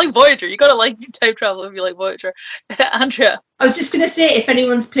 Like I like Voyager. You gotta like time travel if you like Voyager. Andrea. I was just gonna say, if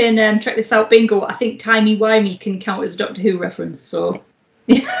anyone's playing Check This Out Bingo, I think timey wimey can count as a Doctor Who reference. So.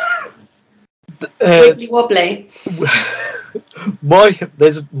 Wibbly wobbly. My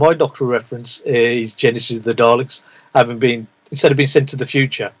Doctor reference is Genesis of the Daleks, instead of being sent to the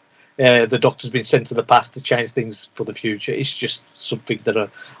future. The Doctor's been sent to the past to change things for the future. It's just something that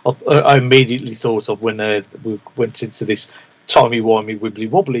I immediately thought of when we went into this timey-wimey,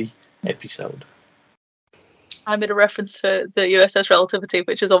 wibbly-wobbly episode. I made a reference to the USS Relativity,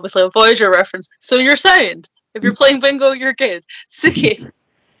 which is obviously a Voyager reference. So you're sound. If you're playing bingo, you're good. Suki.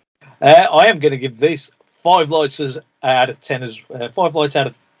 I am going to give this 5 lights out of 10 as 5 lights out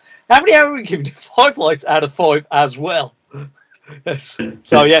of. How many are we giving it? 5 lights out of 5 as well. Yes.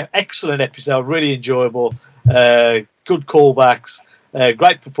 So yeah, excellent episode, really enjoyable, good callbacks,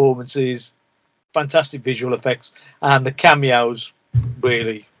 great performances, fantastic visual effects, and the cameos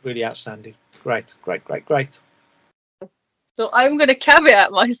really, really outstanding. Great. So I'm going to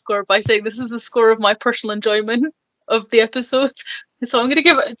caveat my score by saying this is a score of my personal enjoyment of the episode. So I'm going to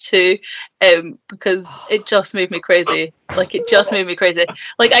give it a 2 because it just made me crazy. Like, it just made me crazy.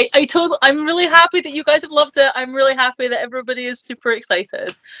 Like, I'm really happy that you guys have loved it. I'm really happy that everybody is super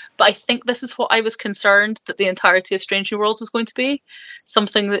excited. But I think this is what I was concerned that the entirety of Strange New Worlds was going to be.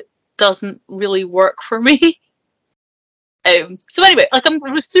 Something that doesn't really work for me. So anyway, like, I'm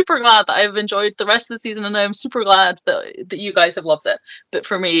super glad that I've enjoyed the rest of the season, and I'm super glad that you guys have loved it. But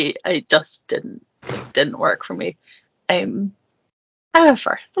for me, it just didn't work for me.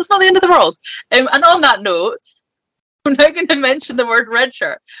 However, that's not the end of the world. And on that note, I'm now going to mention the word red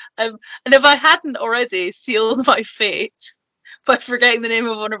shirt. And if I hadn't already sealed my fate by forgetting the name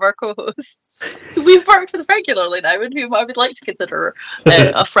of one of our co-hosts, who we've worked with regularly now, and whom I would like to consider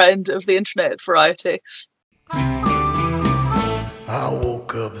a friend of the internet variety. I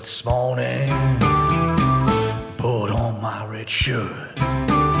woke up this morning, put on my red shirt.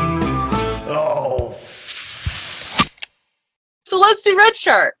 Oh. So let's do red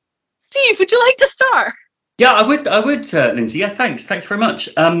shirt. Steve, would you like to start? Yeah, I would, Lindsay. Yeah, thanks very much.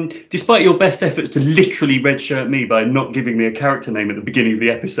 Despite your best efforts to literally redshirt me by not giving me a character name at the beginning of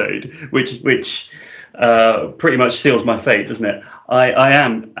the episode, which pretty much seals my fate, doesn't it? I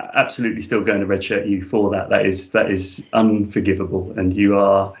am absolutely still going to redshirt you for that. That is unforgivable, and you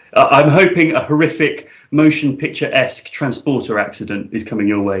are. I'm hoping a horrific motion picture-esque transporter accident is coming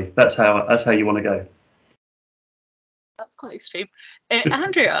your way. That's how you want to go. That's quite extreme.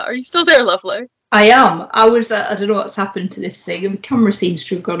 Andrea, are you still there, lovely? I am. I don't know what's happened to this thing, and the camera seems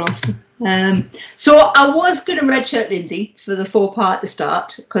to have gone off. So I was going to redshirt Lindsay for the 4-part at the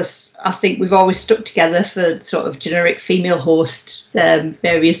start, because I think we've always stuck together for sort of generic female host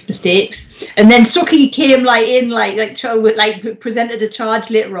various mistakes. And then Suki came presented a charge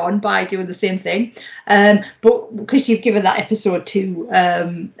later on by doing the same thing. But because you've given that episode 2,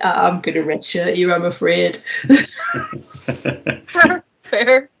 I'm going to redshirt you, I'm afraid.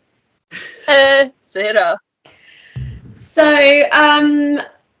 Fair. Sarah. So,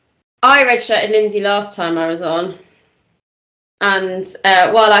 I redshirted Lindsay last time I was on, and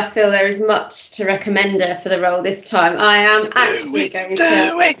while I feel there is much to recommend her for the role this time, I am actually going to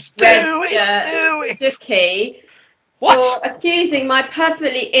redshirt Suki for accusing my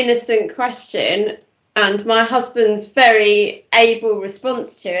perfectly innocent question and my husband's very able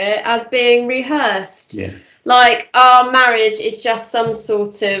response to it as being rehearsed. Yeah. Like, our marriage is just some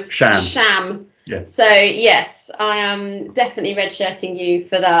sort of sham. Yeah. So, yes, I am definitely redshirting you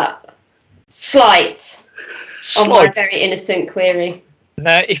for that slight of my very innocent query.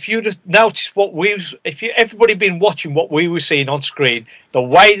 Now, if you'd have noticed everybody been watching what we were seeing on screen, the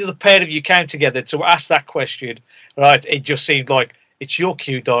way that the pair of you came together to ask that question, right, it just seemed like, it's your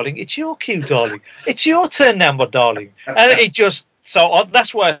cue, darling. It's your cue, darling. It's your turn now, my darling. And it just... So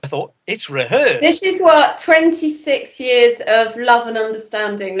that's why I thought it's rehearsed. This is what 26 years of love and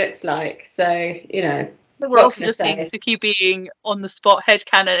understanding looks like. So, We're also just seeing Suki being on the spot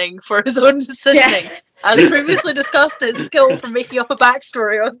headcanoning for his own decisioning. As previously discussed, his skill for making up a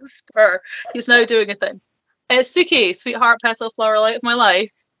backstory on the spur. He's now doing a thing. Suki, sweetheart, petal, flower, light of my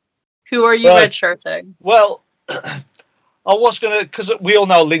life. Who are you redshirting? Well, I was gonna, because we all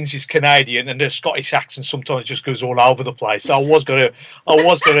know Lindsay's Canadian, and the Scottish accent sometimes just goes all over the place. So I was gonna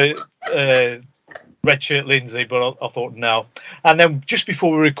redshirt Lindsay, but I thought no. And then just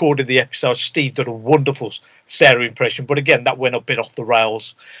before we recorded the episode, Steve did a wonderful Sarah impression, but again, that went a bit off the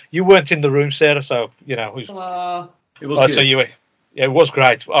rails. You weren't in the room, Sarah, so you know. It was good. So it was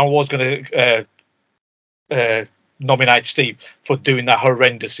great. I was going to nominate Steve for doing that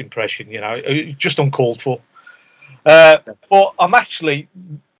horrendous impression. You know, just uncalled for. But I'm actually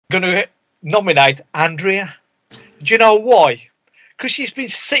going to nominate Andrea. Do you know why? Because she's been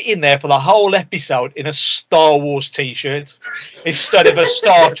sitting there for the whole episode in a Star Wars t-shirt instead of a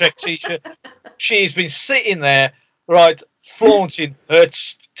Star Trek t-shirt. She's been sitting there, right, flaunting her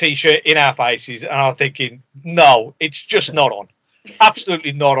t-shirt in our faces, and I'm thinking, no, it's just not on.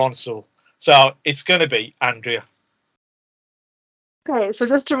 Absolutely not on, so it's going to be Andrea. Okay, so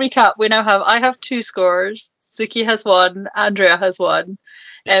just to recap, I have 2 scores. Suki has 1, Andrea has 1,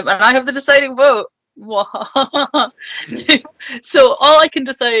 and I have the deciding vote. So all I can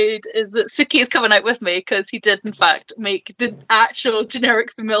decide is that Suki is coming out with me because he did in fact make the actual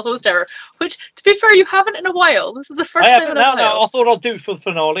generic female host error, which, to be fair, you haven't in a while. This is the first time in a while. No, I thought I'll do it for the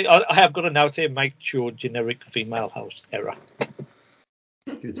finale. I have got a note here, make sure generic female host error.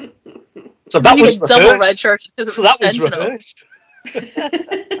 Good. So that was double red shirt because it was intentional. Reversed.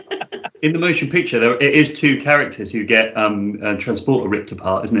 In the motion picture, it is 2 characters who get transporter ripped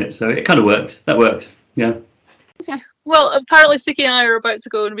apart, isn't it? So it kind of works. That works. Yeah. Okay. Well, apparently Suki and I are about to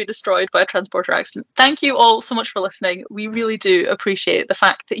go and be destroyed by a transporter accident. Thank you all so much for listening. We really do appreciate the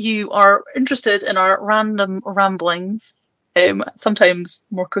fact that you are interested in our random ramblings, sometimes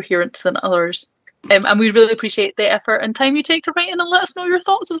more coherent than others. And we really appreciate the effort and time you take to write in and let us know your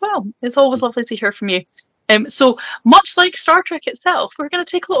thoughts as well. It's always lovely to hear from you. So much like Star Trek itself, we're going to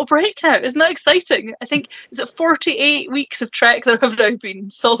take a little break now. Isn't that exciting? I think, is it 48 weeks of Trek there have now been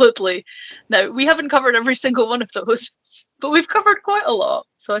solidly? Now, we haven't covered every single one of those, but we've covered quite a lot.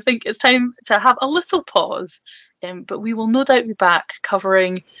 So I think it's time to have a little pause. But we will no doubt be back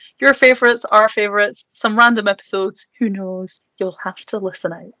covering your favourites, our favourites, some random episodes. Who knows? You'll have to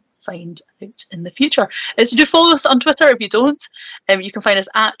listen out. Find out in the future. So do follow us on Twitter if you don't. You can find us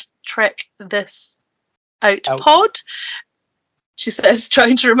at Trek This Out Pod. She says,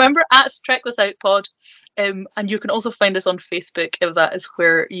 trying to remember, at Trek This Out Pod. And you can also find us on Facebook if that is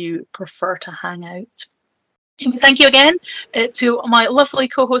where you prefer to hang out. Thank you again to my lovely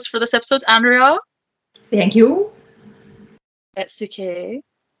co-host for this episode, Andrea. Thank you. Suki.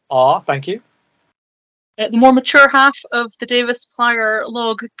 Thank you. The more mature half of the Davis Flyer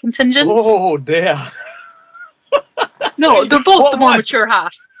log contingent. Oh dear. No, they're both the more mature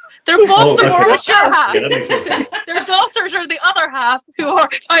half. They're both the more mature half. Yeah, that makes more sense. Their daughters are the other half, who are,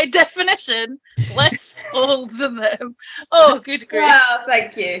 by definition, less old than them. Oh, good grief. Wow,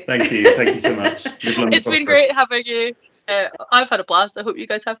 thank you. Thank you so much. It's been great having you. I've had a blast. I hope you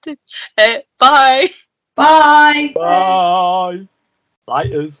guys have too. Bye. Bye. Bye.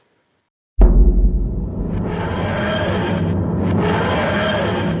 Lighters.